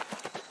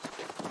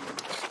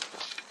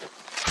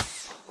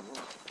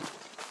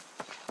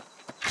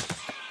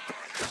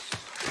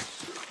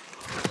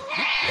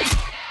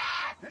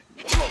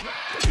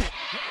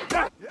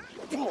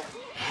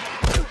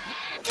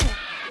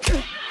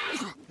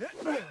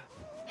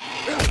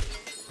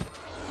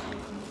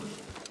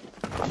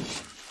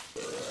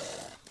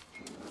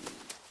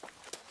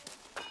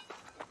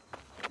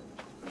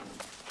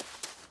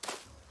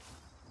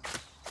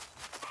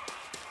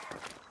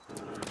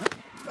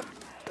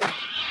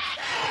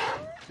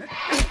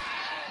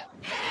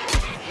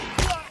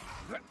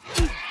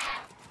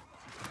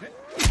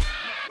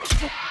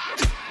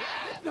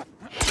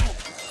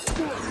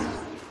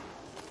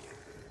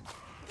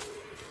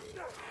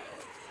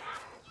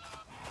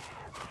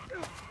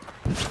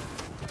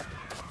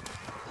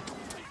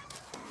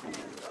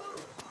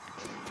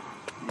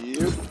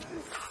 Yep.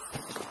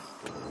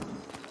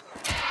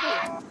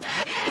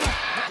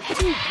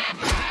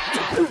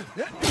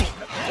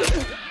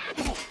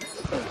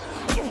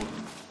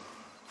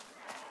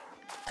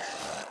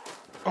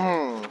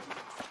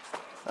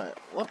 Alright,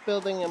 what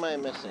building am I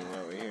missing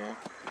over here?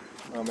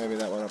 Oh, maybe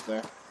that one up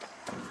there.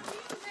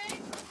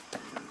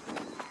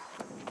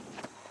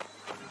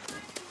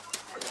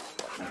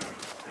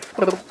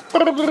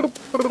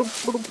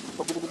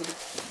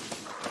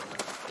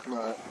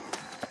 Alright.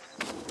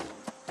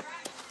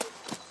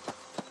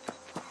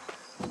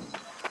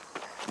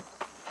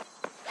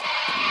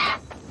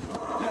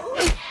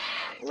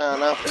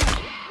 No.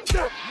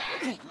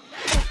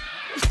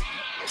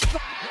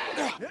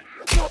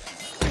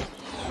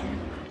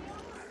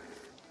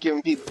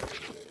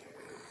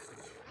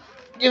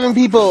 Giving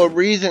people a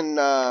reason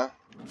to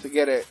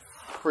get it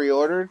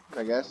pre-ordered,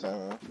 I guess. I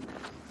don't know.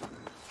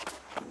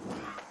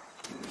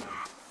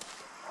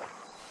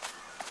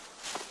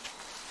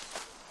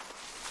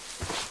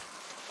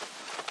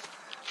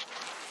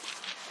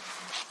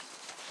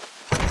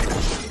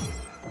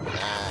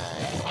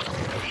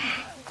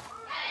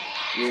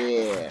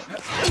 Yeah.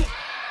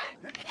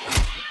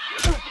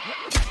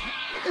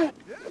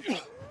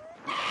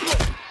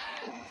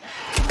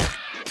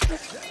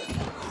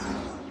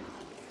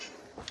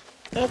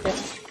 Okay.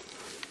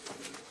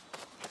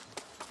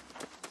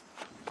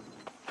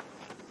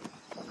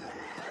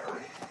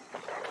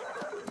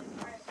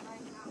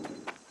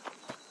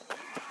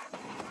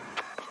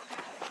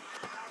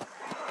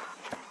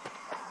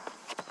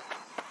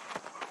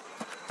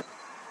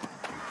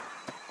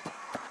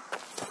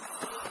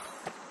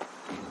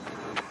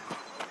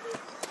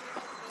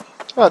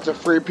 Well, it's a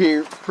free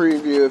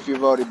preview if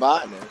you've already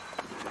bought it.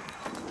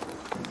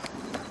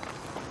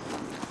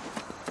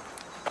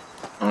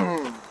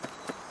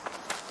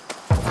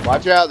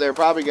 Watch out, they're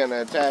probably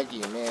gonna attack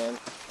you, man.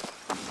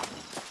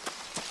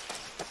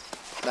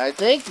 I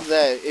think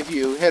that if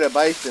you hit a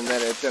bison,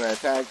 then it's gonna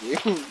attack you.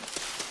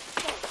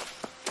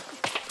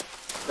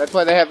 That's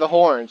why they have the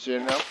horns, you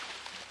know?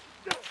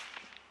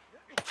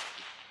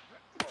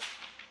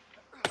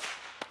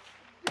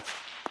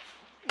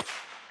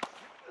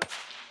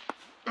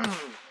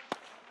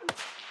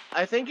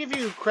 I think if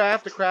you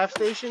craft the craft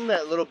station,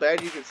 that little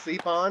bed you can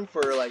sleep on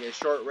for like a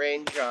short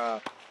range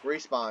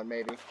respawn,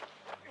 maybe.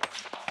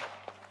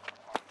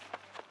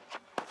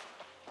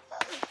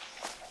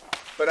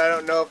 But I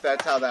don't know if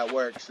that's how that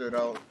works, so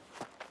don't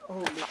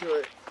hold me to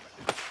it.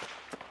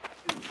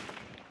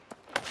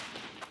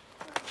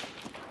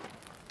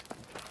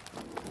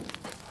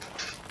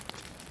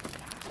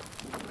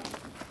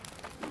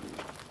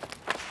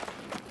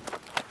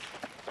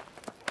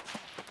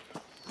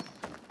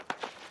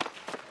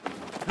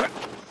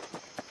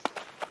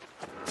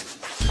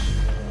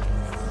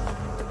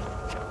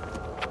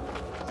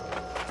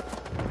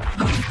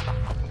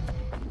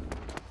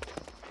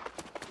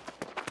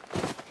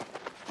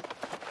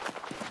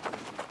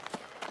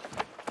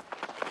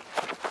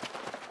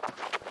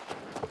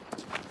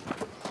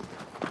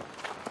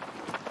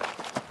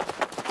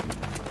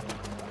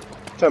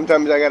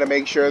 Sometimes I gotta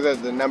make sure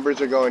that the numbers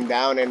are going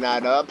down and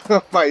not up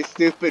on my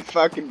stupid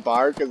fucking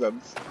bar because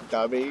I'm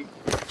dummy.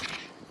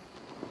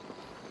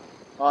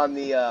 On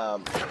the,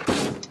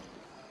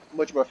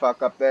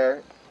 whatchamacallit up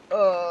there?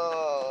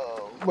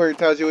 Where it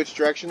tells you which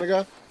direction to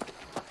go?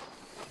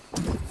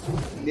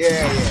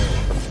 Yeah.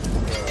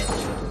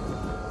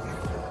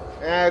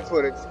 That's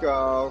what it's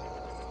called.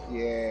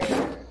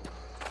 Yeah.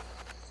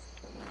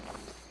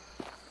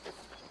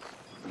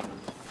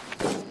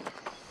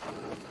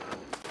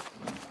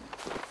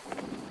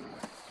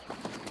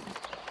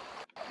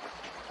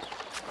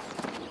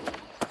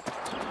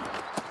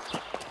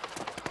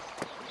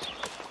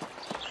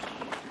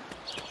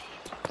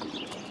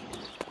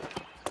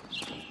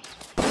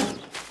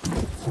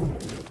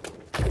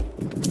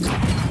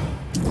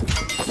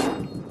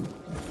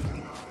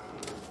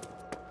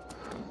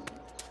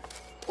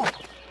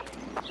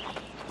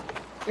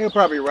 He'll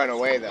probably run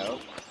away, though.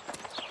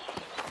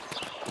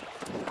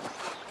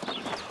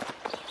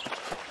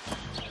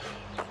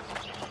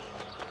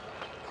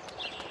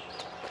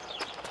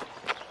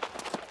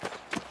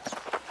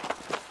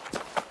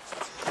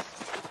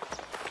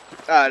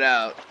 Oh,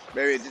 no.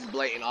 Maybe it's just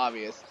blatant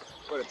obvious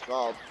what it's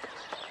called.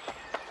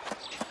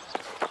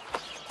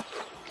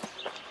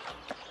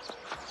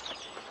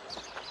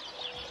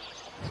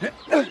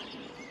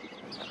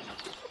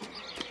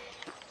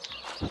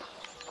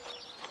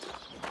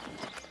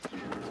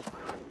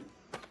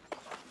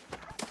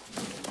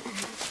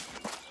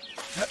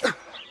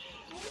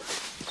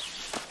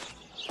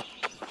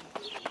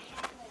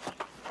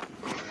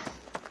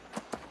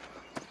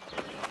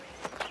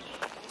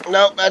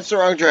 Nope, that's the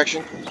wrong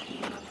direction.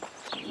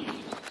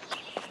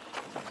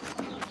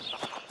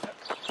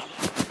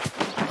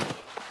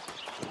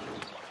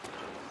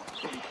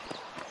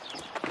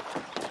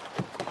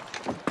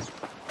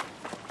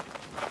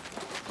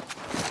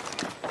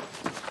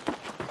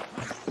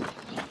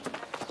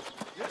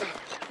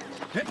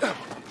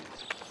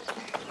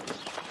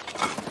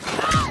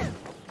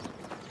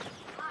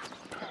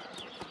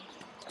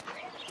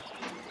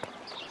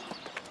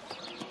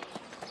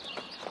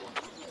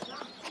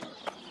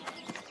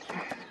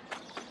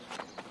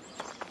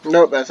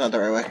 Nope, that's not the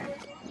right way.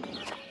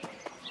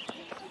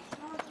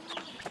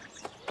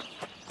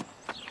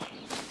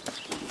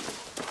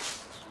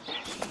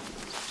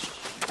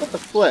 What the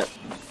flip?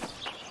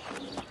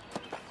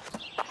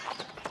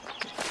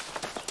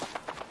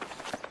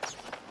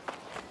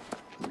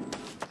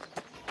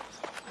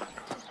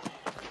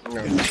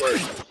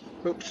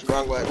 No, oops,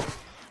 wrong way.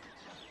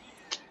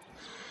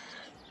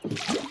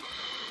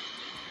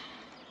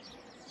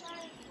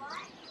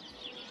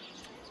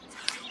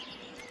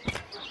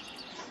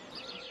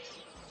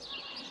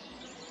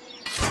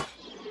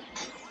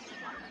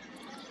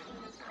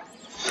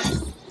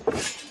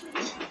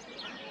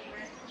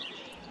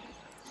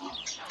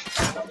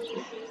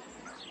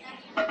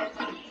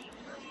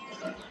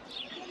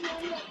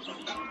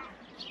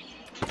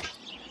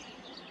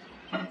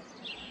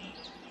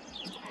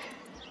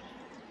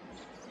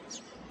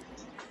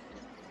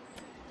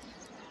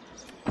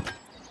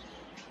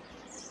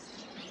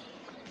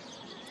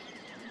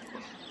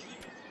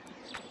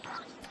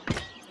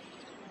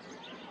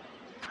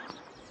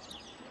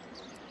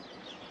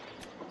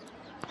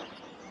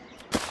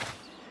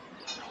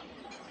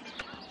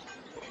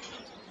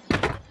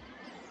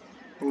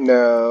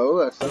 No,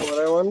 that's not what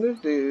I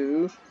wanted to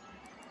do.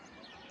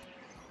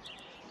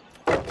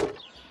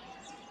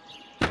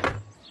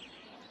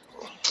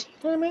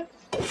 Damn it.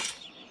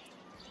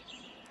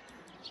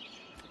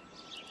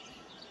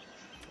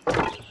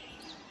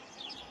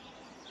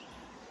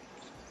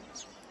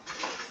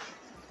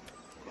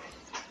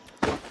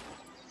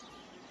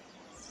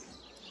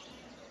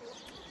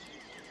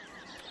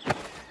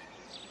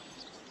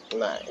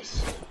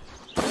 Nice.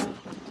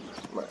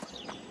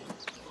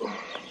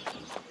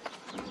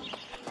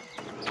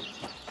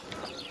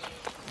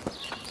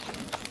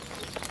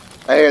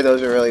 I hear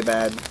those are really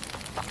bad.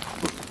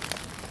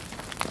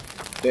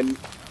 Do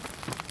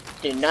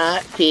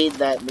not feed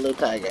that blue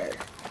tiger.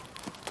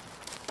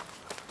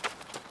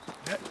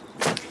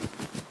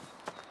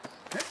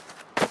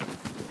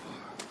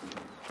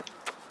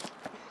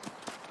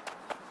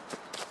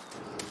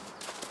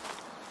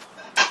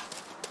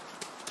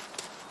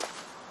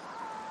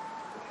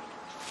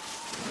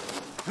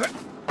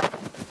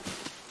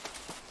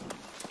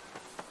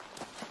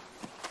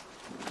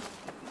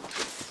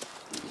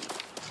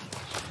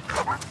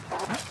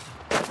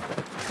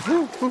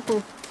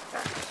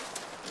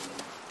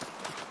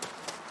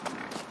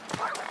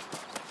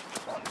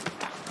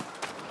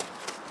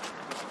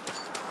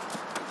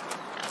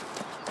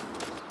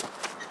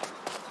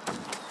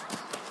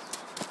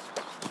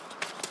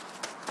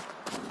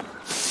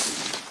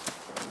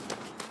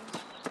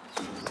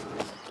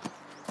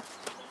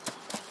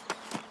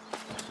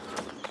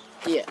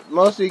 Yeah,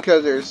 mostly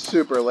because they're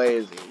super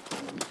lazy.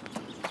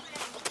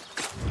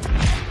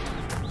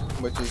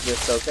 Which is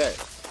just okay.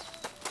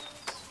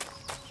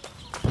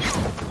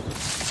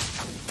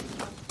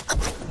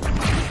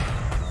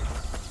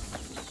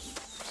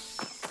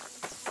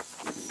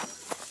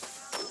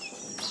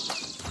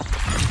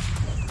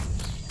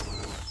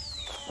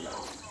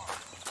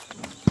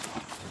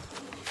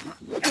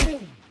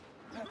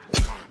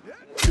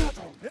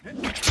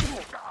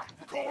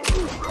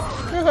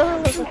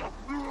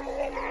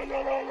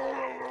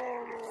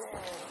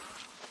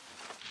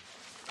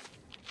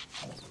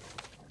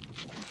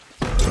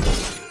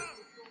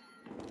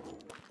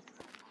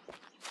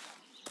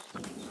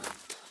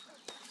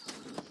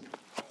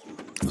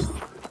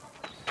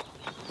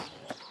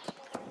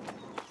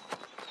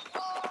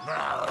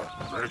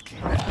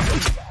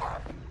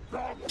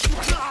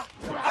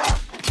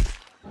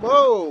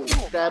 Whoa!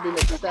 Stabby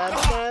McStab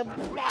stab?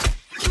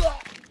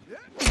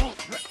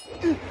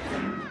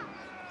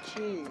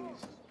 Jeez.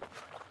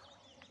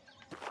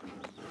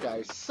 You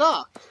guys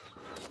suck!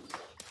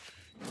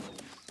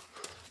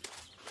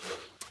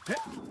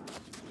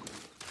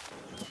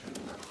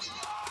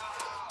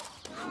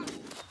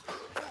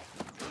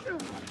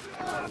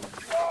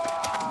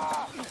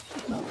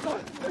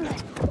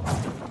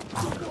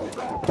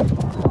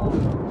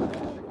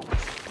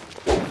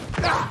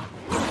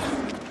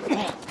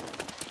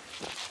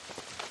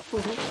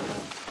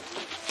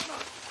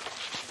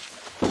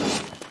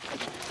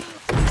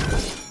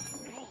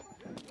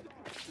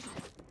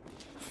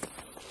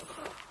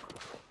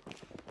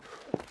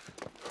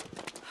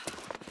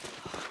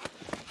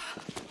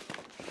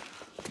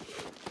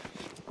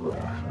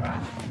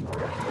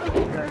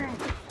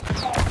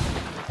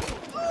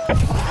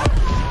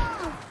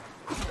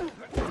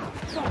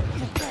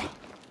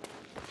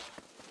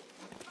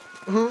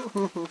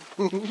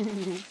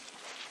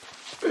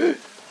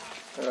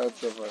 That's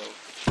so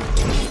funny.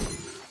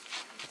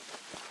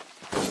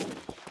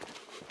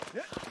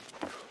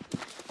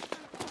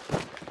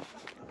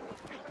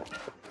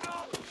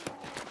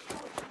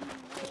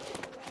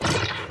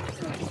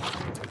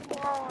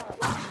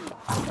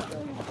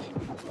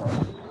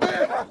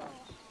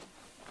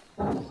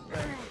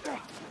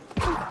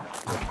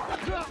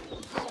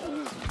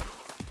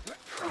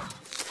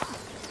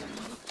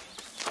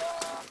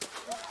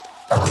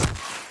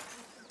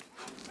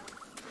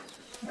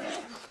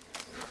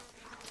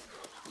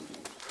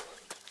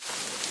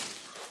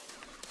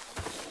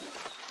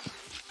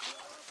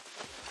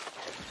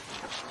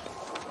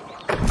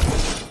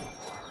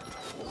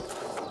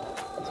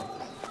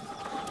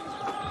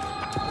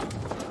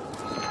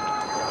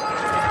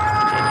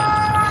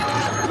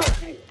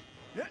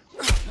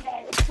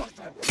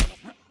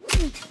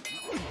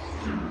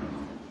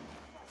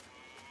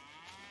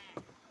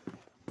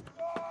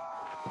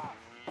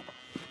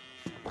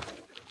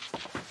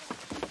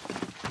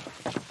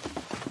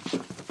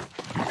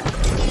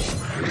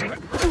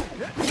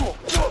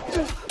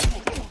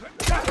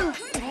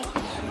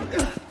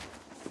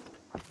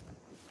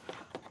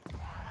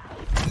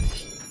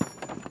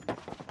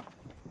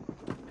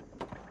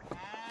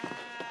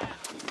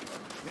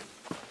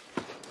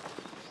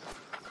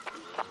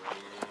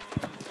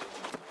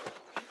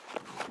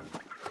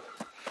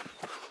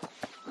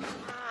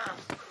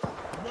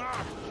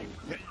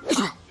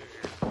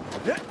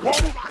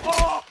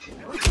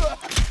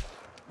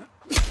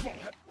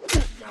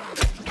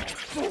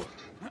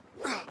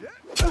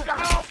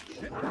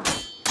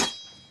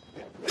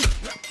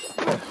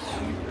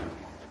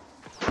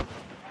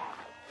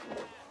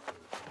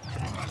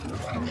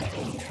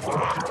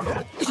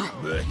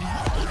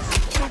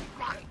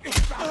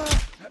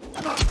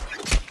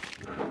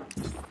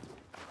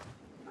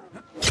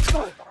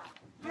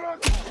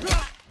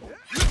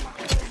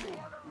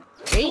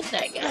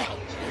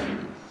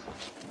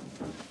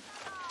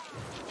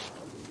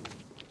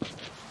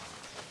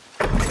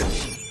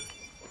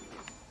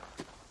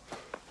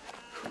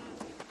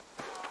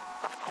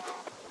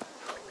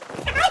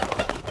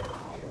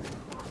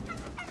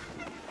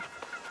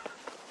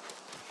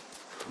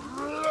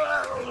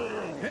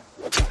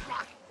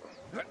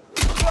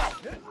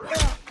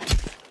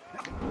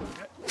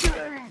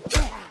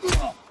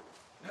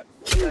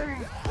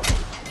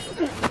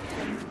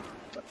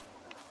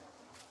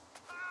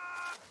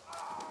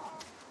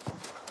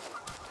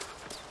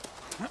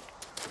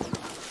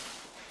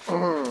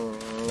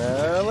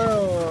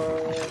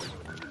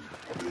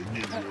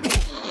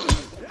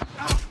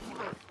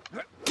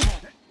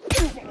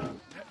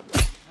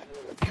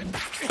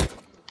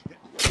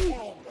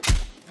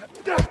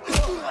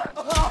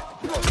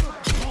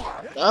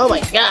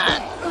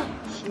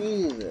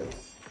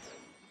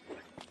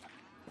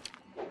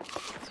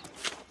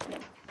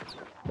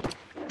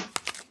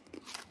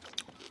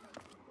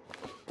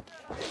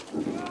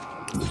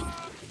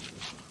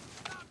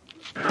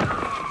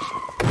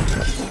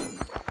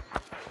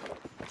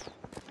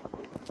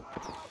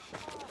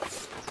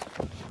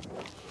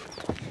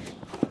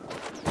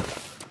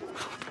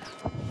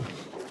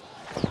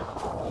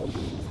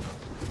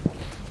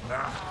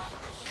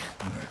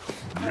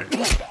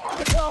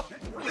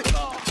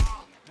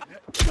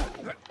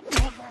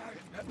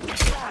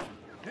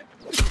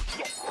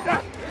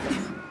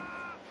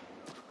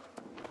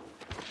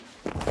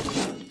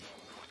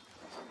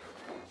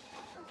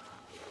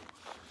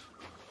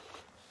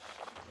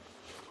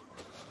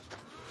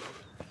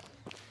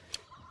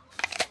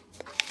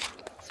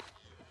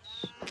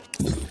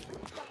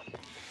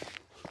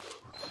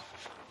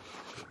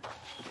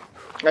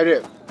 I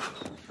do.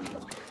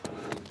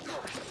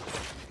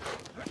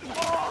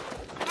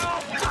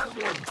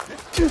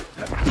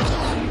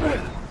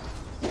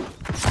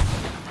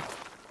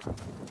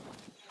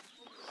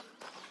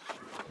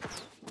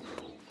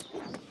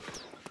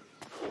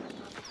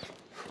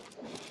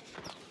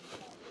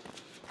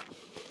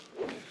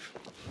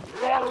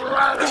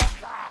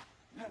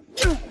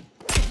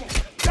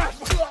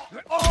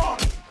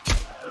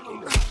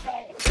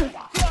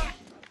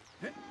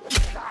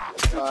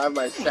 I have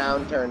my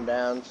sound turned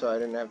down so I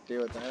didn't have to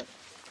deal with that.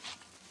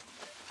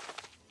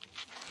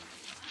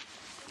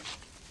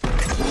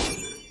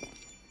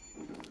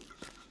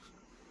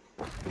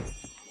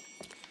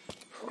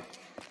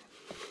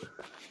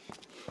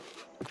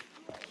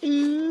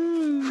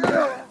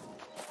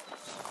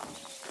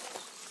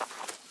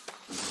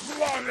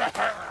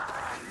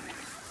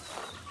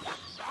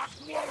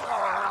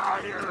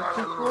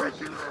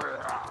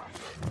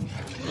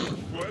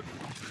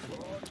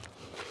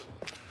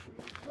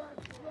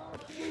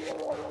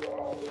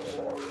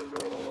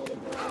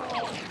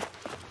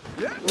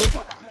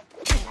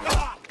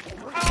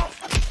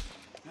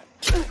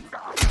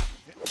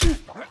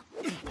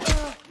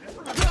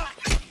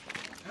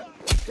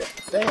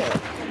 Damn.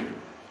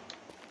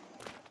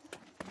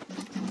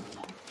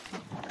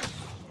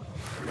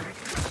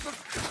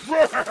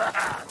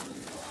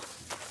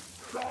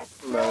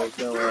 No, there's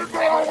no way.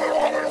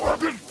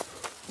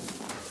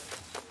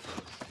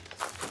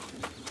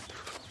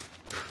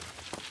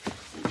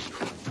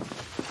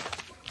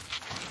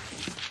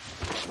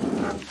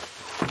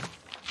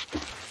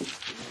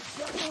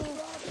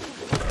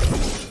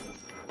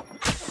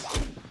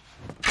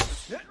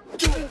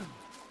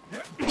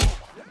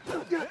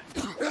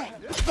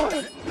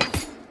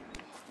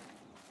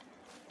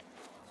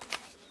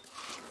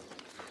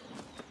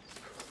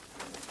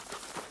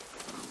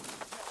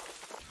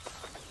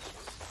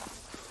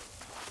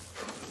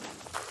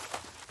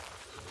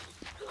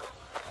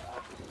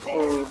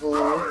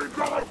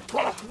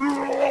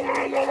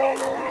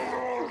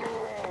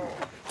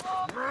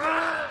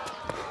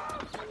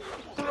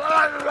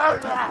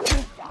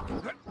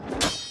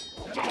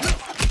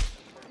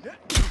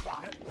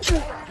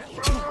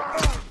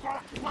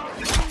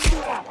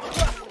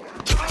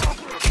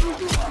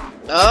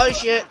 Oh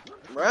shit!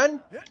 Run!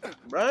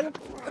 Run!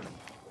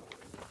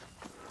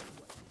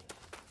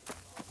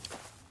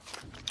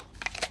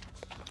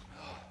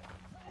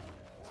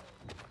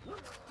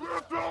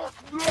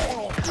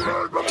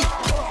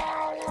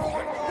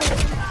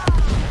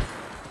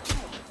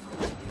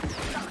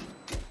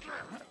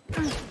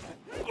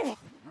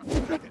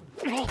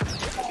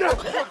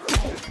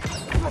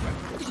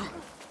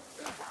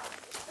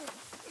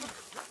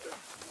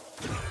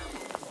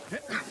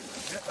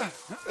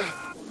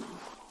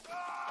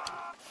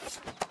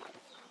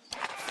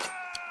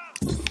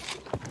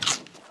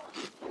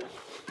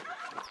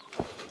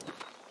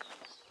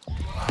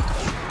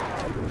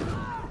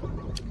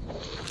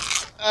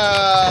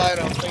 I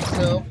don't think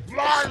so.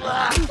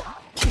 No.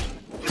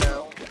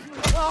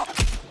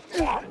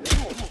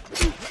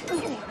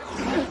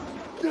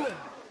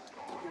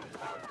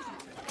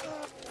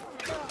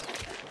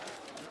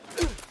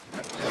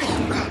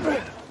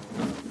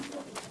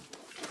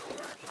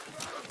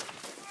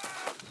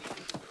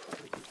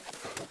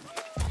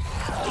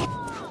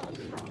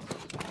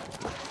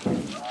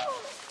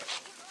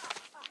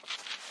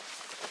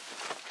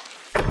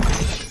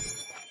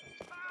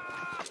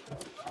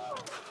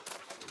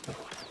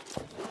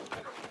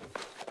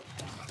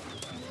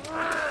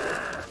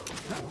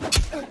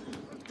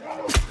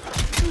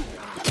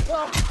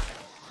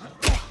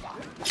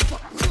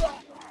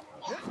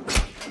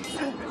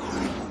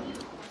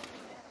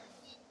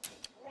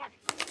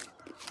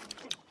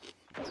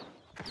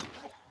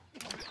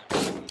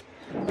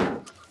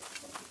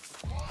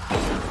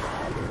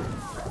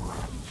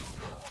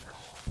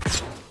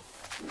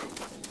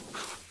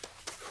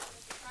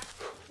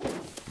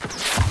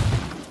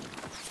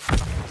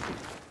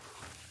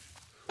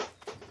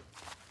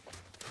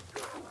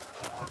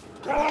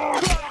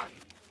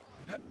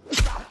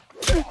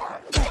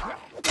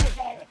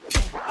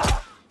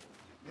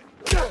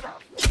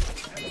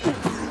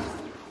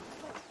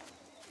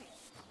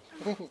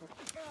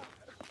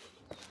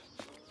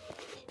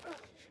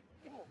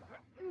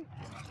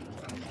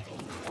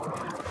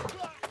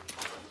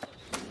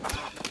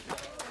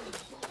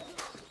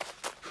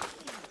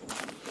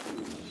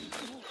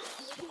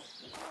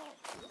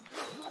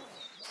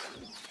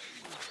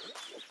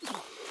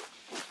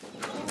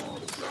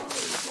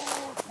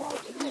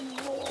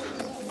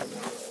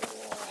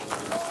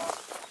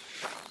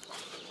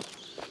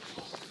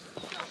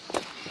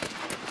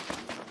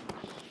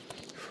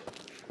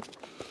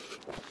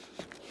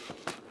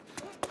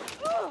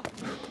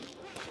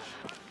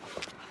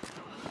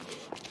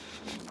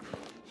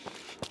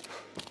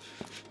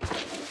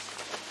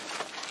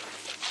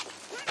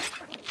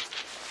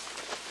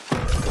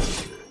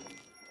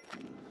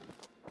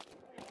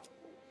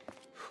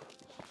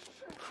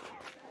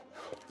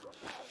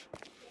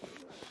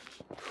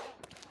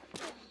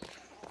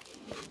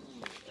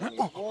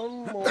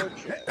 One more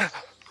chest.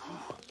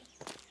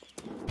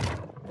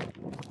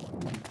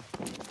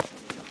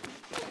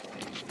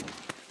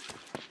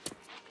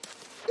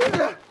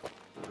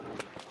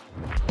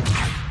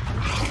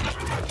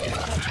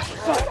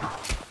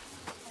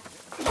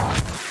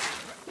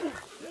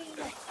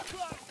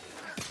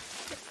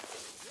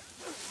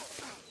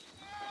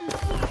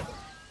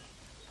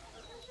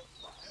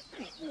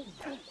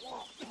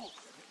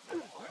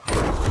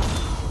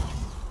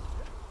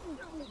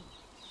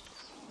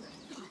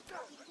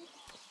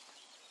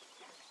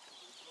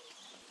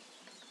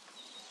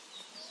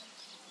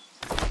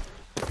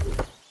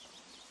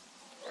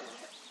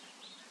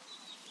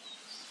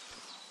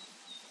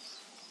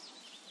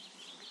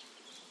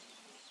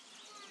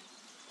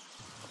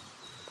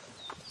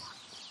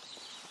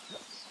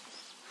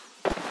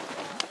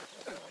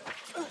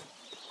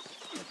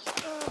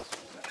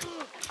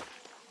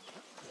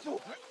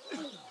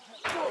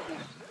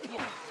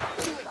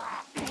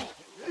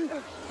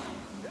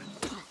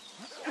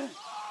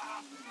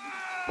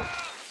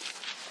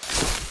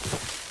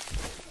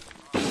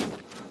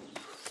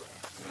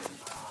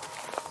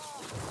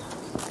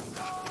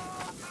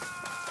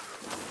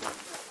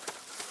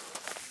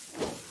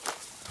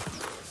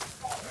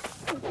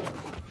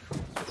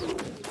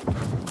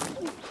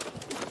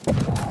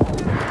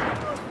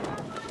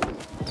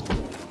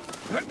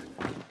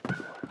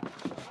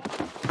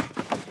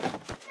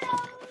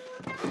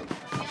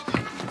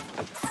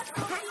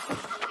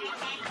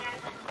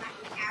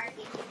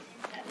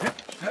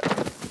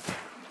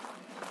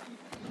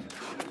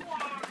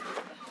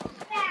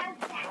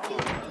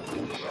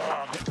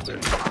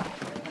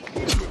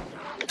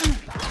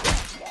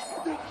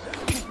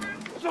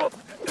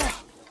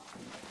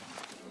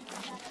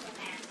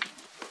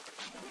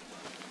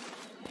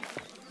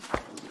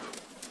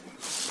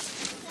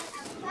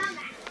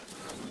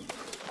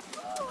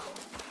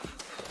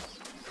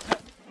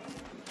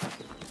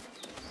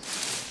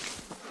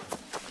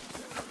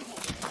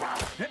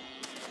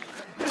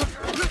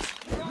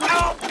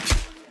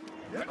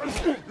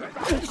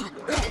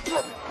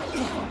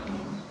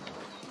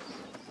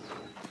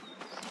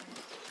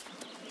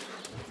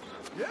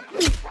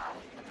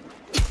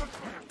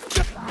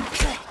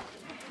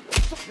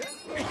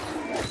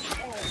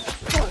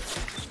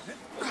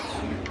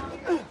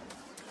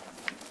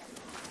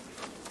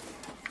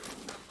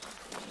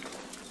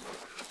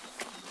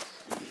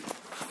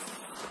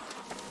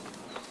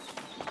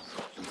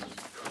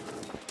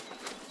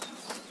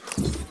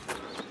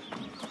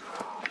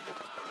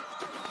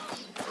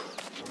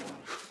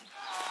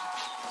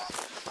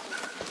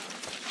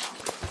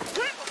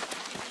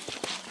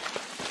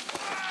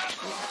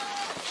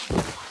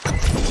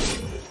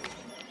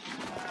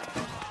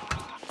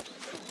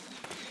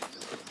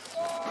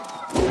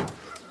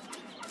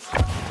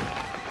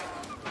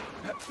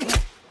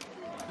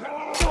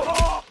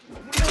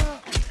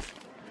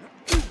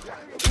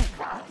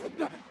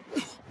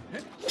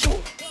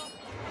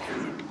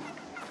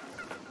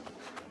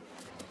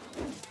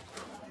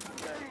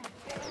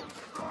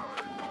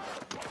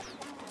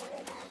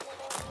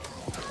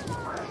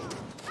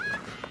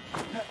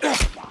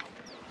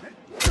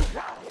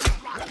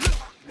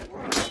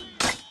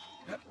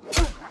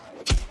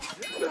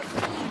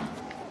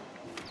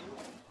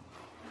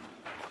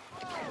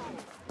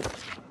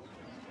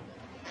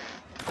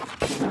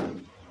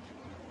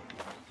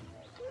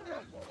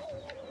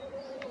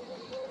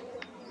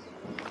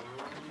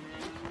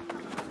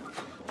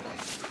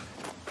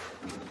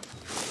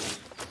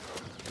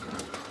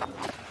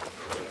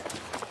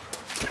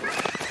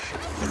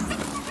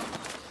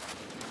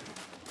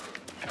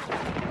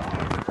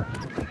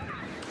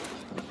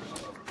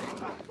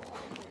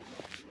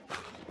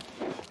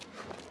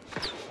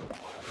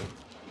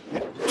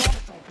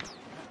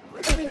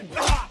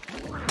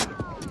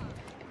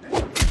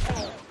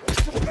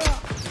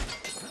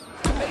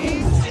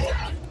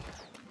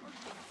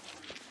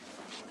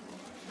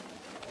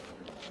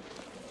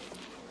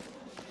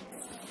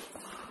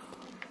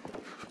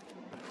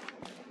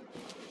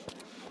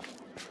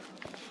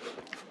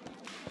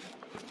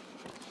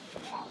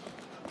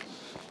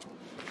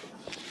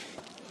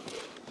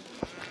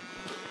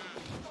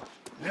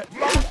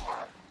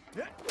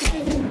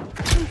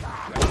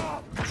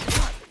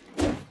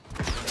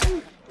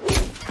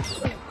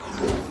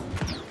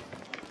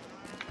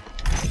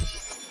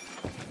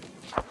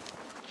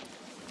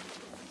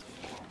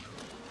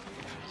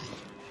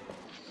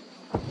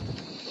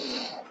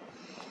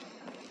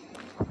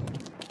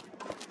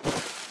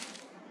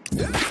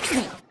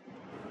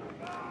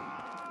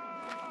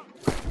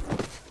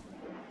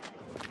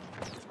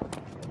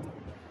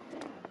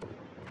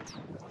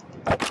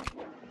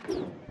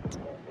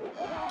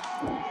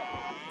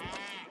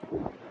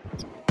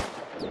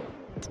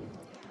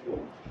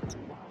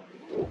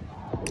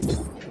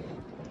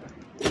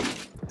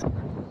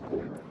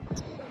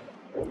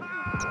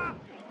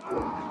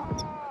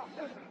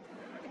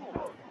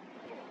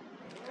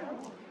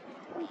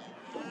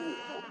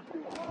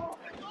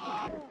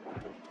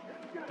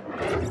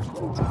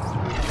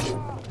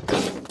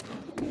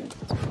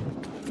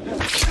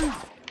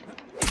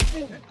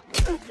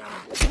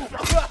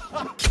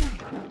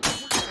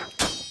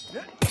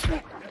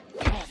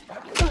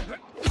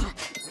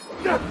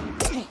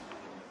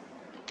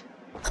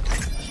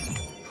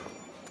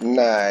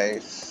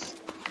 Nice.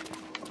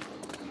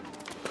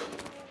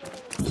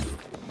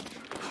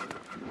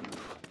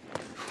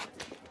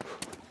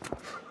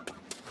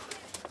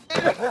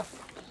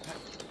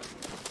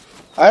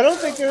 I don't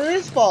think there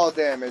is fall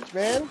damage,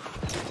 man.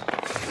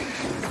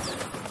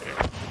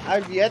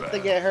 I've yet to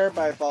get hurt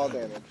by fall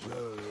damage.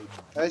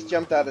 I just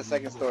jumped out a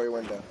second story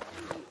window.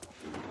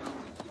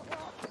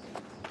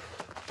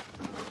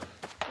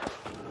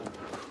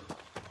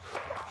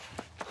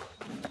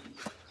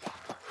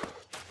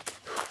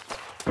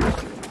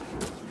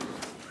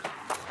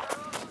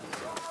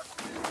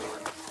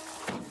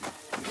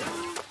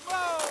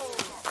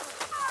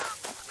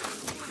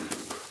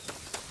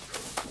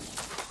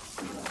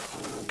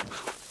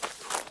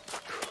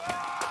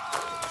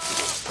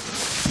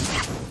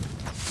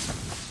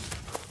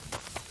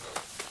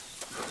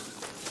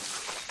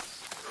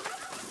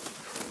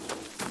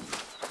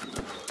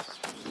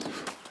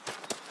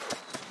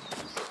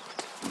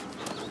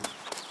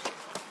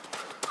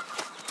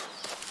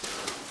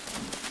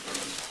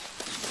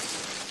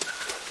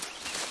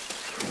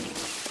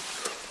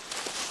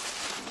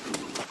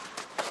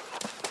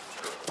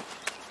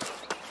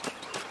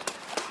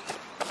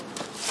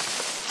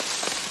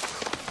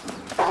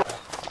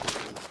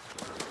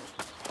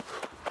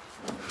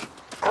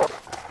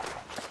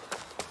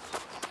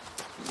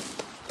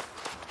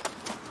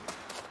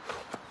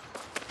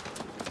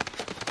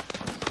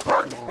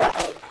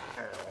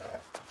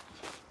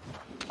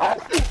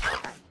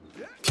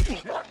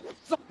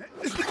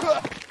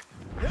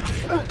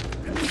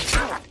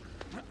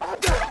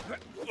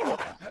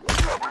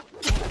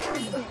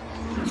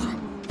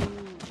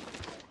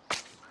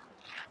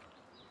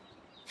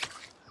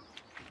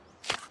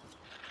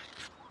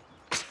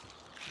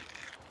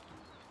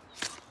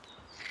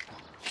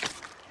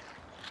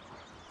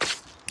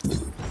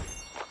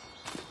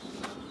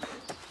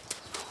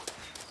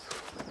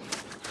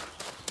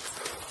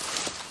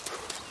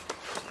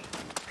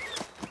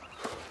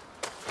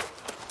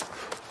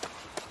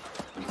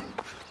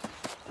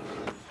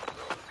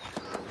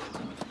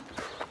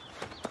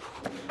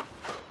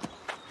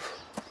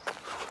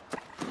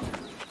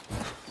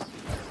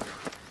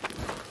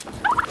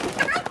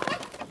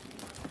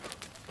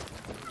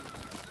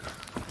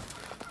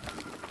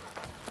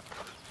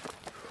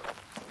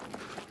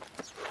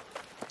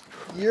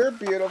 You're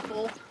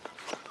beautiful.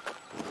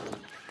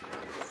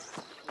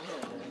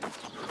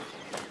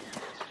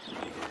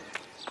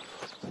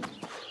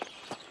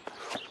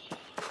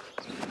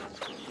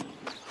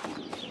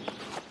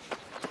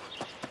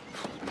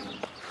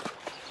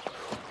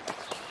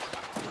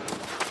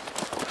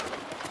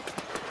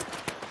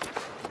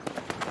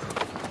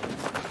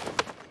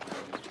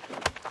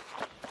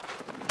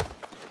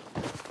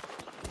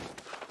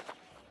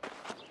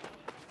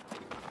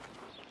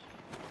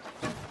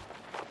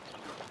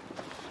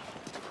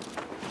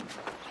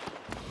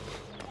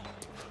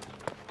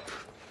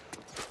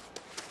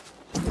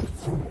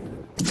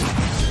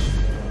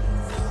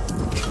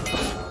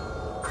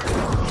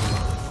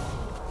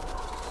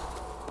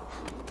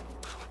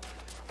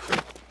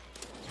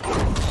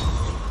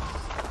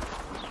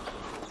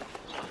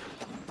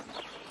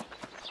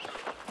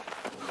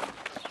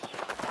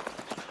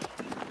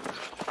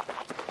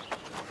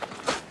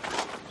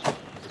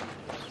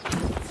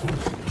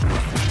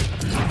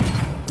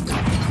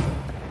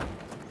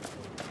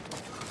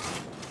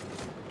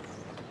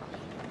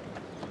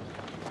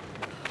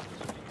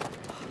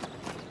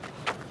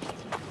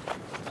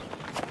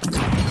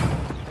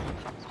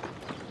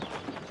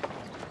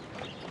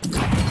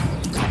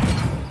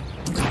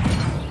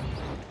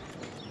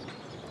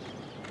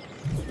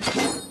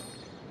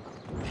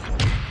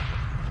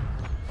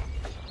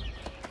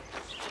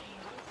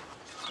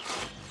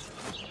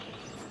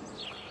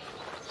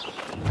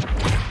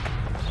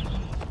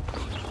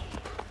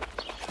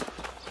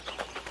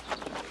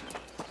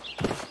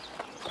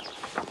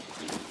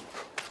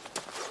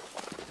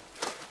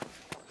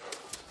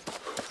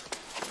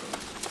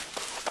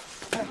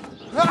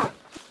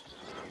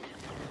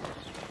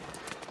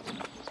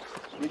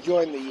 You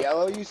joined the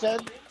yellow, you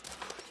said?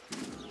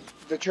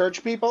 The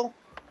church people?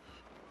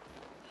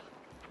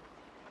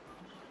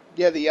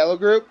 Yeah, the yellow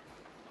group?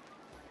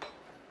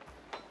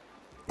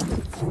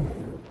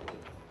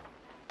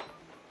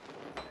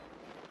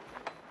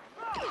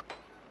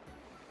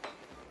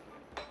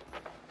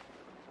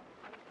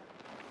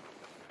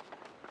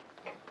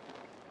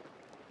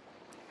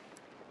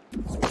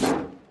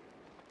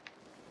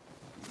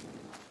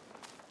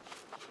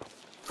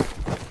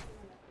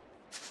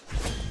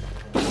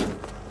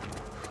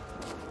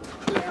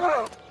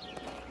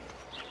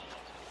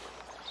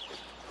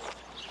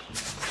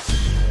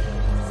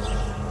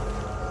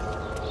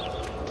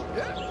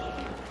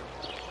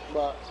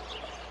 But,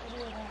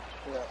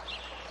 yeah.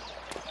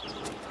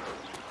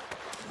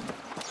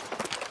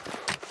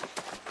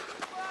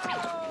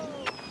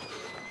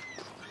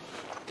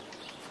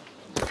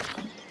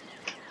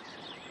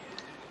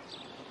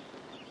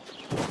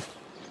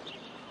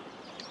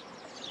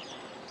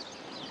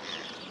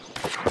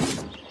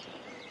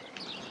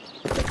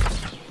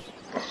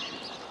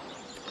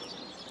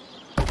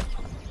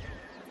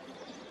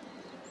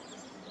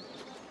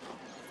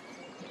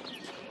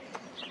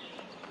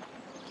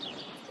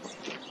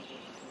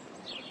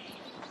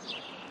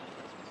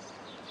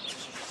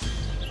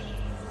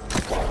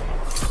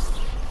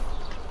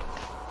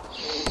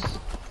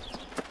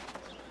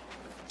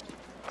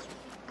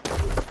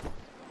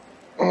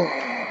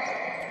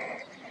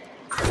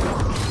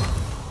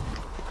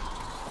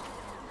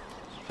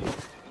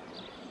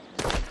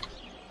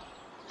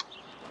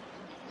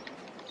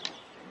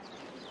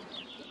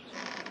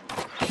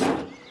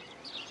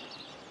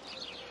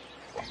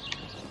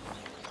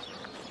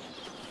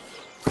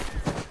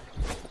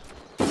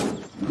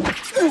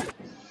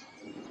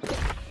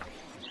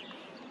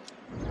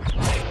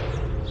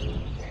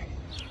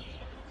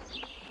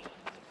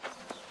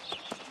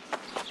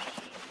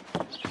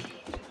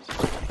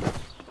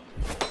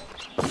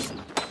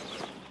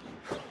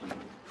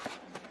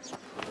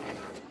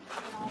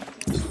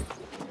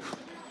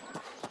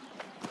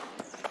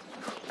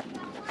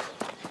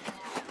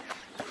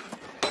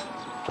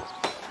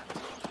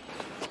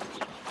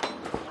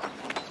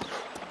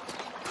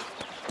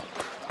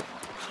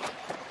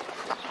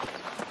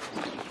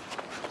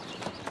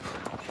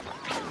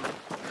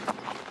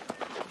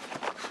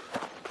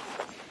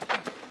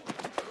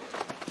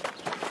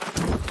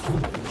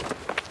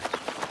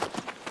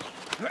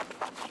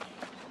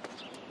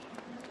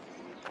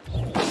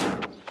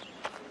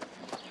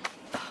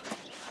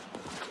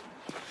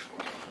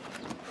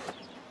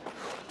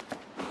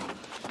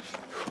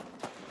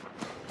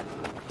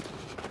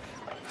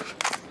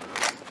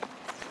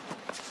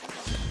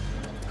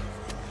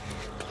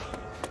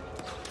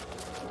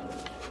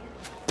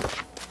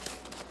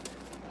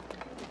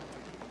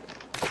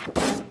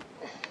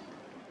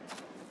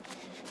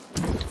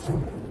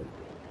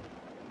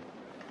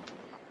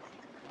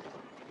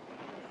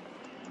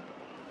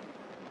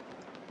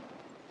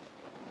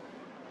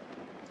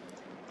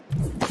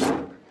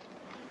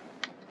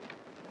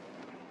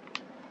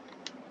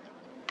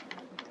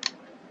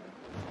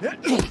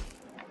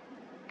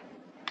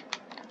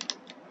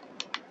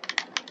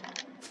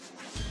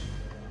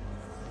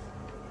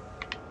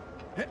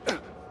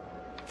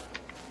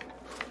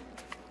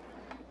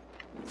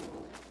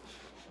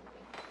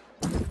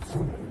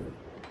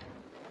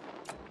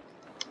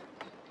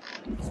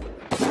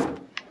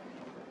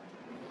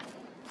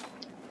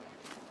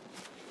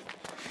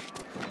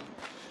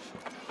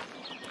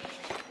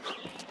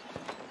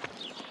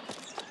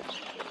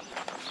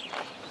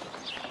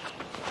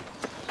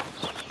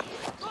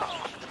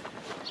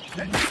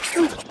 I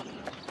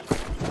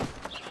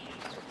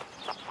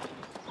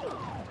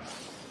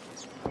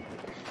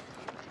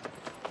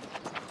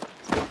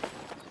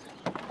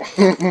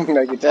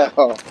can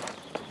tell.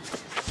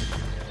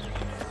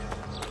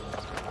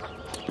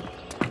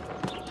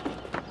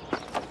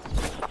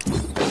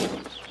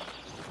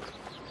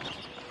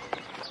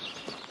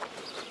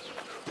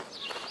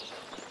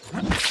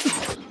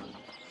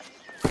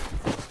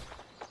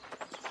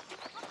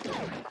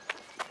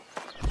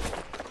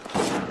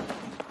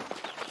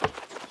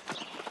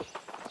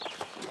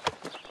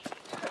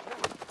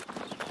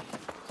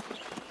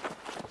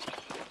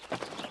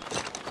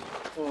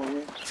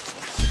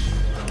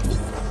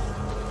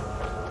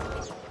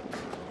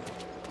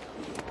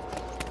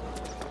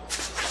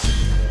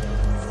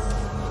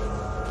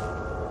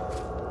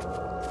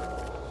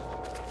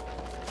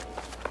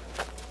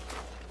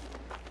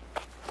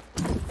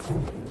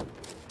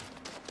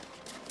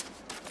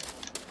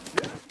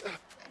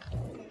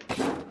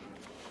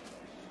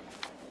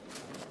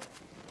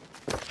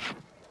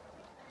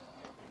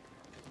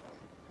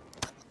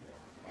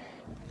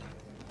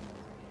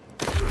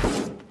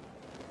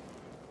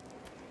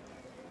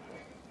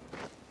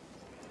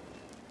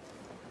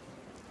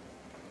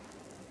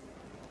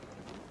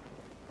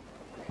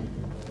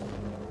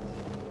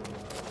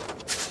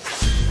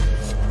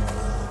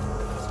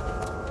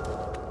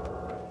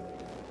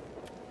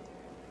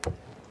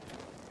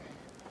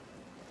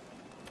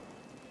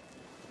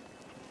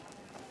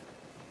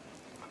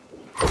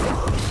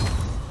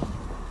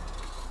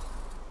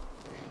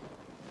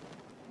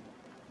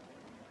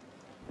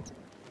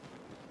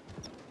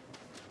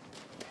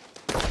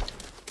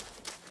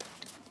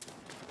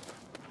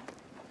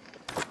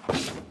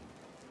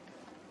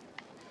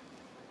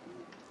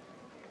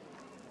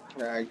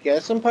 I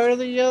guess I'm part of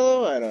the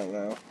yellow? I don't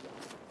know.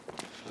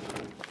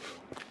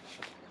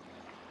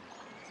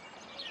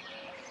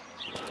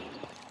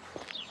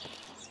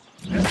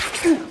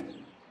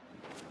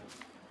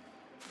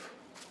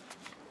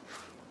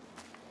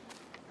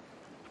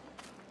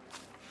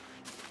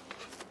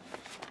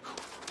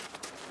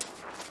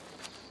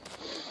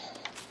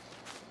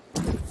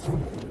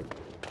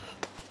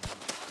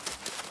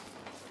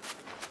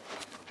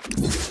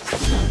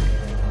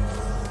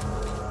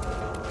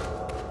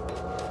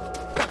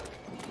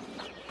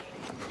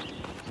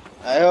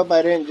 I hope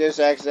I didn't just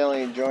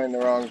accidentally join the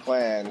wrong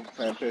clan.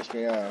 That pissed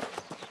me off.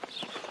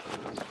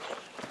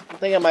 I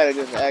think I might have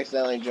just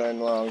accidentally joined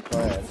the wrong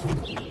clan.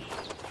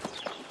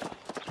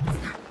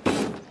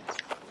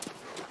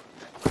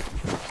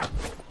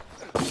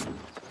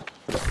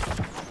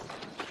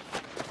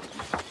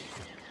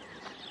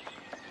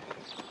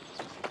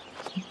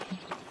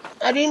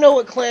 How do you know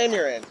what clan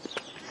you're in?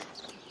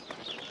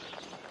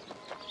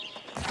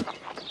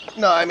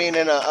 No, I mean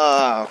in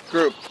a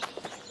group.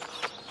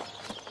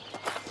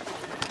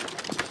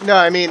 No,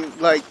 I mean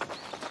like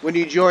when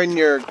you join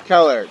your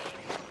color.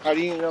 How do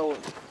you know?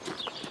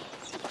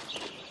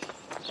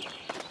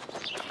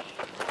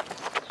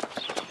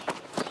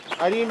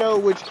 How do you know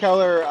which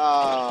color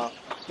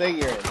thing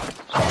you're in?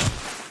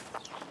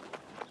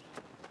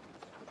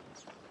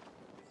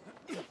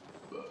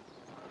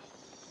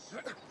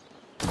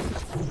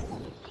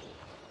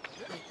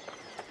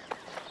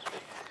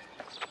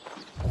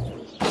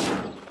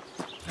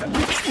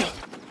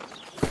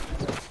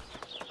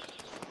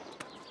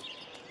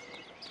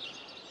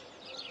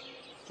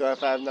 So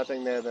if I have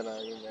nothing there, then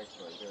I'm in next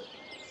one. Good.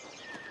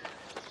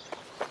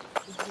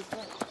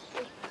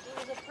 It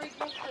was a free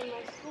gift from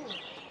my school.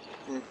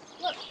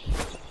 Look.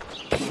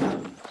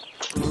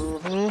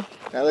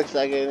 That looks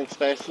like an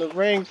expensive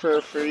ring for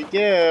a free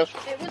gift.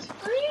 It was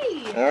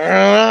free.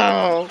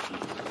 Oh.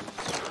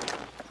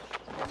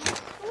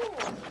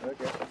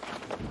 Okay.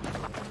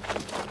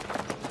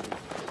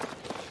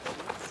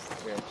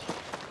 Okay.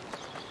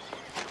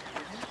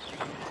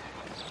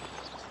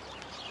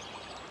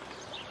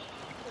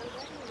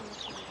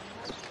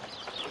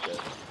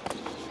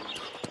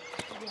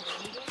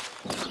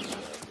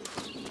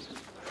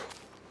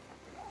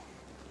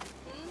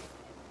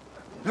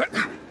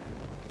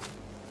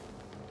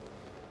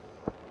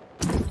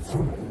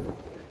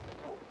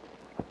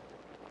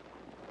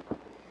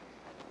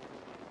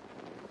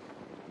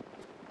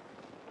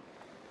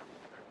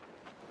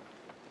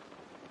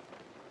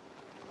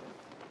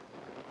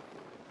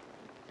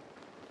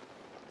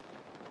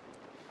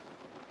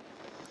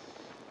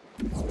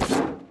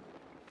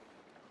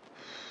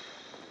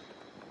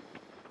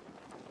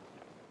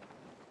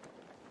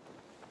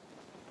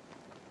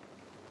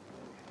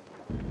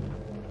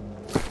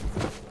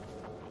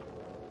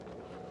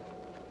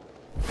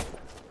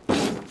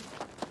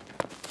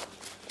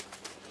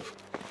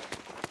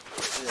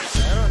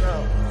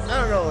 I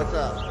don't know what's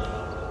up.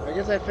 I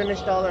guess I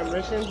finished all our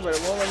missions, but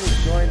it won't let me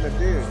join the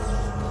dude.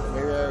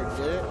 Maybe I already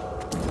did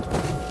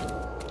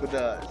it? It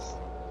does.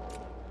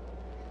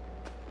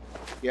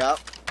 Yep.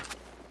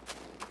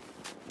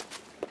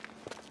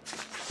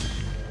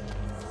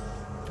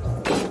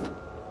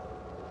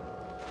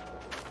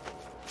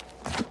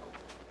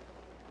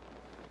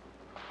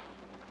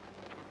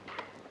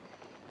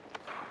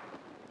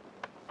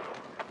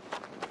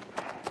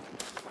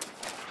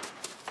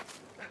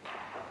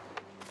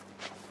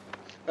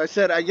 I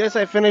said, I guess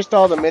I finished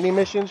all the mini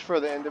missions for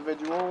the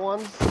individual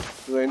ones,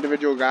 the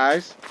individual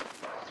guys.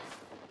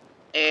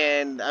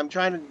 And I'm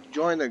trying to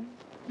join the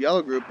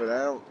yellow group, but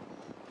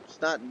it's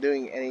not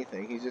doing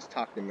anything. He's just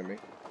talking to me.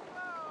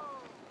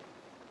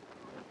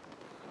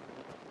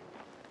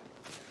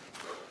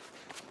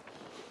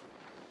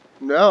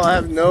 No, I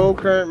have no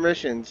current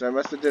missions. I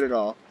must have did it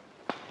all.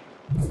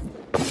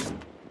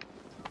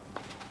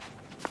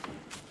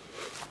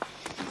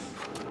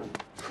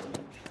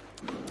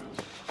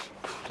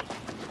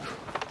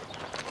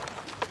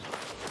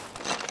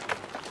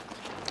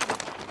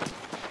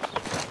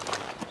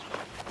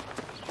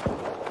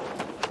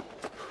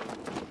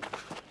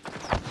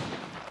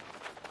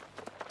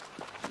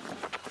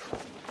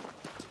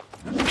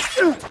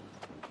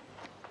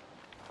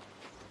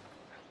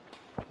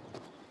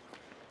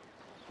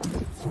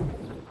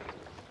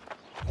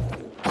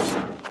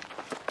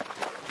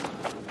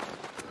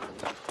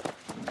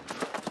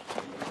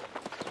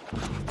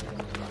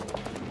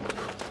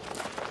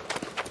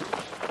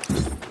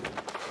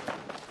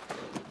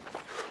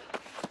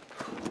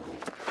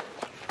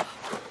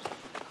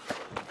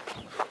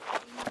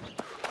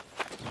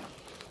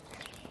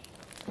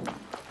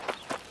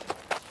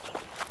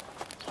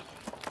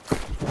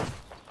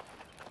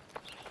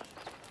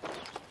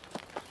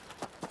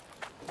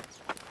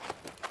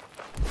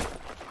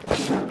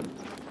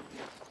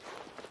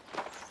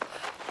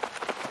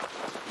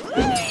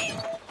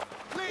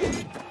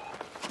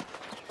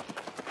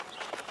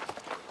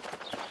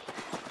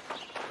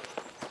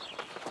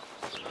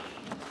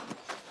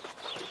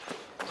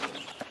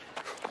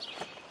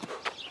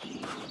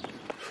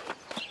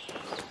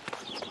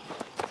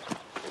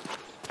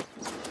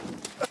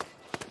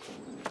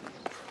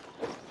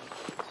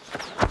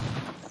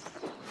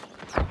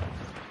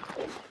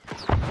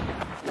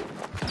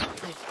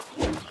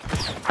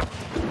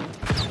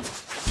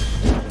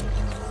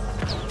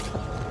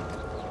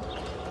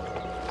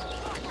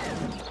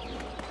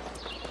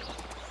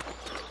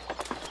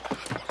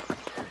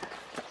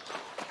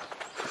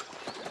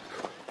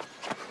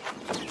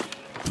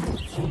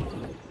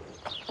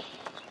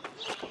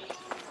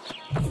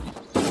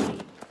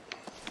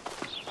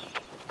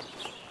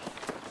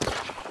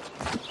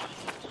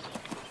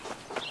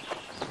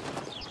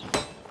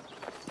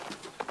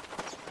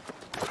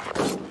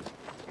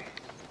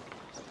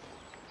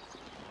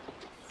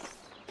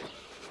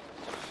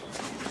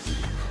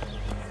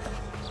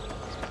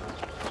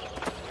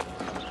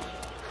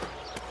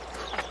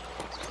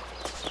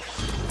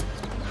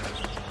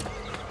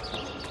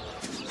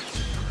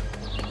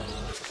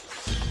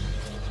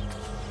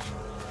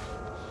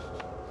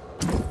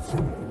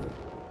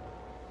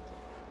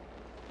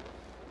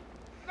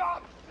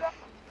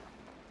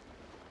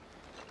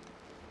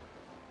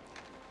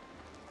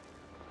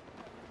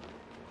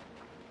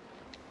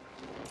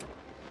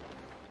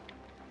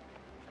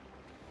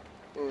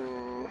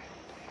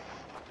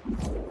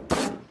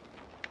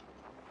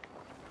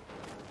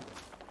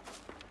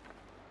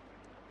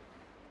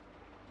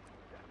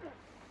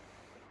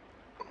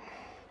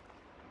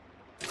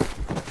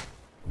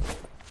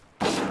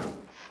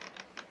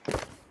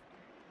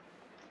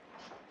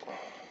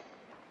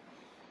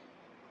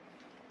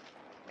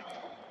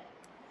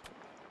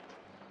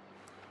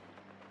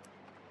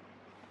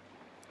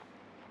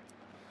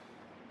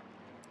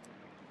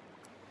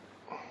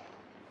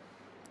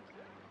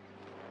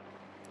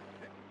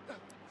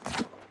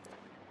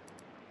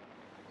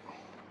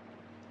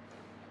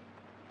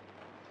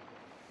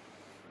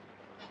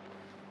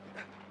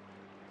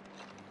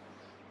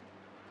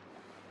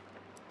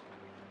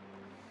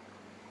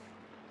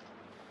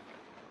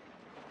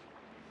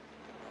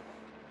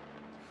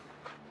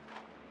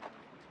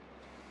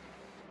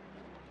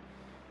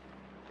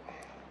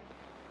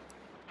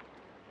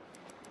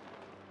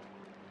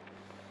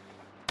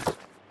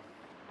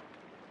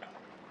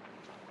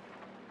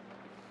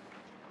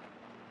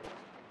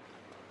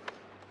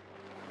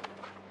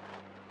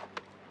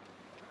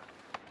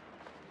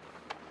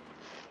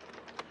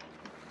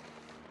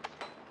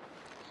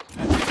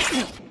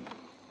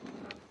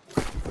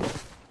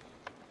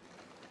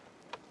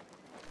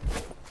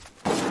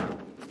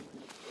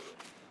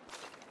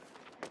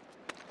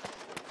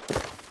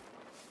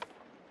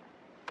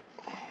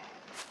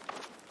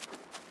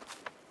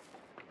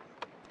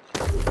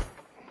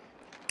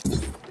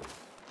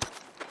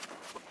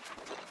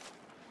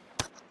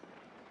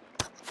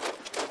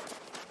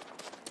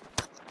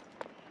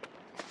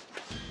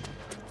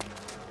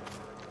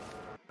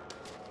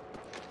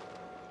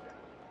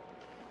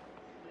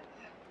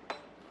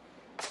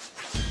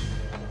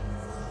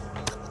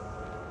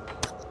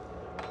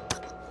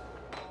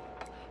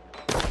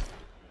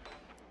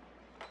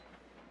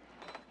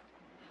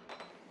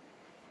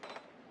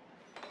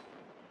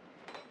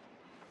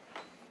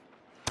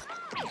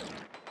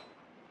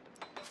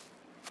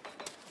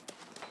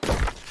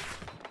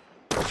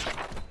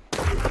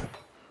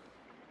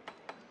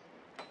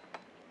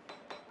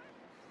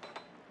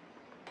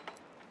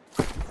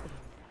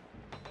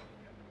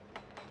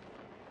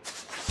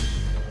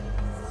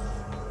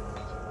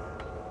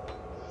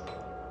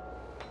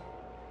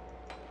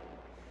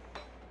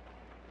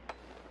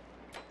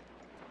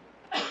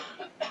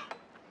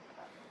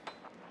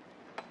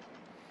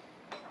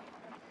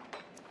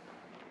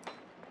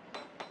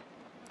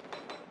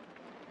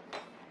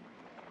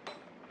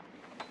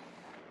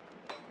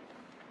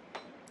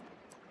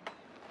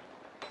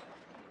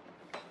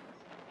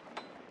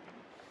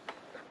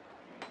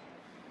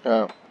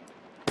 Oh.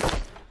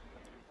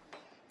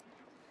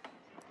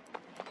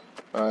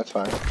 Oh, that's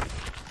fine.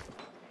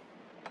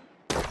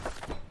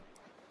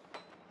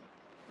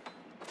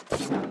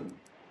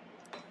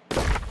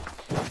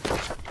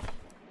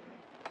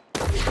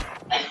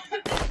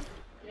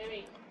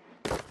 Maybe.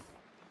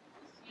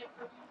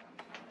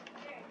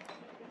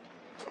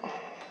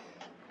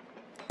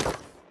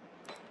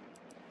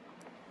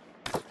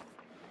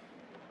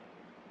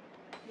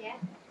 Yeah.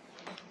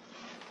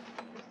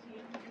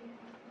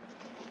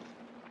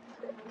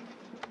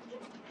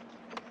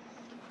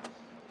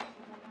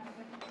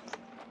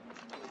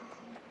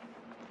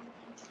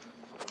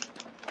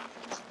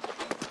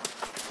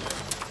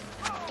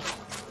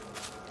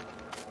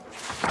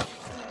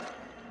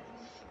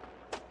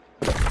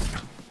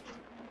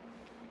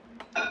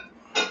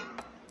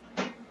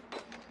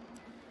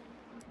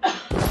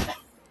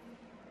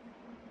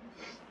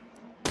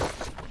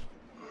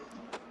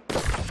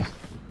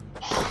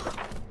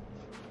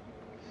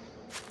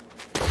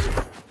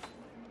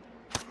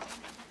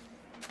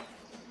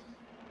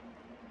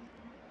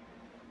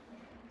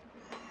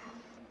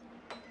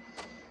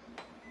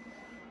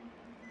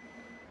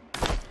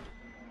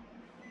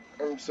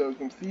 I'm so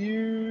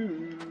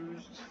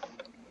confused.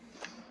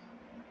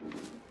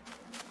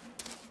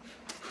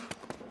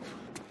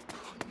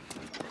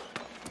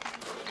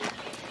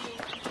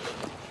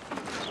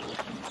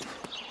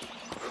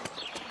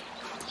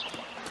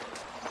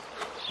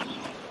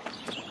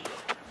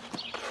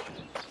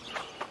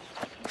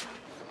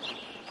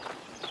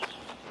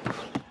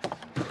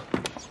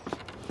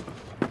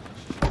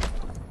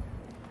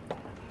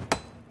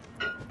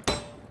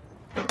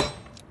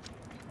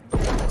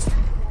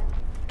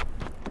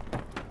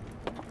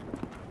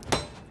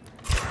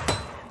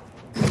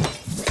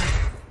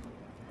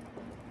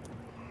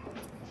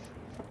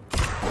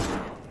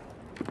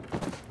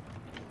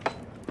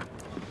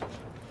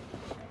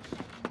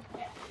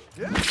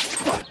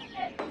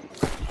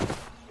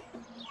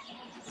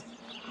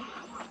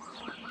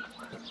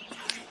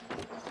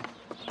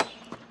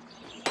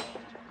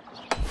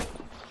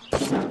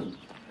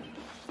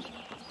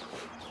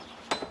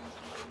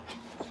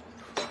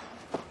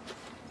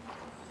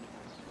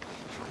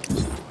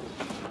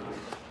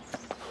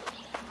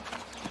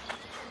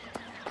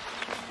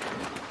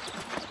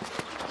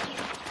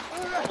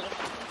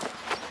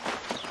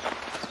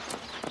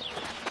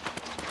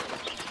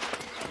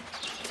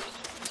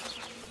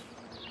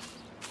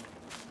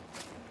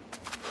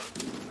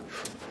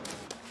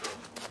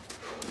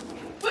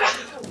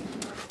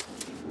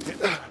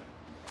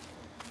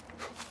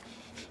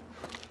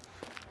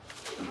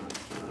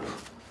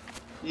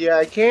 Yeah,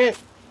 I can't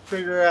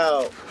figure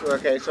out.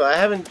 Okay, so I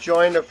haven't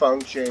joined a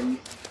function,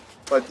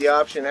 but the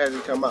option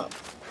hasn't come up.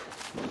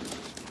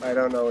 I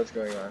don't know what's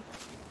going on.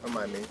 Don't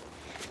mind me.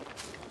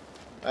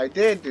 I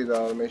did do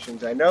all the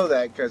missions. I know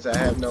that because I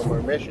have no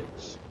more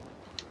missions.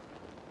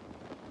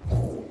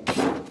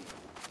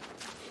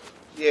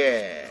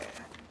 Yeah.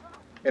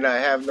 And I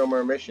have no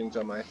more missions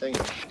on my thing.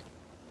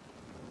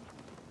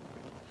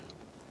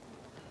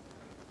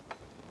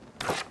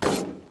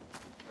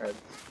 I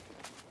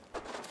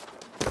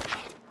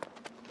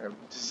have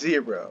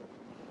 0.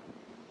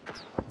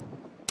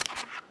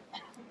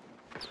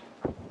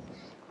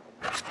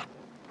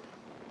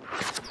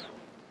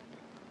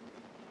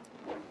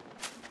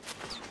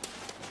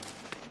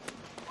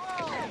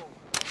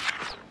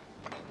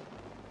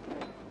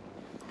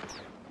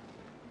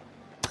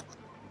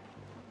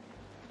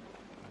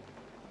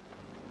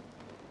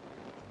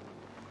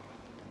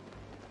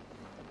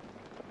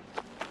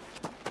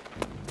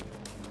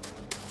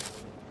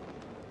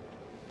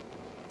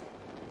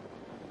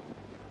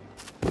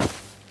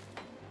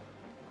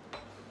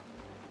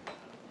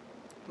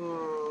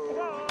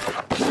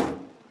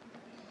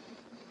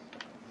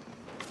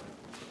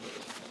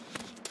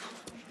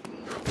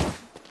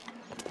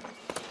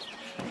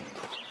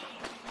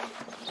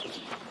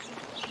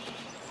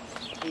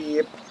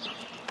 Yep.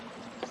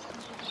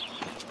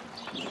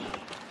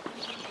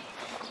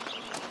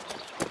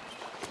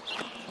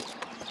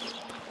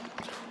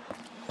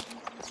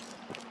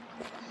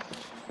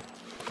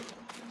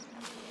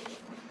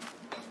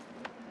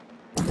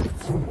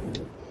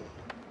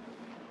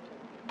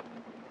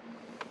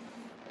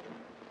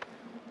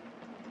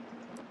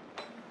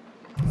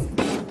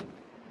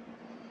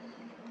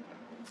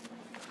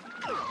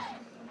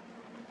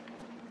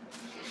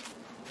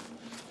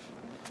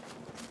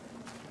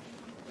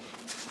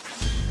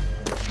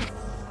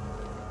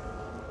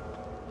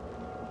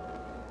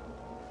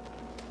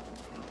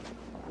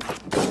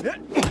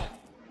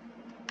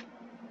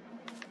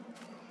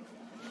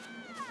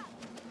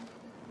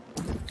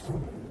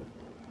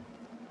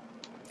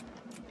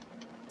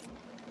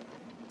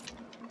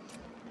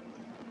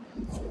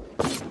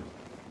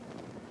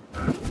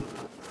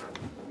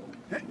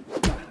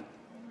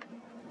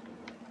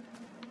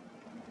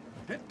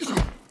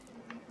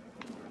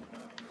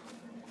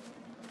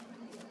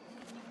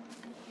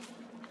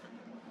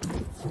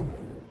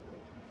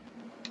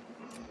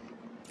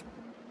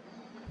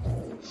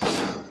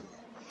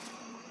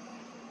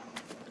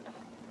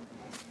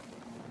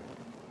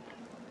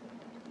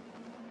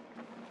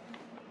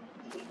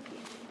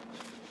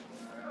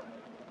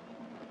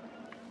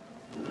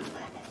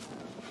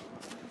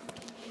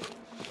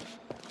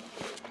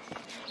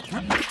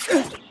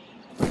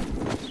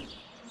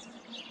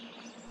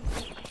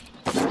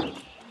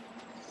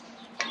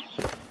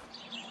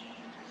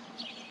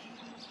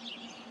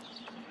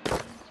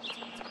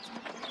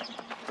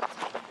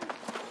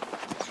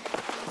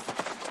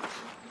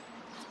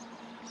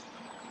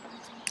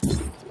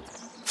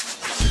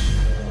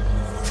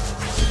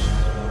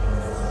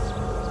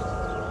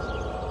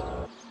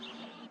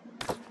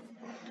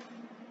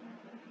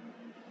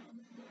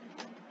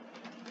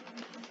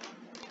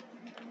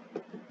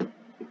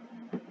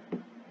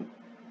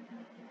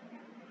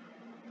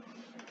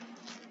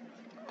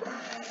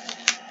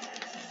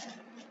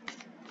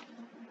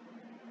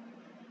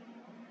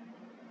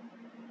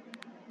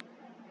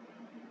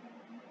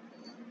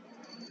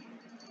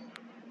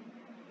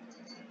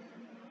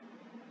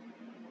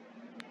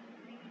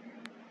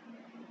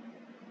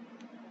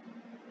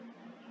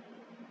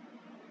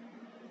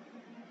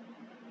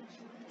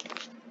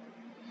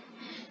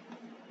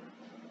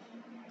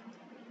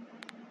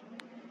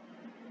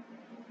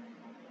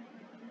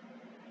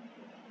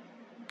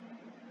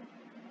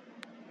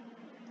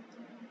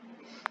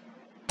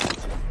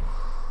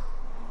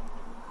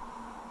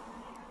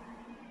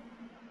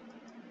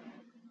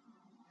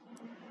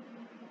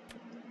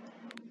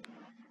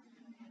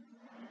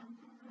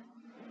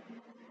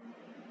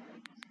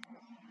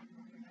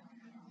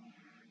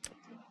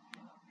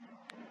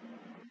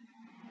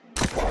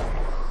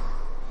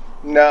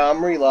 No, I'm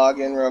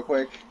relogging real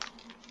quick.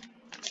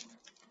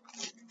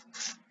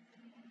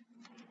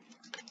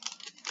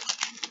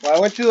 Well, I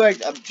went to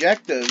like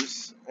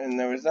objectives and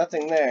there was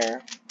nothing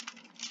there.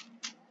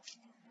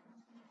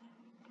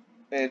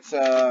 It's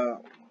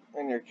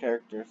in your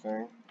character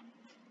thing.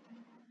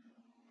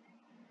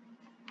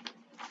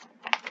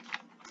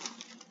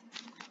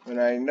 And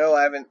I know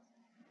I haven't.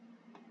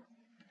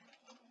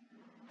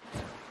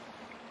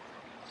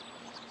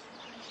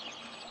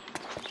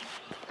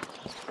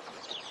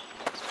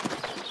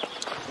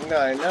 No,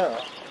 I know.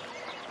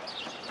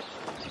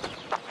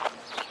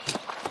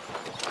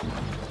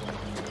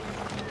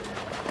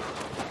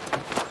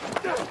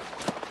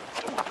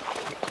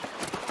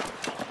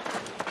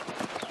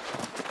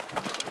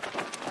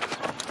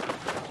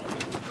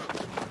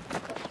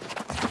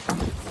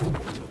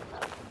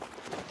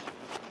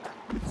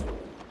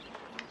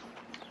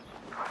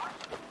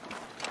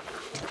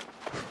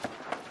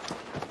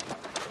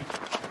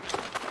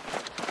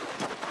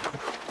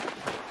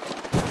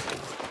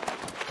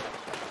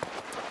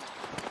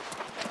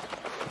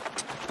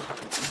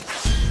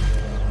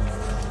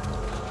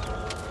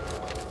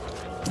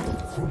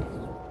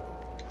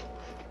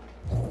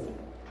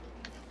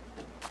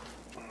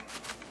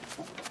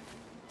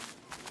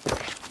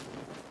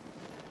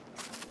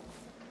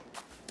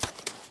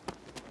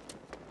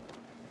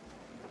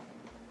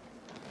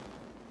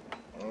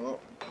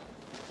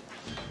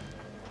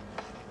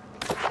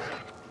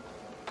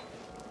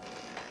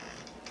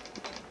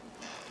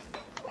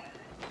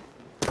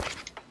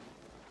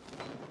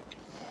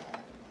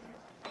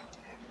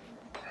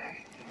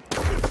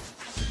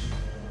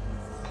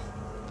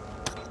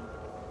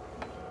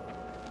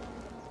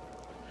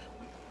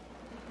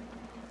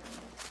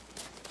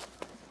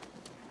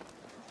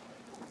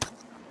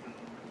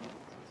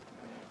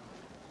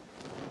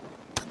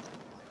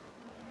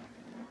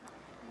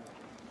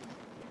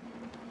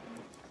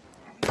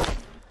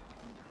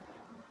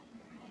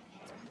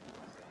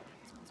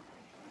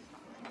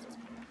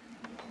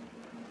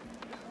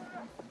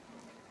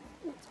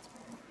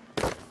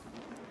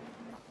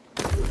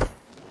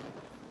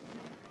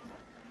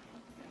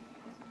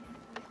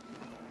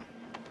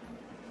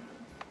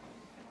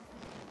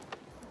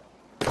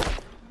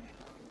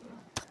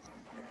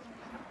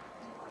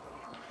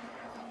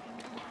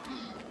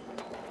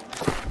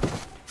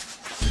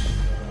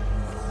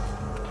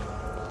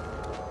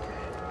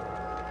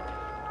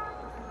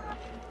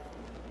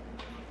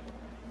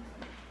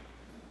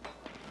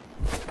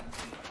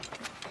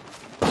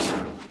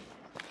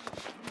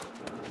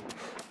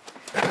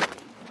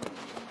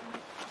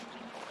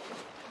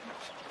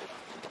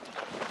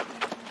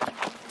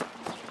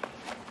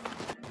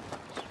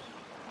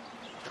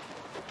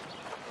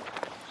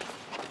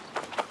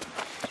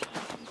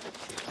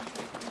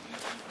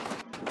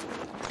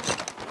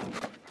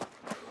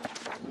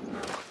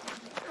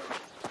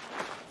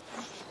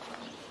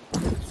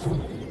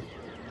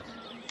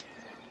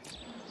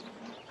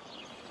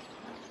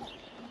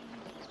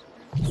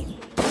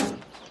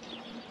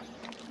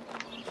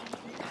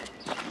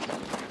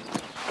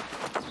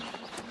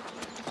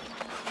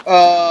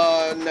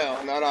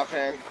 No, not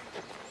offhand.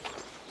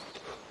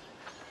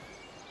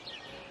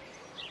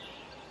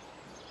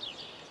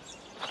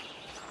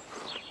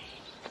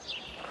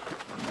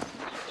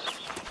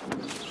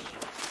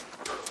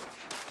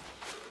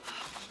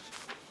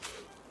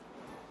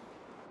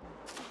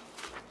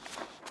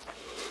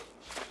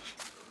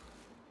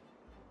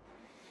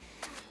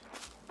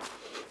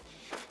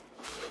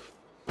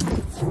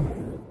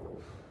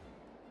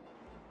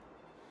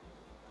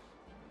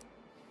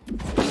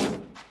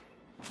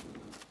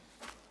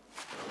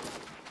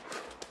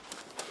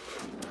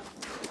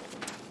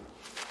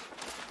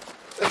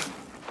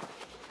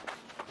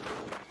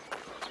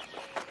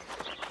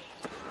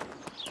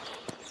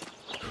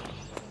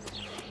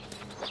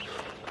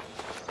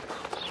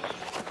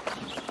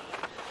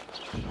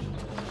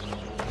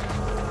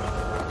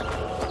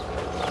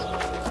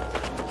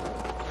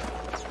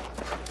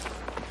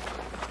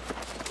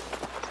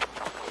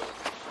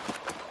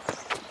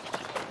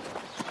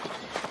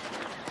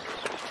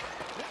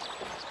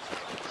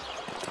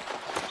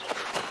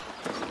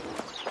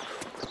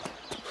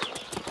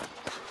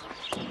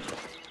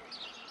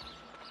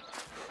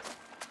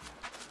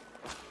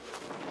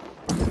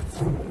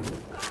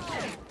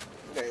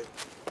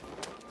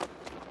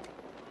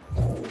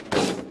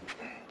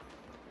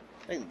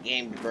 I think the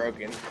game's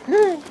broken.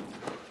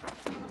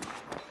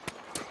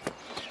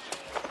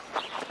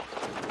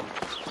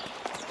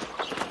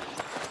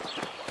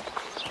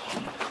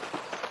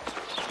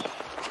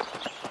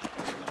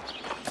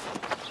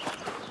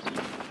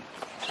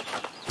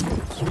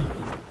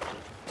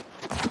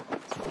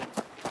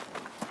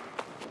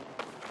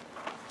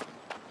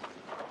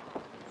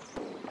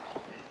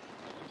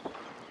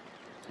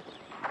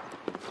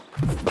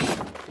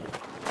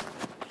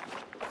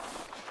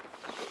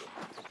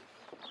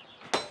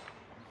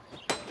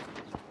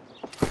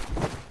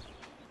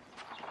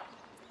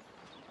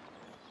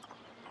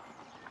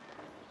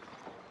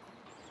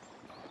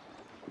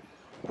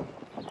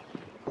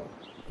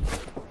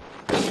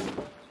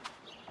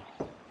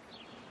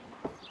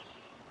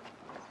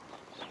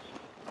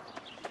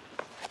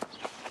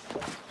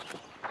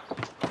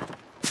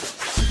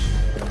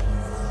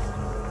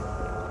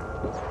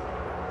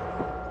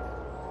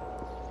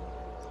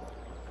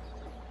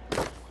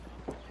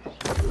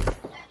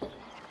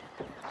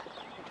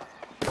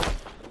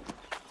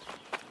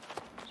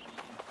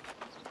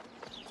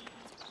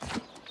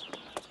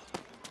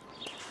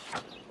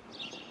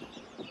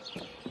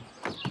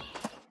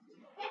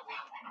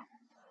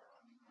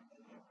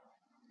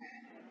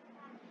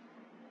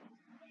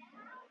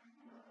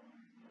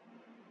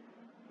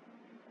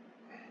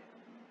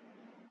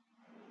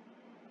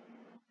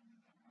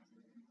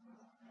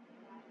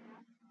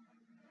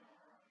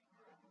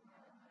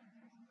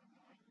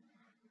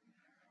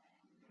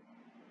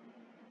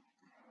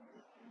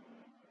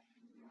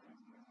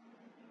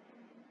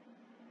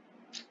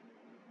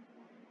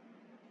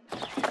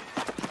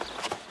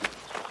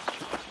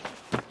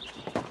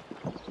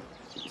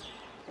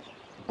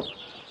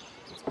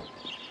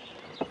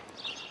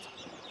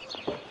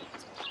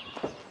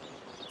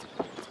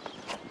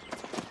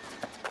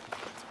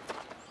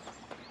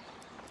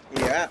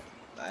 Yeah,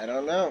 I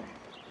don't know.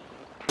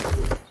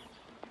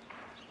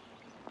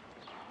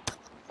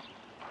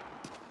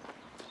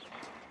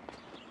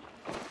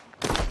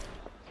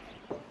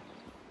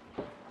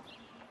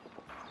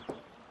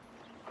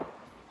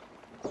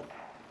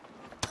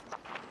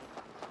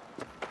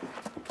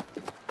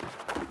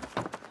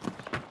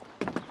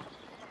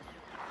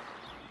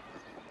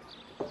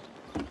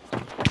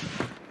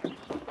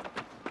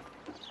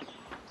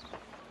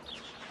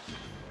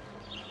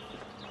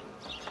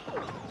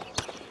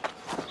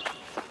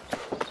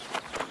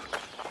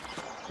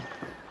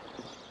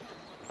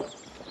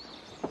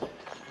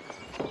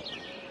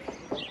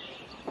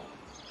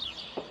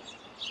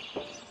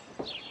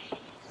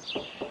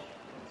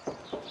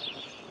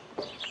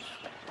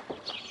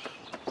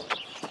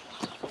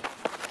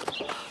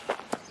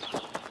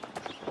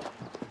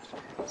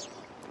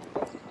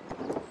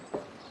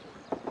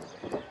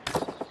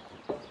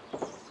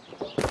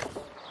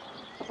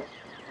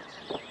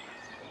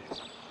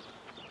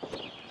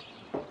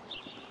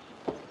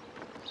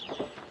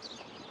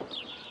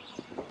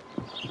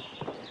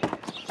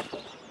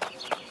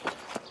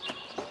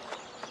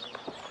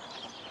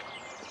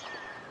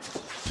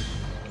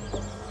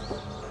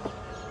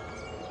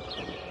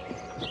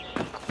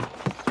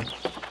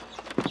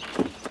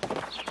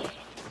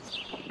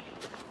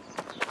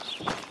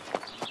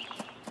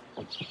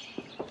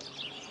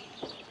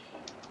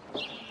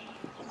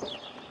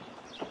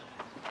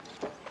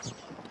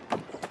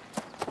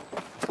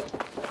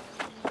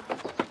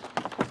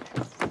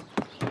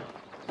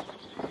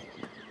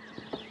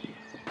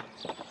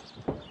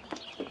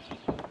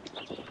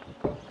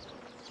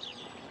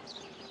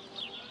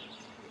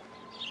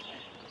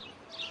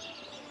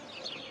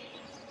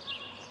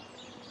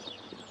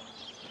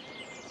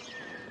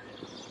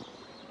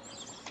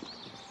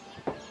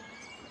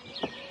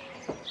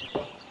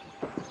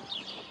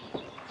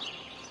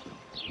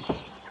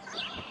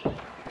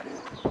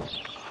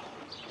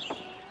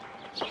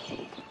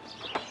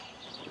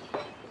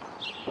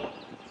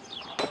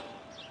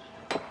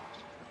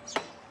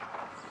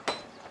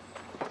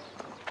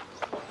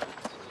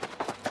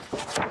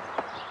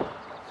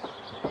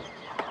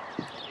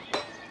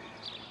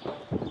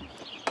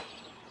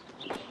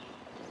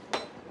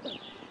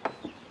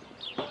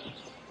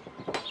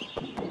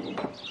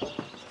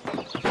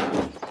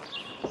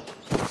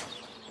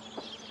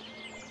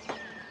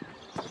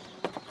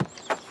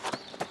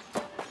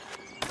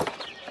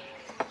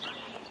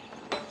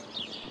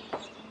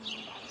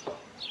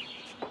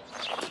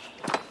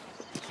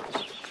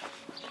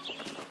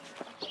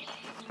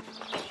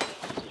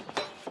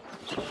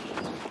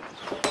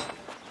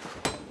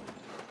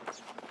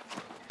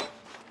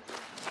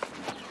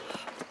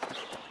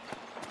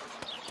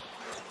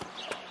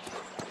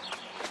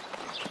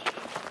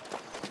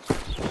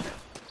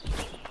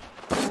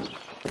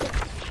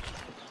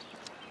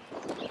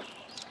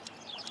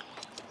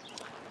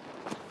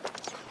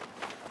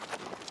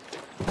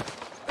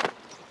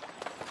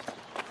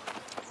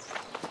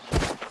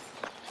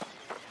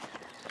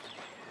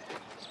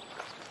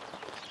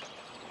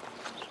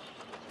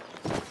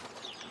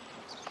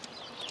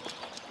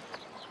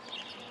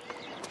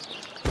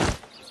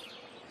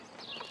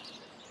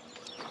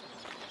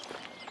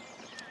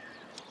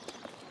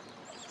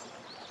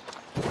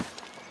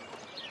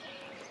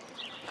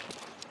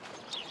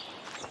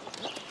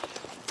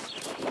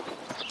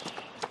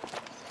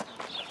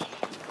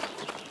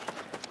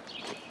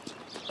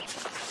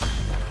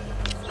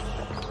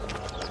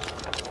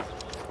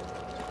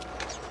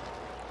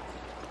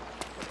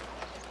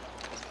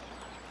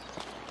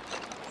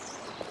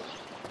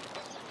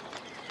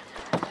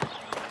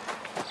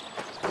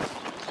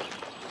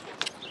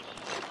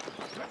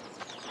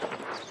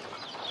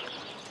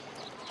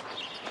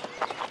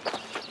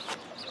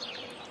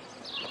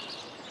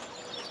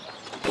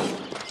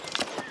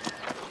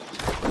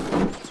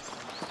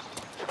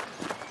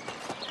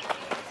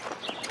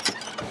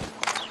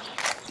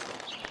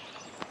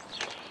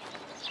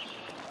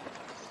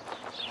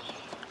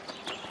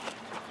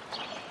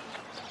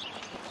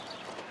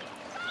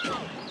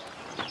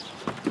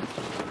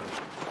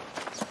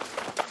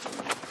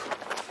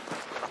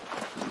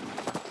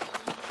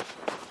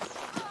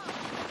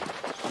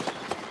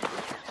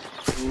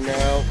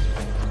 No.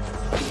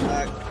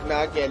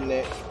 Not getting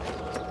it.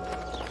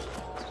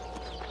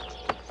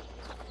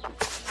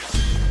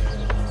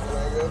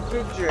 I go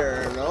to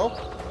journal.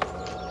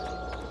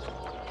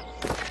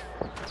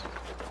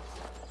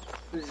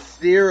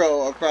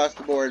 0 across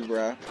the board,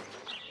 bruh.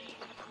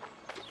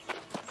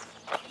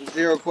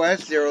 0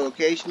 quest, 0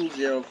 location,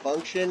 0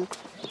 function,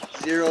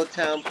 0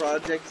 town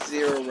project,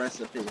 0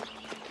 recipe.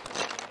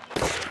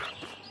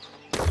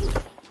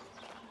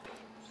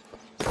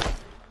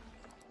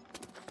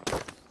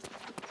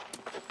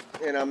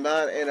 And I'm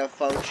not in a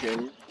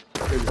function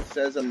because it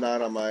says I'm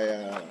not on my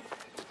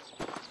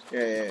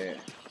yeah.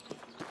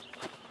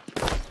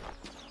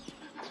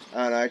 I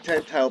don't know, I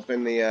typed help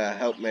in the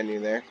help menu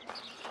there.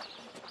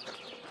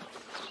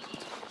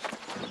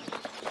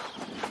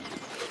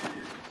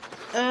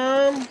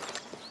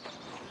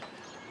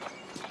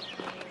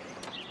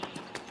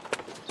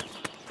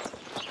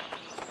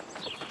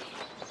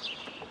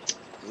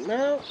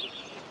 No.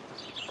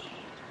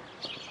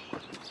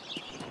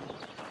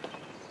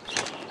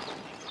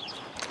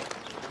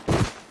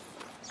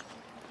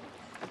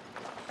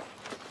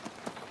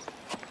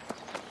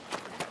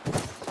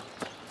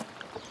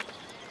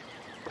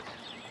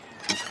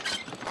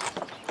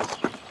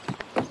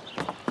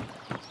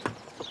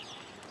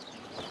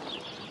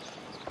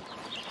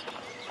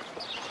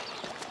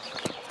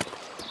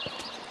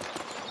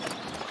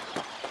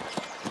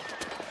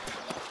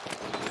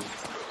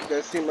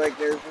 Does seem like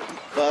there's a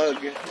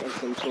bug of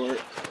some sort.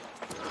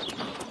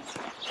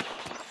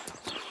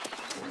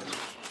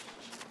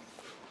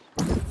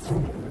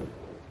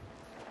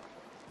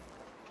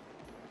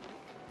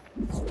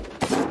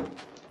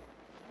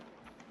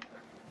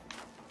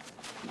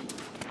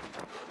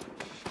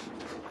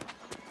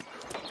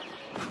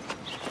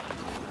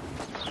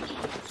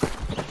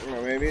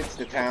 Or maybe it's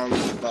the town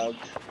that's bugged.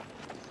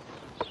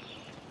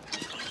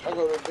 I'll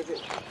go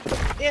visit.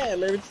 Yeah,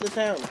 maybe it's the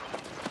town.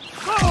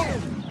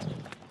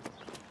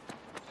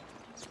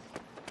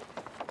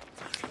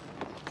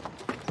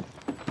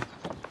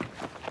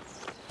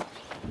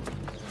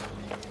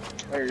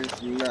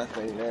 There's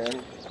nothing,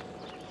 man.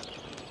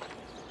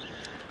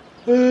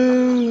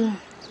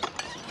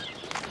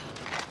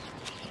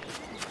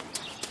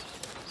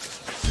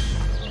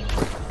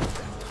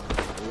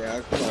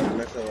 Yeah, come on,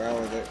 mess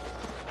around with it.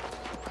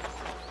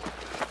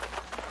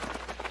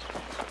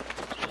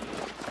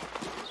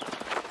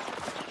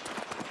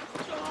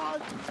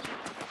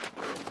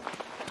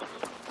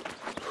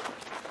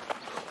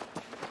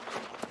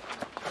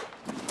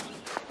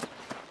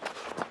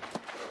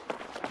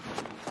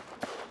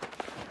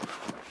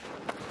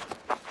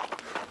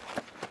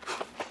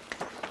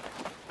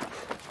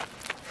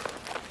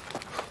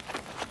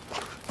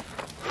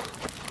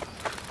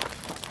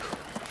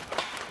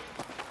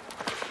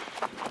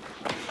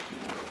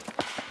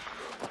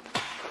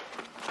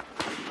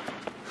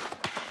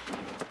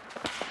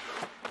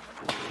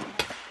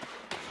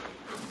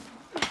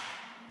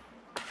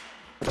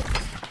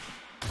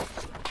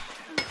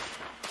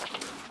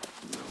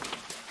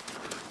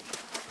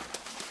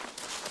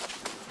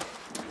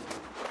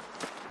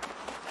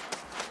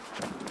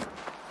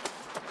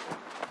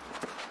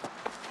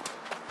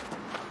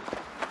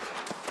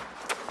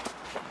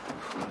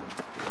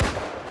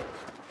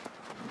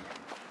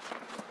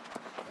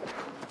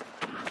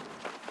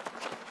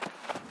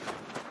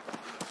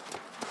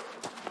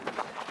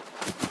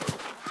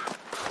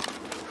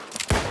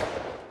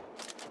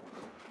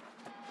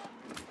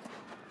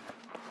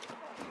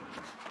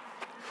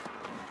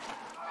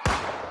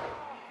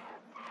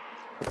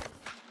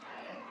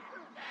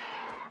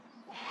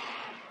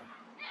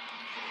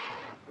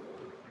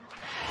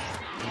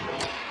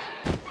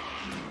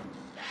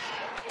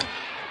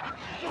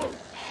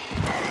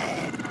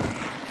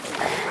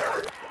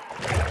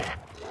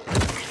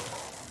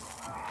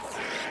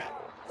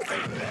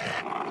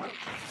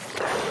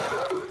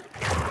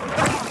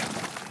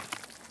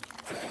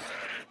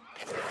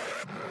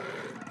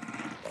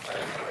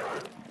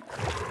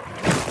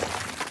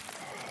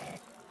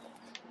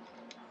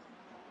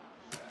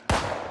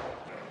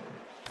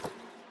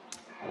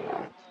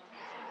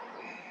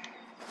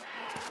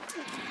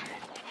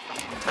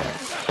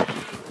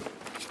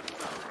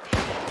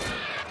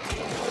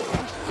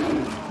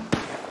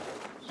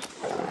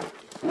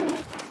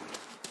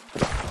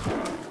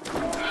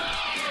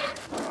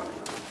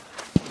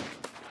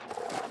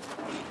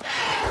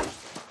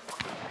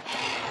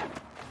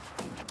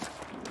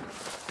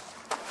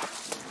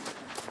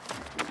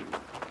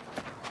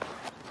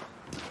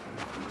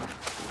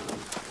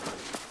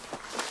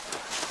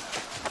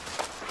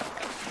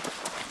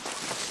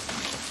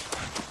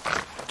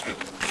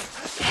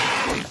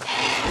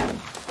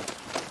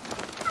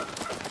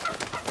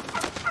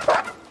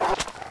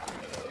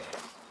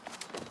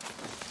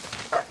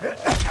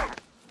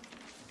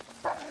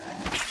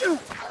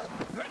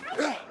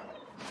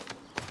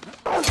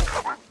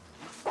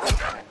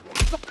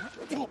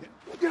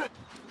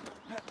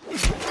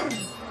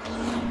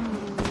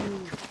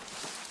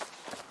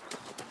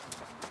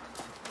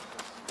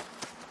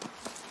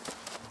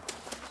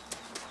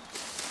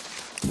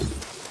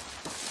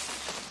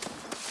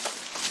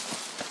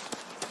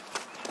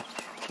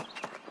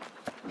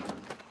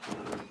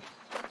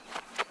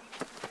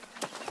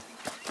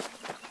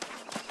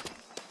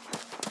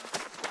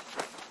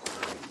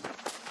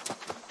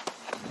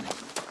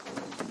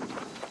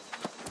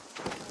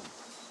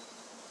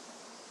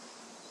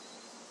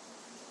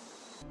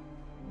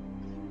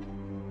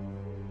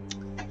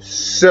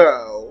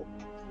 So,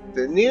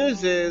 the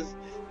news is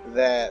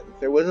that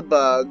there was a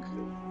bug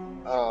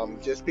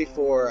just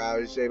before I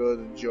was able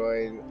to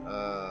join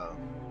a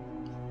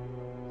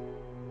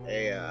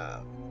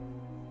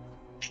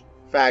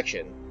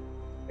faction.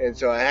 And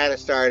so I had to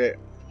start it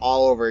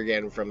all over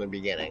again from the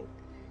beginning.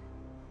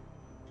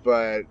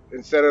 But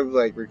instead of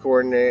like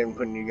recording it and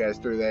putting you guys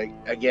through that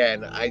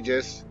again, I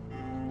just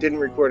didn't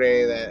record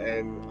any of that.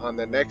 And on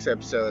the next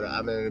episode,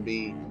 I'm going to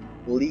be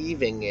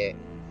leaving it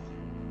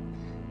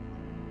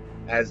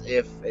as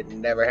if it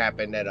never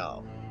happened at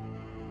all.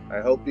 I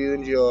hope you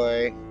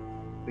enjoy.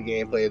 the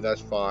gameplay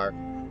thus far.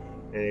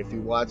 And if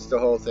you watched the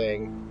whole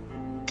thing,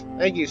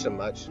 thank you so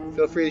much.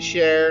 Feel free to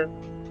share,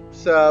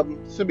 sub.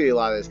 There'll be a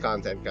lot of this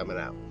content coming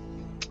out.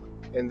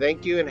 And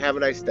thank you and have a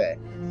nice day.